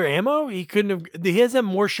 no other ammo. He couldn't have. He has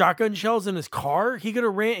more shotgun shells in his car. He could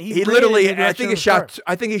have ran. He literally, I think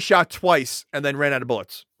he shot twice and then ran out of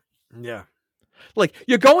bullets. Yeah. Like,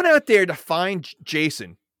 you're going out there to find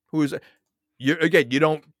Jason, who's, you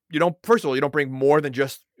don't, first of all, you don't bring more than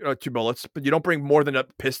just 2 bullets, but you don't bring more than a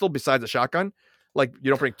pistol besides a shotgun. Like, you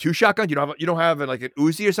don't bring 2 shotguns. You don't have like an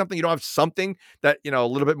Uzi or something. You don't have something that, a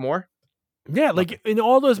little bit more. Yeah, like in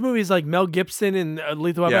all those movies, like Mel Gibson and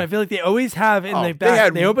Lethal Weapon, I feel like they always have in the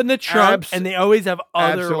back. They open the trunk and they always have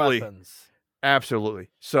other weapons. Absolutely.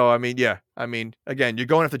 So I mean, again, you're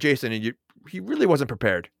going after Jason, and he really wasn't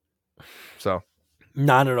prepared. So,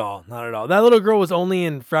 not at all. That little girl was only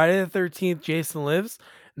in Friday the 13th, Jason Lives,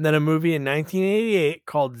 and then a movie in 1988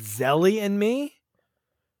 called Zelly and Me.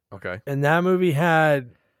 Okay. And that movie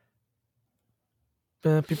had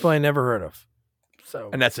people I never heard of. So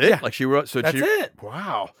And that's it? Yeah. Like she wrote That's she, it.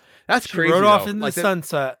 Wow. That's She crazy. rode off though. in the Like that-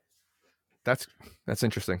 sunset. That's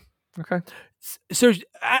interesting. Okay. So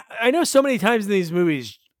I know so many times in these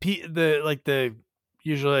movies, usually like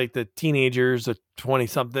the teenagers, the 20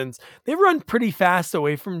 somethings, they run pretty fast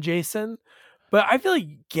away from Jason. But I feel like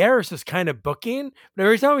Garrus is kind of booking. But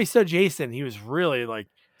every time we saw Jason, he was really like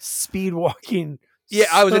speed walking. Yeah,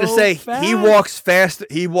 I was going to so say fast. he walks fast.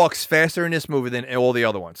 He walks faster in this movie than all the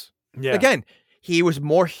other ones. Yeah. Again, he was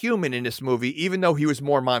more human in this movie, even though he was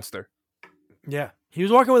more monster. Yeah. He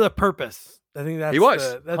was walking with a purpose. I think that's He was,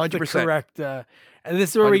 that's 100%. the correct. And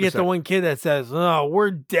this is where we get the 100%. one kid that says, "Oh,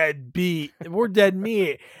 we're dead beat. We're dead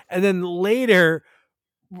meat." And then later,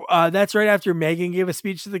 that's right after Megan gave a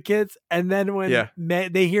speech to the kids. And then when Yeah.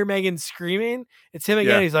 they hear Megan screaming, it's him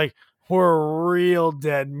again. Yeah. He's like, "We're real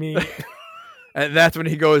dead meat." And that's when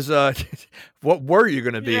he goes, "What were you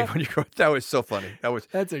going to be Yeah. when you go?" That was so funny. That was.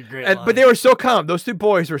 That's a great. But they were so calm. Those two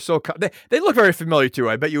boys were so calm. They look very familiar too.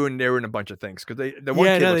 I bet you they were in a bunch of things because the one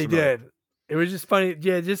kid no, looks they familiar. did. It was just funny.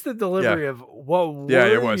 Yeah, just the delivery of what Yeah,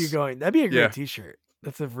 it were you was. going? That'd be a great Yeah. T-shirt.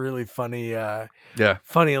 That's a really funny. Yeah.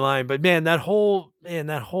 Funny line. But man, that whole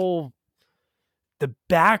the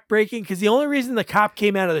back breaking, because the only reason the cop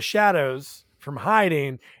came out of the shadows from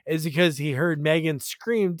hiding is because he heard Megan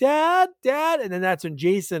scream, "Dad, Dad," and then that's when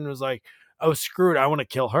Jason was like, "Oh, screw it, I want to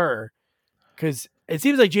kill her," because it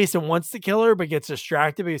seems like Jason wants to kill her but gets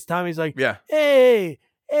distracted because Tommy's like, Yeah. hey,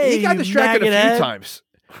 He got you distracted a maggot few head." times.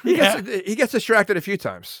 Yeah. He gets distracted a few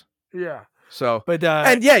times. Yeah, So, but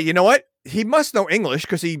and yeah, you know what? He must know English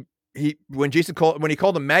because when he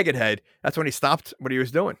called him maggot head, that's when he stopped what he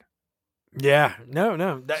was doing. yeah, no,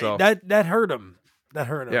 So- that hurt him. That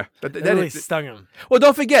hurt him. Yeah, that that really is- stung him. Well,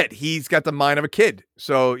 don't forget, he's got the mind of a kid.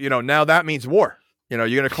 So, now that means war. You're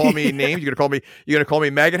going to call me names. You're going to call me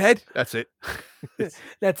maggot head. That's it.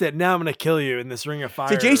 That's it. Now I'm gonna kill you in this ring of fire.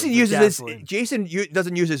 See, Jason with uses gasoline.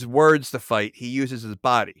 doesn't use his words to fight. He uses his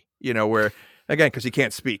body, where again, because he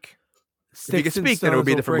can't speak. If he could Sticks and speak, then it would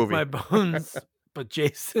be a stones will different break movie. my bones, but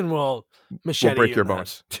Jason will machete We'll break you your in the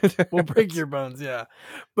bones. head. We'll break your bones. Yeah,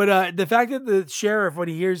 but the fact that the sheriff, when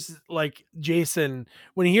he hears like Jason,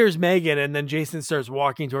 when he hears Megan, and then Jason starts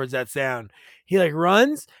walking towards that sound, he like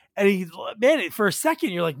runs. And for a second,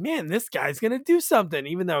 you're like, man, this guy's going to do something,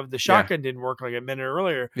 even though the shotgun didn't work like a minute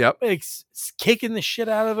earlier. Yep. Like, kicking the shit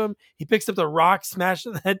out of him. He picks up the rock,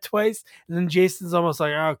 smashing the head twice. And then Jason's almost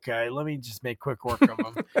like, okay, let me just make quick work of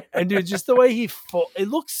him. And dude, just the way it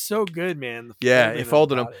looks so good, man. Yeah, he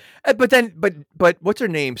folded him. But what's her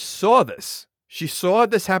name saw this. She saw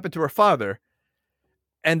this happen to her father.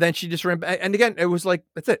 And then she just ran back. And again, it was like,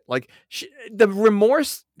 that's it. Like the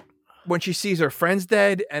remorse when she sees her friends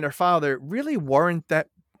dead and her father really weren't that.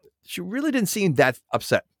 She really didn't seem that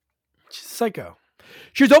upset. She's psycho.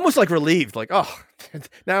 She was almost like relieved, like, oh,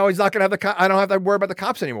 now he's not gonna have I don't have to worry about the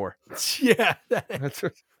cops anymore. Yeah. That's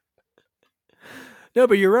No,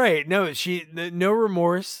 but you're right. No, no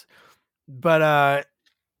remorse. But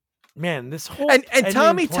man, this whole and ending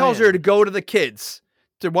Tommy tells her plan- to go to the kids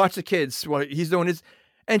to watch the kids while he's doing his,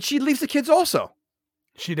 and she leaves the kids also.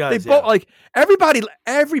 She They does. both like everybody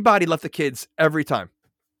left the kids every time.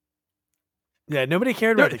 Yeah, nobody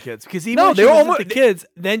cared about the kids because even No, when she they were was with almost- the kids,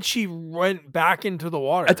 then she went back into the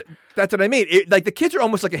water. That's what I mean. Like the kids are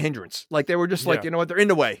almost like a hindrance. Like they were just like, Yeah. you know what, they're in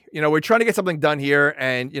the way. We're trying to get something done here,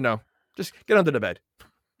 and just get under the bed.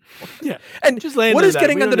 Yeah, And just laying what there is that.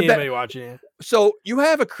 getting We under don't the need bed? anybody watching it. So you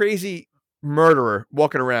have a crazy murderer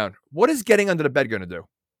walking around. What is getting under the bed going to do?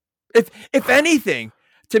 If anything,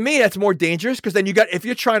 to me, that's more dangerous because then if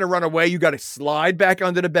you're trying to run away, you got to slide back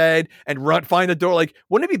under the bed and find the door. Like,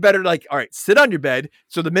 wouldn't it be better to all right, sit on your bed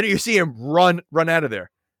so the minute you see him, run out of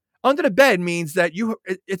there? Under the bed means that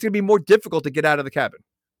it's going to be more difficult to get out of the cabin.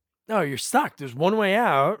 No, you're stuck. There's one way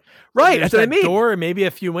out. Right, There's that's what I that mean. Door and maybe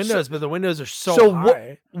a few windows, but the windows are so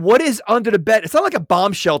high. What is under the bed? It's not like a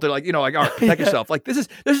bomb shelter, like, all right, protect yourself. Like this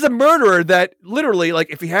is a murderer that literally, like,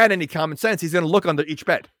 if he had any common sense, he's going to look under each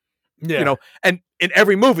bed. Yeah. And in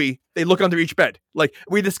every movie, they look under each bed. Like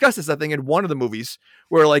we discussed this, I think, in one of the movies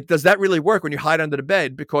where like, does that really work when you hide under the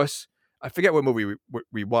bed? Because I forget what movie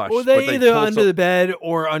we watched. Well, but they either pulled under the bed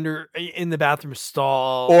or in the bathroom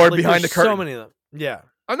stall Or Like, behind the there's curtain. So many of them. Yeah.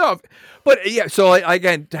 I know, but yeah. So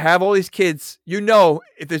again, to have all these kids,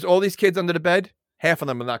 if there's all these kids under the bed, half of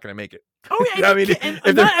them are not going to make it. Oh yeah, I mean, and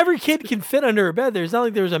if not every kid can fit under a bed. There's not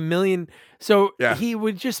like there's a million. So Yeah. he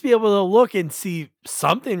would just be able to look and see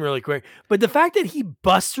something really quick. But the fact that he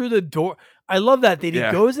busts through the door, I love that he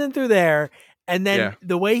Yeah. goes in through there, and then Yeah.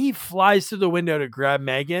 the way he flies through the window to grab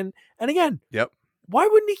Megan. And again, Yep. why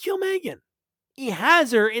wouldn't he kill Megan? He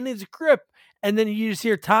has her in his grip. And then you just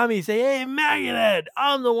hear Tommy say, hey, Maggothead,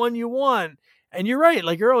 I'm the one you want. And you're right.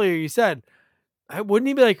 Like earlier you said, wouldn't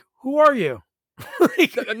he be like, who are you?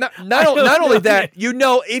 Like, not only that,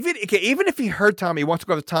 even if he heard Tommy, he wants to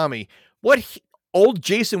go after Tommy, what old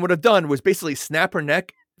Jason would have done was basically snap her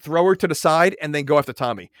neck, throw her to the side, and then go after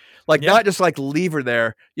Tommy. Like, not just like leave her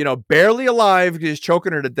there, barely alive, just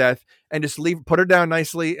choking her to death, and just put her down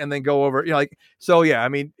nicely, and then go over. So yeah, I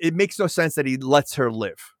mean, it makes no sense that he lets her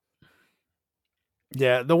live.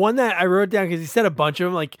 Yeah, the one that I wrote down, because he said a bunch of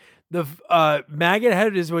them, like the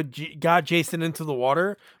Maggothead is what got Jason into the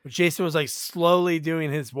water. Jason was like slowly doing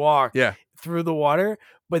his walk through the water.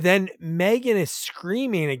 But then Megan is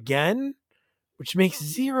screaming again, which makes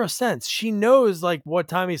zero sense. She knows like what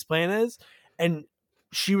Tommy's plan is. And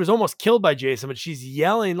she was almost killed by Jason, but she's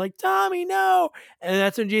yelling like, Tommy, no. And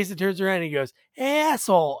that's when Jason turns around and he goes, hey,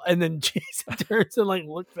 asshole. And then Jason turns and like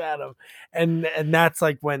looks at him. And that's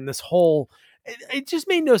like when this whole... It just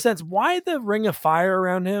made no sense. Why the ring of fire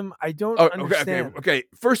around him? I don't understand. Okay.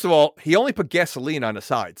 First of all, he only put gasoline on the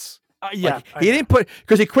sides. He didn't put,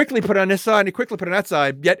 because he quickly put it on this side and he quickly put it on that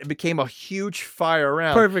side, yet it became a huge fire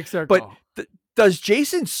around. Perfect circle. But does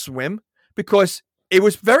Jason swim? Because it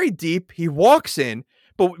was very deep. He walks in,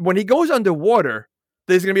 but when he goes underwater,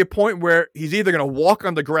 there's going to be a point where he's either going to walk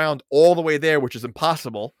on the ground all the way there, which is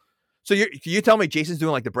impossible. So you tell me Jason's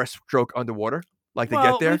doing like the breaststroke underwater? Like they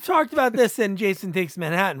get there? We've talked about this in Jason Takes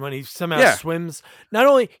Manhattan when he somehow swims. Not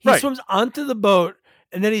only swims onto the boat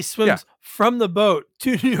and then he swims from the boat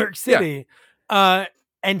to New York City. And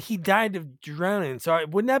he died of drowning. So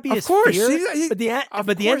wouldn't that be his fear? But the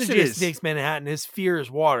end of Jason Takes Manhattan, his fear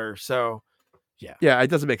is water. So yeah. Yeah, it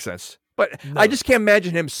doesn't make sense. But I just can't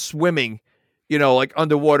imagine him swimming, like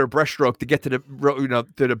underwater breaststroke to get to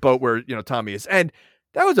the boat where, Tommy is. And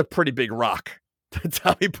that was a pretty big rock.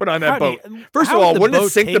 Tommy put on that boat. First of all, wouldn't it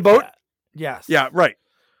sink the boat? Yes. Yeah, right.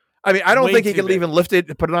 I mean, I don't think he could even lift it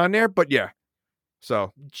and put it on there, but yeah.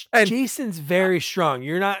 So, and Jason's very strong.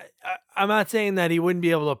 I'm not saying that he wouldn't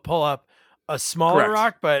be able to pull up a smaller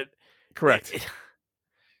rock, but correct.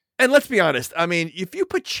 And let's be honest. I mean, if you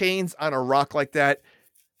put chains on a rock like that,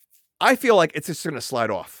 I feel like it's just going to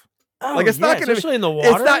slide off. Oh, like it's not going to, especially in the water.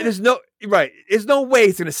 It's not. There's no way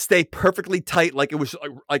it's going to stay perfectly tight like it was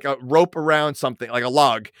like a rope around something, like a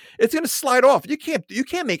log. It's going to slide off. You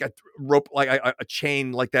can't make a rope like a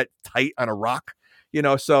chain like that tight on a rock.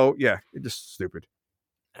 So yeah, it's just stupid.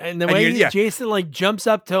 And the way Jason like jumps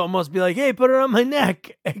up to almost be like, "Hey, put it on my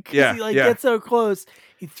neck." He gets so close,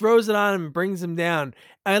 he throws it on him and brings him down.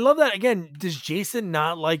 And I love that. Again, does Jason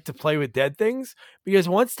not like to play with dead things? Because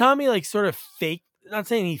once Tommy like sort of faked. Not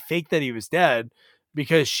saying he faked that he was dead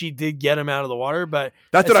because she did get him out of the water, but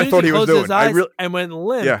that's what I thought he was doing. And went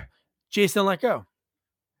limp. Yeah. Jason let go.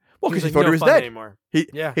 Well, because he thought he was dead anymore. He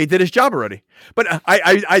did his job already. But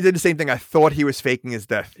I did the same thing. I thought he was faking his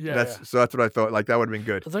death. So that's what I thought. Like that would have been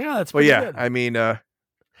good. I was like, oh, that's pretty good. I mean,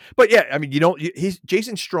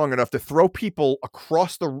 Jason's strong enough to throw people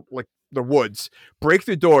across the woods, break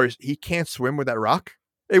through doors. He can't swim with that rock.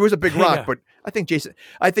 It was a big rock, but I think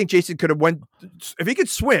Jason could have went, if he could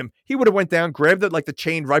swim, he would have went down, grabbed the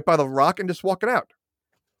chain right by the rock and just walk it out.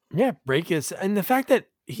 Yeah. And the fact that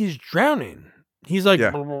he's drowning, he's like,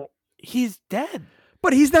 he's dead,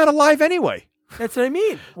 but he's not alive anyway. That's what I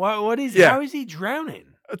mean. How is he drowning?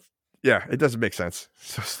 Yeah. It doesn't make sense.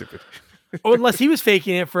 So stupid. Or unless he was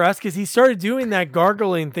faking it for us, because he started doing that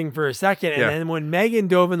gargling thing for a second. And then when Megan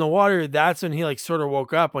dove in the water, that's when he like sort of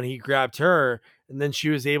woke up when he grabbed her. And then she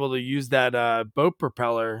was able to use that boat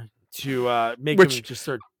propeller to make him just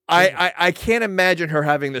start. I can't imagine her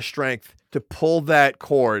having the strength to pull that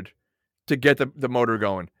cord to get the motor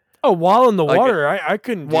going. Oh, while in the water, I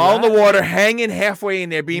couldn't. While in the water, hanging halfway in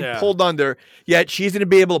there, being pulled under, yet she's going to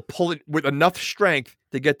be able to pull it with enough strength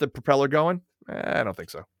to get the propeller going? I don't think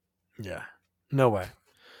so. Yeah, no way.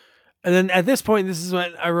 And then at this point, this is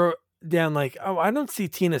when I wrote down like, oh, I don't see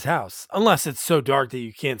Tina's house unless it's so dark that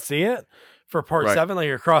you can't see it. For part 7, like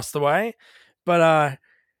you're across the way. But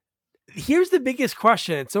here's the biggest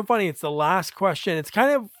question. It's so funny. It's the last question. It's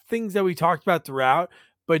kind of things that we talked about throughout,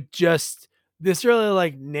 but just this really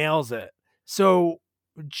like nails it. So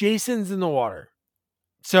Jason's in the water.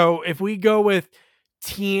 So if we go with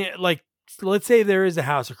Tina, like let's say there is a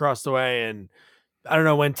house across the way and I don't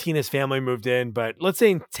know when Tina's family moved in, but let's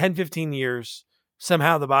say in 10, 15 years,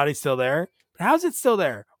 somehow the body's still there. How's it still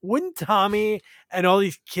there? Wouldn't Tommy and all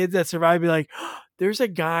these kids that survive be like, oh, there's a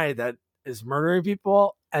guy that is murdering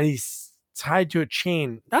people and he's tied to a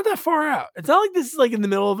chain not that far out. It's not like this is like in the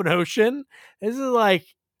middle of an ocean. This is like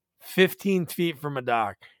 15 feet from a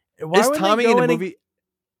dock. Why Is would they Tommy go in the and- movie?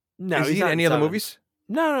 No, is he's he in not any other 7. movies?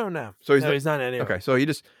 No. So he's no, not- he's not in any. Okay, so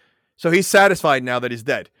he's satisfied now that he's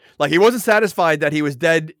dead. Like he wasn't satisfied that he was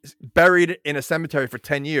dead, buried in a cemetery for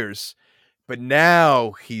 10 years, but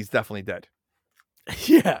now he's definitely dead.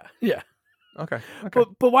 Yeah. Okay.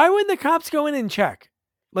 But why wouldn't the cops go in and check?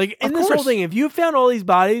 Like in Of this whole course. thing, if you found all these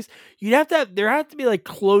bodies, there had to be like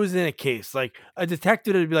closed in a case. Like a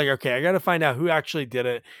detective would be like, okay, I got to find out who actually did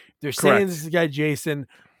it. They're saying Correct. this is the guy Jason.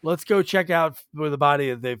 Let's go check out where the body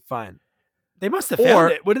that they find. They must have Or-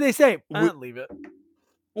 found it. What did they say? Leave it.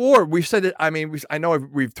 Or we've said it. I mean, I know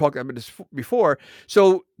we've talked about this before.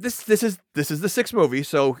 So this is the 6th movie.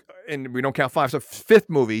 So, and we don't count 5. So 5th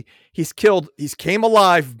movie, he's came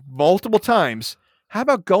alive multiple times. How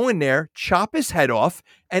about going there, chop his head off,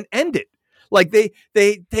 and end it? Like they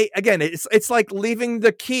again, it's like leaving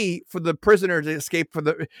the key for the prisoner to escape.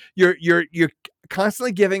 You're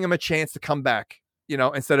constantly giving him a chance to come back.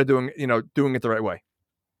 Instead of doing it the right way.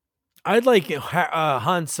 I'd like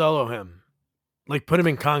Han Solo him, like put him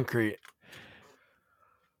in concrete.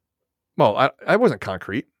 Well, I wasn't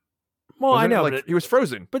concrete. Well, I Wasn't it? know, Like, but he was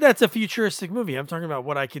frozen. that's a futuristic movie. I'm talking about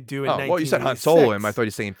what I could do in. Oh, well, you said Han Solo him. I 1986. thought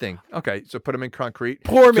you said the same thing. Okay, so put him in concrete.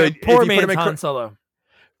 Poor So man, if poor you put him man's in Han Solo.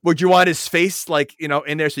 Would you want his face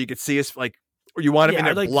in there so you could see his or you want him Yeah, in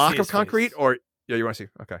I'd a like to block see of his concrete face. or you want to see?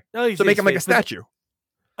 Okay, No, you so see make his him like a face, but- statue.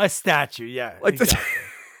 A statue, yeah. Like the- exactly.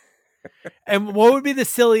 And what would be the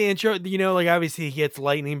silly intro? Like obviously he gets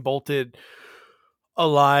lightning bolted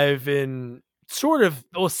alive in sort of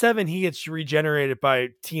 7. He gets regenerated by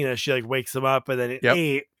Tina. She like wakes him up, and then at Yep.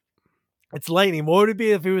 8, it's lightning. What would it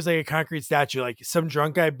be if it was like a concrete statue? Like some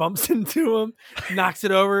drunk guy bumps into him, knocks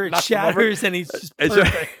it over, it Knocks him over. shatters, and he's just It's,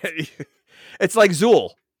 perfect. it's like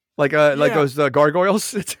Zool, like Yeah. those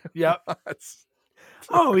gargoyles. Yep. It's-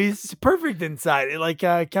 Oh, he's perfect inside. It like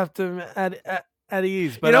kept him at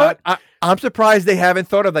ease. But you know what? I'm surprised they haven't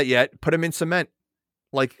thought of that yet. Put him in cement.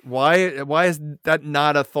 Like why is that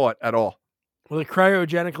not a thought at all? Well, they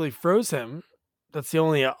cryogenically froze him. That's the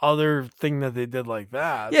only other thing that they did like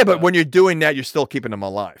that. Yeah, but when you're doing that, you're still keeping them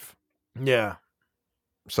alive. yeah,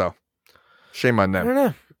 So shame on I them. don't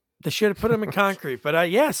know. They should have put him in concrete.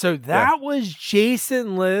 But yeah, so that was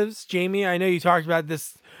Jason Lives. Jamie, I know you talked about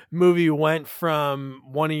this movie went from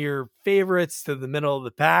one of your favorites to the middle of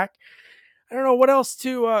the pack. I don't know what else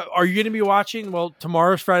to. Are you going to be watching? Well,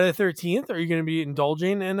 tomorrow's Friday the 13th. Are you going to be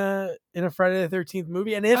indulging in a Friday the 13th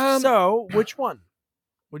movie? And if so, which one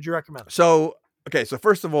would you recommend? So okay, so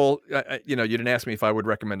first of all, you didn't ask me if I would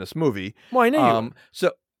recommend this movie. Well, I know you. would.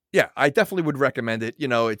 So yeah, I definitely would recommend it.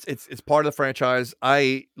 It's part of the franchise.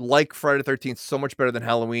 I like Friday the 13th so much better than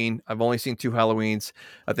Halloween. I've only seen 2 Halloweens.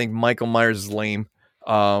 I think Michael Myers is lame.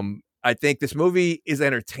 I think this movie is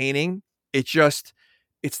entertaining.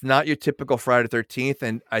 It's not your typical Friday the 13th,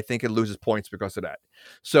 and I think it loses points because of that.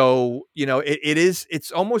 So,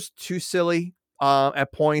 it's almost too silly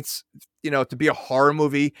at points, to be a horror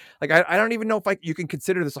movie. Like, I don't even know if you can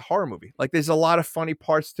consider this a horror movie. Like, there's a lot of funny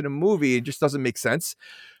parts to the movie. It just doesn't make sense.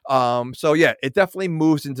 So yeah, it definitely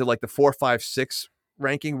moves into like the 4, 5, 6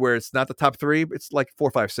 ranking where it's not the top 3. It's like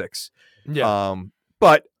 4, 5, 6. Yeah.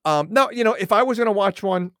 But no, if I was going to watch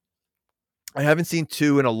one, I haven't seen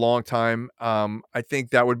 2 in a long time. I think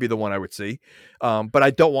that would be the one I would see. But I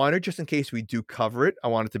don't want to, just in case we do cover it. I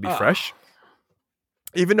want it to be fresh.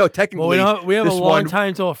 Even though technically, we have a this long one-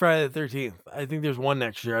 time till Friday the 13th. I think there's one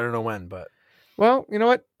next year. I don't know when, but well, you know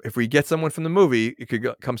what? If we get someone from the movie, it could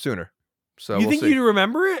come sooner. So you we'll think see. you'd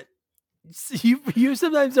remember it? You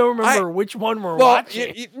sometimes don't remember which one we're Well,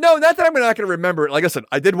 watching. no, not that I'm not going to remember it. Like I said,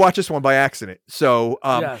 I did watch this one by accident. So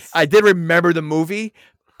Yes. I did remember the movie,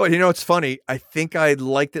 but it's funny. I think I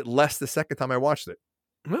liked it less the second time I watched it.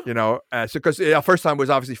 Huh. So because first time was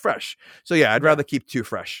obviously fresh. So yeah, I'd rather keep 2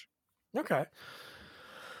 fresh. Okay.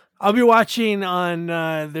 I'll be watching on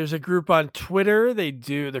there's a group on Twitter.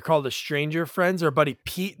 They're called the Stranger Friends. Our buddy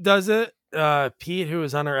Pete does it. Pete, who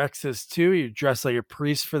was on our X's too, he dressed like a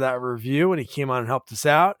priest for that review and he came on and helped us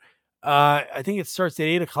out. I think it starts at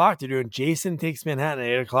 8:00. They're doing Jason Takes Manhattan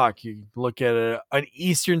at 8:00. You look at an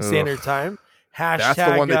Eastern Standard Time. Hashtag,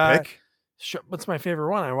 That's the one they pick. What's my favorite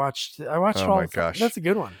one? I watched Oh all my of them. gosh. That's a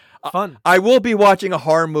good one. Fun. I will be watching a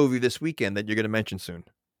horror movie this weekend that you're going to mention soon.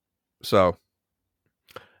 So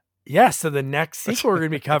Yeah, so the next sequel we're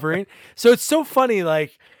going to be covering. So it's so funny,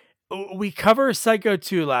 like, we cover Psycho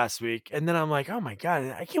 2 last week, and then I'm like, oh my God,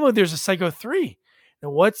 I can't believe there's a Psycho 3.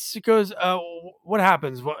 And what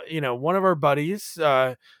happens? One of our buddies,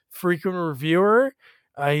 frequent reviewer,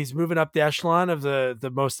 he's moving up the echelon of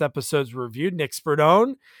the most episodes reviewed, Nick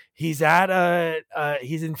Sperdone. He's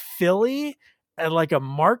in Philly at like a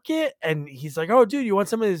market, and he's like, "Oh, dude, you want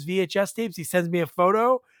some of his VHS tapes?" He sends me a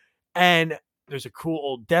photo, and there's a cool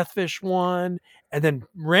old Deathfish one, and then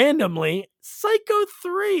randomly Psycho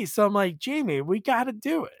 3. So I'm like, Jamie, we got to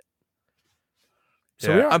do it.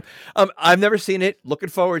 So yeah, I've never seen it. Looking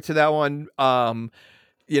forward to that one.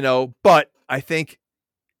 But I think,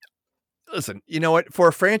 listen, you know what? For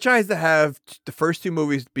a franchise to have the first two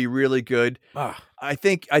movies be really good, I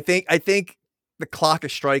think the clock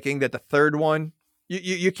is striking that the third one,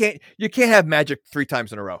 you can't have magic 3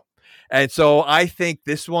 times in a row. And so I think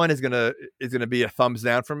this one is gonna be a thumbs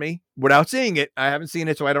down for me without seeing it. I haven't seen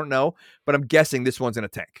it, so I don't know, but I'm guessing this one's gonna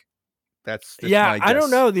tank. That's my guess. I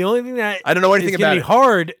don't know. The only thing that I don't know anything about it.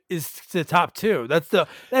 Hard is the top 2. That's the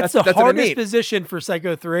hardest I position for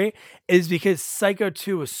Psycho 3 is because Psycho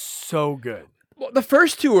 2 is so good. Well, the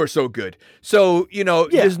first 2 are so good. So,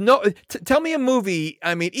 there's no tell me a movie.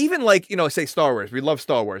 I mean, even like, say Star Wars. We love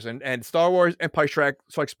Star Wars, and Star Wars Empire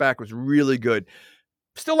Strikes Back was really good.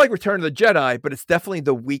 Still like Return of the Jedi, but it's definitely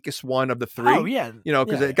the weakest one of the 3. Oh yeah,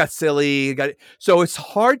 because it got silly. So it's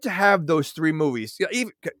hard to have those 3 movies.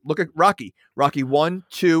 Even look at Rocky 1,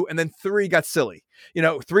 2, and then 3 got silly.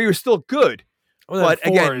 3 was still good, but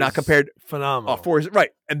again, not compared. Phenomenal. 4 is right,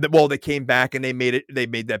 and they came back and they made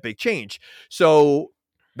that big change. So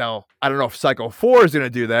now I don't know if Psycho 4 is going to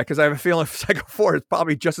do that, because I have a feeling Psycho 4 is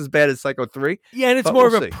probably just as bad as Psycho 3. Yeah, and it's more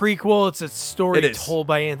of a prequel. It's a story told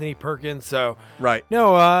by Anthony Perkins. So right.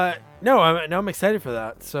 I'm excited for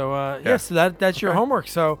that. So so that's your homework.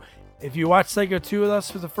 So if you watch Psycho 2 with us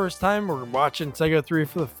for the first time, we're watching Psycho 3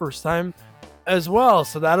 for the first time as well.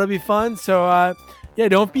 So that'll be fun. So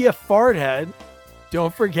don't be a fart head.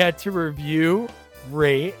 Don't forget to review,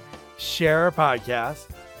 rate, share our podcast.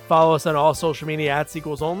 Follow us on all social media at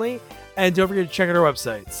Sequels Only. And don't forget to check out our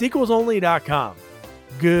website, sequelsonly.com.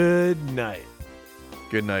 Good night.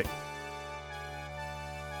 Good night.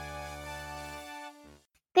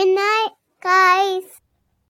 Good night.